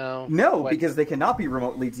 No, because they cannot be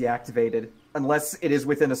remotely deactivated unless it is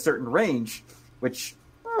within a certain range, which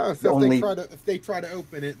so if they try to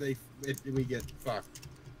open it, we get fucked.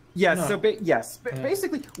 Yes. No.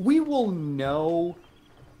 Basically, we will know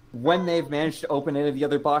when they've managed to open any of the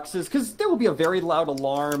other boxes, because there will be a very loud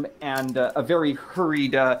alarm and a very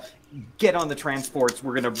hurried get on the transports.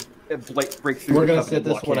 We're gonna break through. We're gonna sit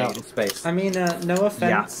this one out in space. I mean, no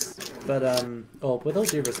offense, but with all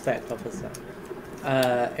due respect, officer,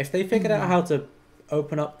 if they figured out how to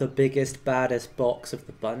open up the biggest, baddest box of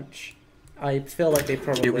the bunch, I feel like they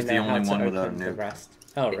probably know how to open the rest.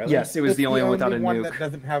 Oh, really? Yes, it was the only one without a nuke. One that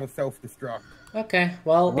doesn't have a self-destruct. Okay,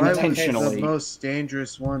 well, intentionally. The most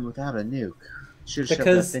dangerous one without a nuke. Should have shut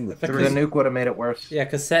that thing with three. The nuke would have made it worse. Yeah,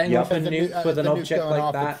 because setting off a nuke with an object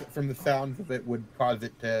like that, from the sounds of it, would cause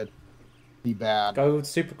it to be bad. Go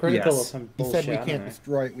supercritical or some bullshit. He said we can't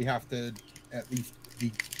destroy it. We have to at least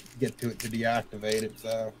get to it to deactivate it.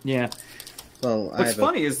 So yeah. Well, what's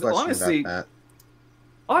funny is honestly,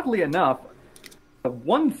 oddly enough, the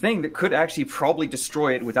one thing that could actually probably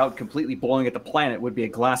destroy it without completely blowing at the planet would be a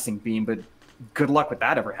glassing beam, but good luck with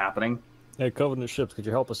that ever happening. Hey, Covenant ships, could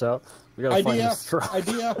you help us out? We gotta find this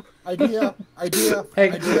idea.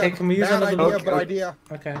 Hey, can we use another idea?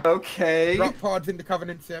 Okay. Drop pods into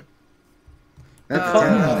Covenant ship. That's a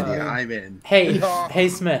terrible idea. I'm in. Hey,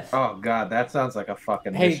 Smith. Oh God, that sounds like a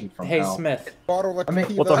fucking mission from hell. Hey, Smith. What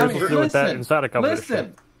the hell do we do with that inside a Covenant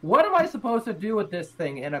ship? What am I supposed to do with this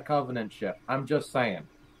thing in a Covenant ship? I'm just saying.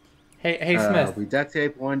 Hey, Smith. We duct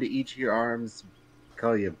tape one to each of your arms.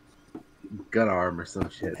 Call you gun arm or some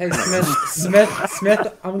shit. Hey,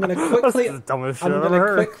 Smith. I'm gonna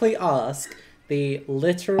quickly ask the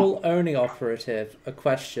literal Oni operative a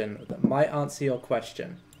question that might answer your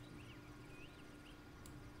question.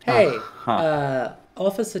 Hey,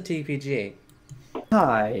 Officer TPG.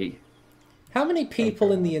 Hi. How many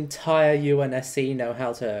people in the entire UNSC know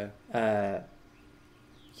how to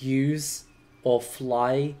use or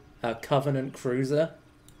fly a Covenant cruiser?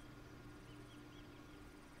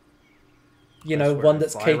 You know, one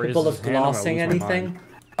that's capable of glassing anything?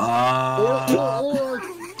 Look,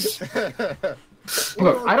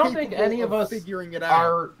 I don't think any of us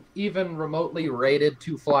are even remotely rated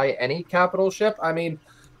to fly any capital ship. I mean,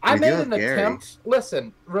 I made an attempt.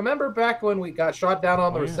 Listen, remember back when we got shot down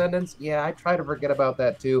on the Rescendants? Yeah, I try to forget about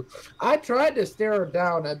that too. I tried to stare her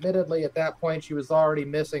down. Admittedly, at that point, she was already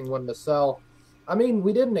missing one nacelle. I mean,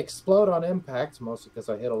 we didn't explode on impact, mostly because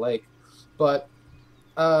I hit a lake. But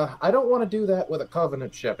I don't want to do that with a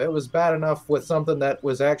Covenant ship. It was bad enough with something that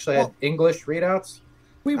was actually had English readouts.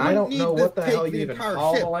 I don't know what the hell you even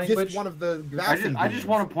call the language. Just one of the I just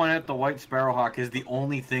want to point out the White Sparrowhawk is the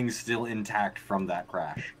only thing still intact from that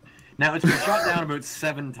crash. Now, it's been shot down about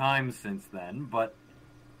 7 times since then, but...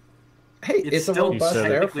 Hey, it's a still robust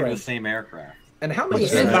technically airframe. the same aircraft. And how many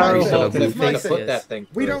But barrels it's could like have put that thing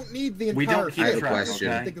We through? don't need the We entire don't keep ship. track, We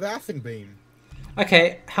okay? need the glassing beam.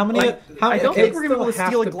 Okay, how many? I don't think we're able to Still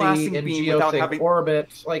steal a has to glassing be in beam without geosync having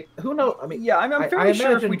orbit. Like, who knows? I mean, Yeah, I'm fairly sure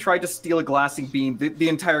if imagine- we tried to steal a glassing beam, the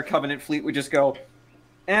entire Covenant fleet would just go,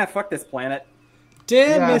 fuck this planet. Dear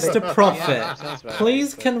Yeah, Mr. Prophet,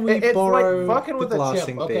 please can we It's borrow like fucking the with a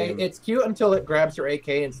glassing chip, okay? beam? It's cute until it grabs your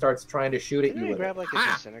AK and starts trying to shoot at you with grab it. like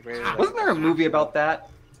a disintegrator? Like, Wasn't there a movie about that?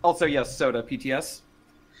 Also, yes, Soda, PTS.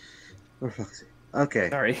 Okay.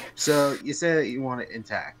 Sorry. So you say that you want it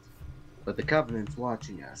intact, but the Covenant's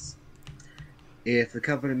watching us. If the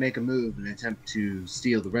Covenant make a move and attempt to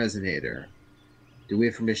steal the resonator, do we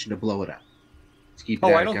have permission to blow it up? To keep it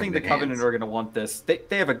out I of don't think the Covenant Covenant hands? are going to want this. They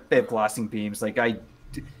have glassing beams. Like at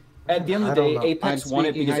the end of the I don't day, know. Apex I'm won it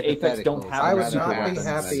speaking because Apex don't have I the would super not be weapons.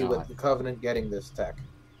 happy with the Covenant getting this tech.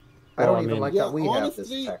 I Well, don't I even mean- like Yeah, that we have honestly,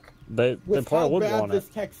 this tech. They With probably how would bad want this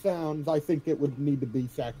it. tech sounds, I think it would need to be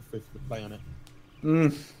sacrificed to the planet. They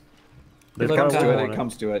If it probably comes to would it, want it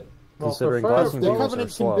comes to it. Considering prefer- glassing If the beams are Covenant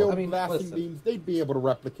can slow. build I mean, glassing listen. beams, they'd be able to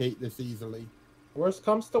replicate this easily. Worst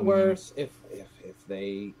comes to worst, if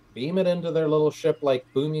they beam it into their little ship like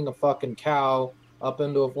booming a fucking cow up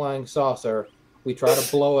into a flying saucer, we try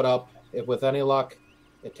to blow it up. If with any luck,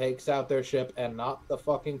 it takes out their ship and not the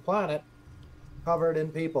fucking planet covered in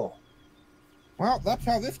people. Well, that's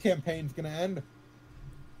how this campaign's gonna end.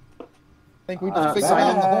 I think we Uh, just figured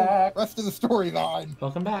out the whole back. rest of the storyline.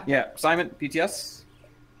 Welcome back. Yeah, Simon, PTS.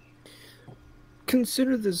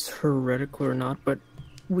 Consider this heretical or not, but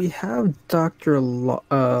we have Dr.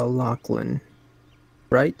 Lachlan,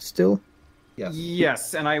 right? Still? Yes.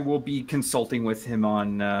 Yes, and I will be consulting with him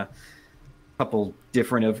on a couple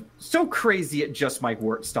different of so crazy at just my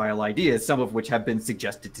work style ideas, some of which have been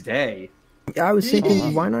suggested today. I was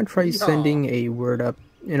thinking, why not try sending a word up?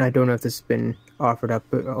 And I don't know if this has been offered up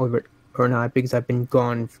over or not, because I've been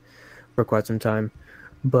gone for quite some time.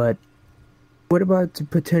 But what about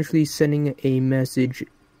potentially sending a message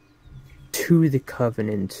to the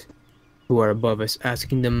Covenant, who are above us,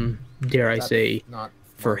 asking them, dare I say,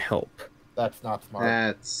 for help? That's not smart.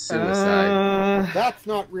 That's suicide. That's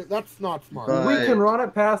not smart. We can run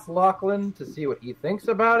it past Lachlan to see what he thinks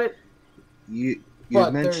about it. You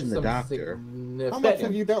But mentioned the there's some doctor. How much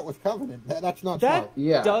have you dealt with Covenant? That's not That smart.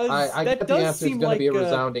 Yeah, does I that get the does answer is seem going to be a like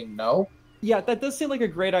resounding no. Yeah, that does seem like a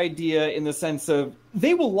great idea in the sense of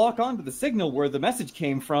they will lock onto the signal where the message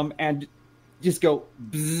came from and just go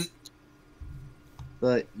bzzz.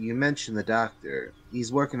 But you mentioned the doctor.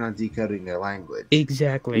 He's working on decoding their language.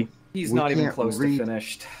 Exactly. He's We not even can't close read- to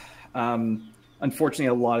finished. Unfortunately,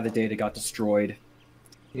 a lot of the data got destroyed.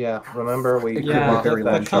 Yeah, remember we It Yeah, could be the, very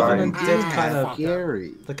the long Covenant time. did kind of.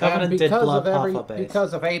 Scary. The Covenant did blood off a base.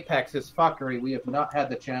 Because of Apex's fuckery, we have not had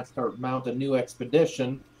the chance to mount a new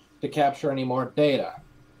expedition to capture any more data.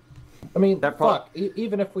 I mean,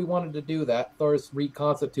 even if we wanted to do that, Thor's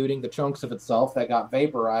reconstituting the chunks of itself that got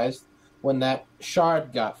vaporized when that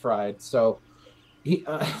shard got fried. So, we'd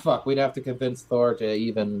have to convince Thor to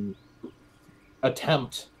even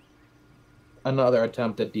attempt another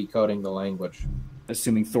attempt at decoding the language.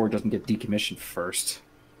 Assuming Thor doesn't get decommissioned first.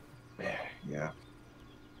 Yeah.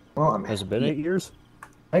 Well, Has it been 8 years?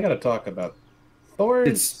 I gotta talk about Thor's.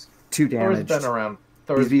 It's too damaged. Thor's been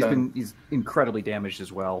around. He's incredibly damaged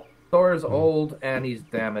as well. Thor's old and he's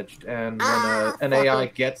damaged, and when an AI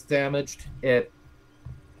gets damaged, it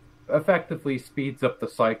effectively speeds up the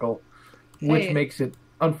cycle, which Hey. makes it.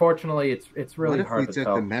 Unfortunately, it's really what if hard we to took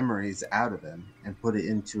tell. the memories out of him and put it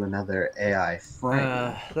into another AI frame?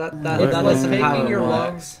 That It's like isn't how taking it your works.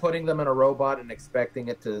 lungs, putting them in a robot, and expecting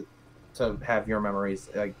it to have your memories.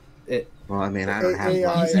 Like it. Well, I mean, I don't have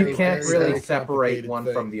AI lungs. You can't very, really very separate complicated one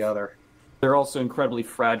thing. from the other. They're also incredibly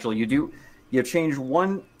fragile. You change a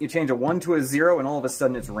 1 to a 0, and all of a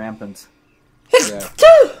sudden it's rampant. Yeah.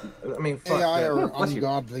 I mean, fuck AI that. are Bless you.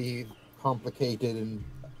 ungodly, complicated, and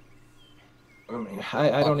I mean,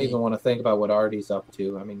 I don't even want to think about what Artie's up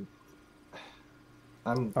to. I mean,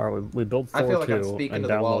 All right, we built I feel Thor like I'm 2 speaking and to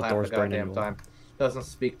the wall download half Thor's the brand goddamn new time. Doesn't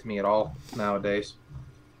speak to me at all nowadays.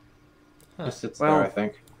 Just sits Well- there, I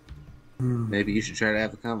think. Maybe you should try to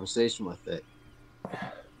have a conversation with it.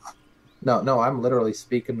 No, I'm literally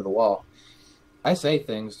speaking to the wall. I say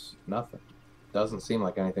things, nothing. Doesn't seem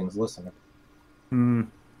like anything's listening. Who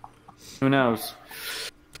knows?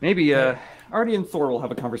 Maybe Artie and Thor will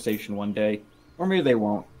have a conversation one day. Or maybe they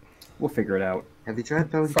won't. We'll figure it out. Have you tried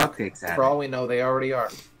throwing cupcakes at For it? all we know, they already are.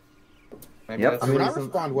 Maybe Yep. that's I the mean, I reason.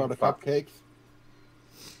 respond well to cupcakes.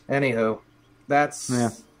 Anywho, that's Yeah.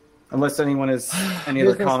 Unless anyone has any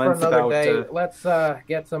other business for comments another about... day. Let's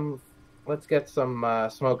get some let's get some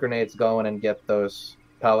smoke grenades going and get those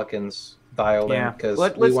pelicans dialed in because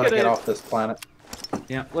Let's we want to get get a- off this planet.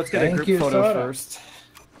 Yeah, let's get Thank a group you, photo Soda. first.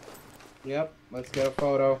 Yep, let's get a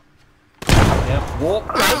photo. Yep. Whoop.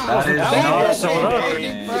 That is not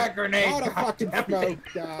Soda. Frag grenade. Not a fucking smoke,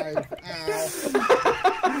 guys.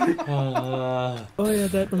 Ow. Oh yeah,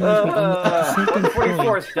 that reminds me. On the second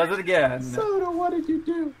 144th does it again. Soda, what did you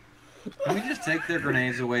do? Can we just take their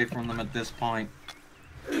grenades away from them at this point?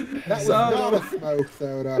 That was not a smoke,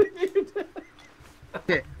 Soda.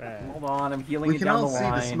 Okay, Hold on, I'm healing we you can down all the see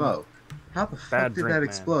line. the smoke. How the fuck Bad did drink, that man.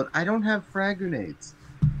 explode? I don't have frag grenades.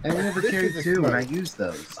 I never This carried is a two, and I smoke. used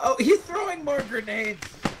those. Oh, he's throwing more grenades.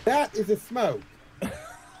 That is a smoke.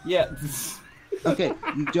 Yeah. Okay,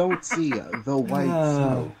 you don't see the white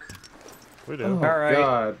smoke. We do. Oh, All right.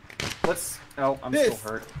 God. Let's. Oh, I'm This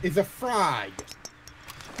still hurt. is a frag.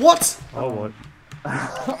 What? Oh, what?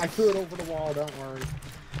 I threw it over the wall, don't worry.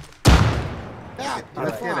 That is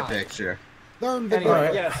Let's a get a frag. picture. Learn the Anyway,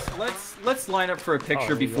 grade. yes, let's line up for a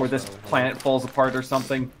picture Oh, before this yes. planet falls apart or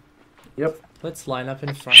something. Yep. Let's line up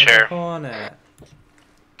in front of Sure. the corner.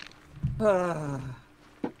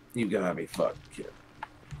 You gotta be fucked, kid.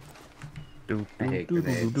 Do, I do, hate do, do,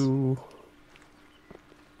 grenades. do.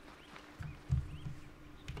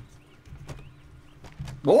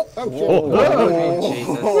 Whoa! Oh,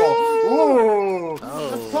 Jesus. Whoa!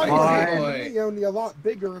 That's boy. probably me, only a lot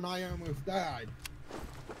bigger, and I almost died.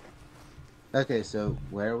 Okay, so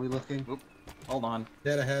where are we looking? Hold on.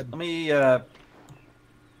 Dead ahead. Let me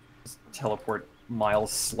just teleport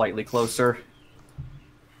Miles slightly closer.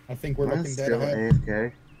 I think we're Mine's looking dead still ahead.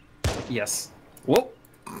 AFK. Yes. Whoop.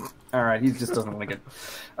 All right, he just doesn't want to get.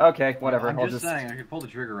 Okay, whatever. I'm I'll just saying, I could pull the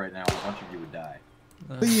trigger right now, and a bunch of you would die.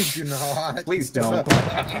 Please do not. Please don't.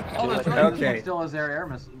 Oh, that's right. Okay. We still have air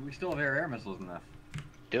missiles. We still have air missiles enough.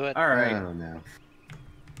 Do it. All I right. don't know.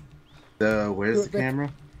 So, where's the camera?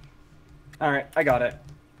 All right, I got it.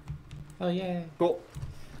 Oh yeah. Cool.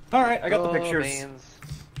 All right, I got the Oh, pictures. Mans.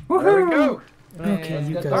 There we go. Okay,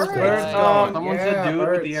 you guys All go. right. Someone Yeah, said do it with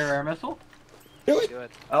birds. the air missile? Do it. Do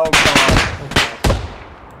it. Oh god.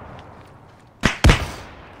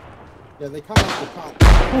 Yeah, they come off the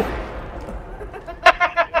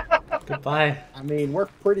top. Goodbye. I mean, we're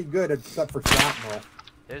pretty good except for shrapnel.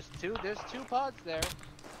 There's two pods there.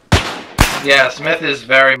 Yeah, Smith is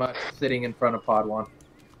very much sitting in front of pod one.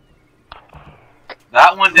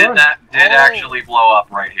 That one did actually blow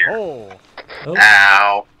up right here. Oh. Oh.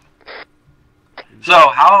 Ow. So,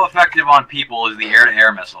 how effective on people is the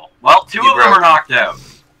air-to-air missile? Well, two of them are knocked out.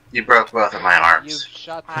 You broke both of my You arms.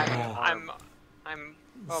 shot the I'm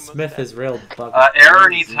almost Smith dead. is real bug. Error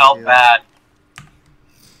needs help bad.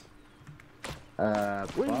 Boss,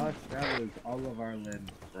 that was all of our limbs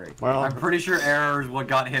break. Well, I'm pretty sure Error is what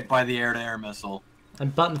got hit by the air-to-air missile.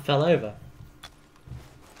 And Button fell over.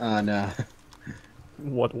 No.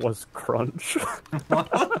 what was Crunch?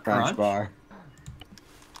 Crunch bar.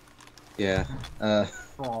 Yeah.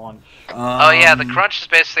 Prawn. Oh yeah, the crunch is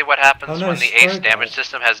basically what happens Oh, no, when the ace strike. damage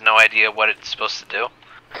system has no idea what it's supposed to do.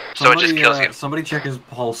 So it just kills you. Somebody check his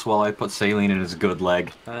pulse while I put saline in his good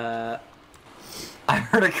leg. Uh, I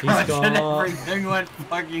heard a crunch and got- everything went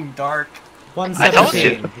fucking dark.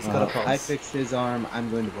 117. He's got a pulse. I fixed his arm.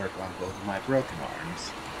 I'm going to work on both of my broken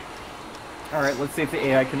arms. Alright, let's see if the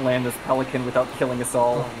AI can land this pelican without killing us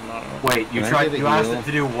all. Wait, you Can I get a asked heal? it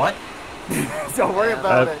to do what? Don't worry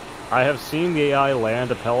about it. I have seen the AI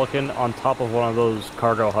land a pelican on top of one of those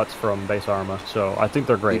cargo huts from Base Arma, so I think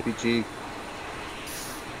they're great. PPG,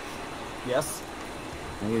 Yes?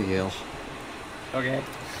 I need a heal. Okay. I'm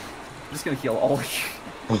just gonna heal all of you.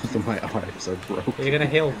 Both of my arms are broken. You're gonna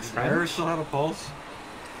heal Error French? still have a pulse?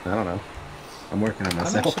 I don't know. I'm working on I'm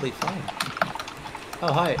myself. actually fine.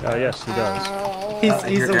 Oh, hi. Yes, he does. You're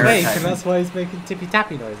He's air awake, tight. and that's why he's making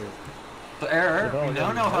tippy-tappy noises. So Error, Oh, we yeah.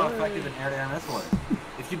 don't know how effective an air-to-air missile is.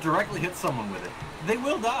 If you directly hit someone with it, they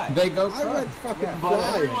will die. They go I went fucking But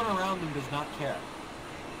flying. everyone around them does not care.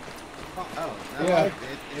 Oh, Yeah.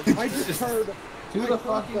 I just heard To I the heard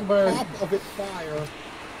fucking the bird. pop of it fire,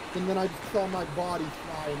 and then I just saw my body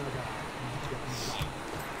fly and I died.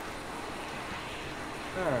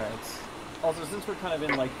 Alright. Also, since we're kind of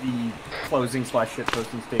in, like, the closing /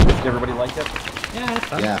 shitposting stage, did everybody like it? Yeah, it's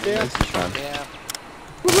fun. Yeah, this is fun. Yeah.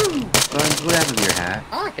 Buns, what happened to your hat?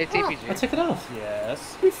 Hey I TPG, took it off.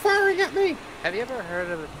 Yes. He's firing at me! have you ever heard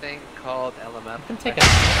of a thing called LMF? You can take it off.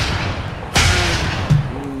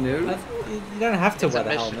 That's- You don't have to It's wear a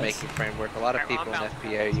the helmets. mission-making framework. A lot of people in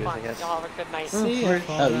FBA are using it. Y'all have a good night. See Oh, ya, you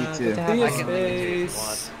Fauna. too. Good to have See I ya, you. can link it to you if you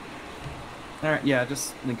Space. want. Alright, yeah,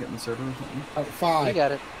 just link it in the server or something. Oh, 5. You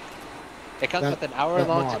got it. It comes That- with an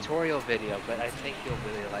hour-long mod. tutorial video, but I think you'll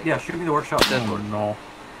really like Yeah, it. shoot me the workshop. Oh no.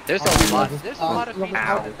 There's a lot of features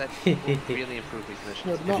that will really improve these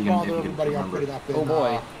No, missions. do not bother everybody up put it up in. Oh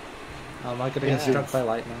boy. Am I gonna get struck by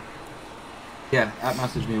lightning? Yeah,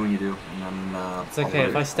 message me when you do, and then. It's okay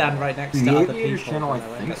if I stand right next to the other Aviators people. channel, I then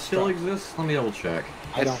won't think, get still struck. exists. Let me double check.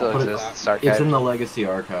 It still exists. It's archived. It's in the Legacy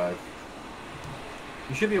archive.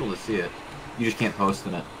 You should be able to see it. You just can't post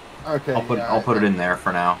in it. Okay. I'll put it in there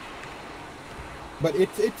for now. But it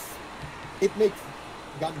makes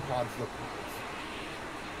gun pods look nice.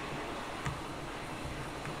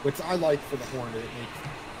 Which I like for the Hornet. It makes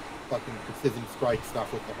fucking precision strike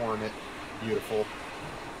stuff with the Hornet beautiful.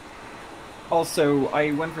 Also,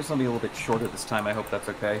 I went for something a little bit shorter this time. I hope that's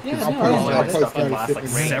okay. Yeah, I'll no, post yeah, my that's stuff fine. and last like I'm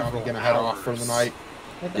several gonna head off for the night.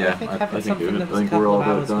 I think having something that was a we're couple all of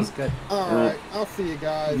hours done. was good. Alright, I'll see you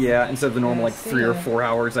guys. Yeah, instead of the normal like see 3 or ya. 4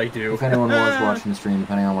 hours I do. If anyone was watching the stream,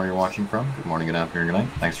 depending on where you're watching from, good morning, good afternoon, good night.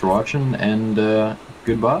 Thanks for watching, and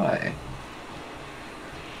goodbye.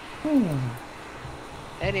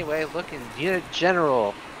 Anyway, look in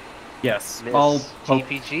general. Yes, Miss I'll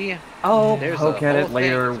GPG. There's a poke at it whole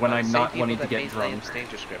later thing when about I'm the not same wanting to people get that made drunk. Liam's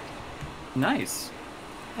danger script. Nice.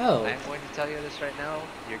 Oh. I'm going to tell you this right now.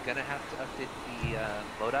 You're gonna have to update the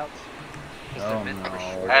loadouts. 'Cause Oh, they're meant for no.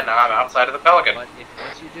 short. And I'm outside of the Pelican. But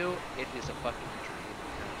once you do, it is a fucking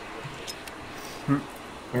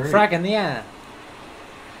dream. Frag in the air.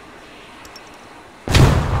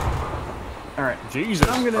 Alright. Jesus.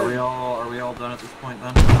 I'm gonna... Are we all done at this point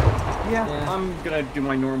then? Yeah, I'm gonna do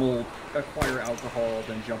my normal acquire alcohol,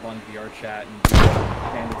 then jump on VR chat and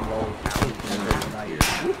do the old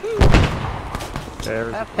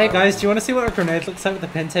Hey guys, do you want to see what a grenade looks like with the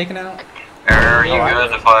pin taken out? Are you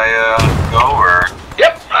good if I go, or?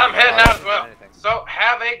 Yep, I'm heading out as well. So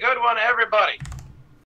have a good one, everybody.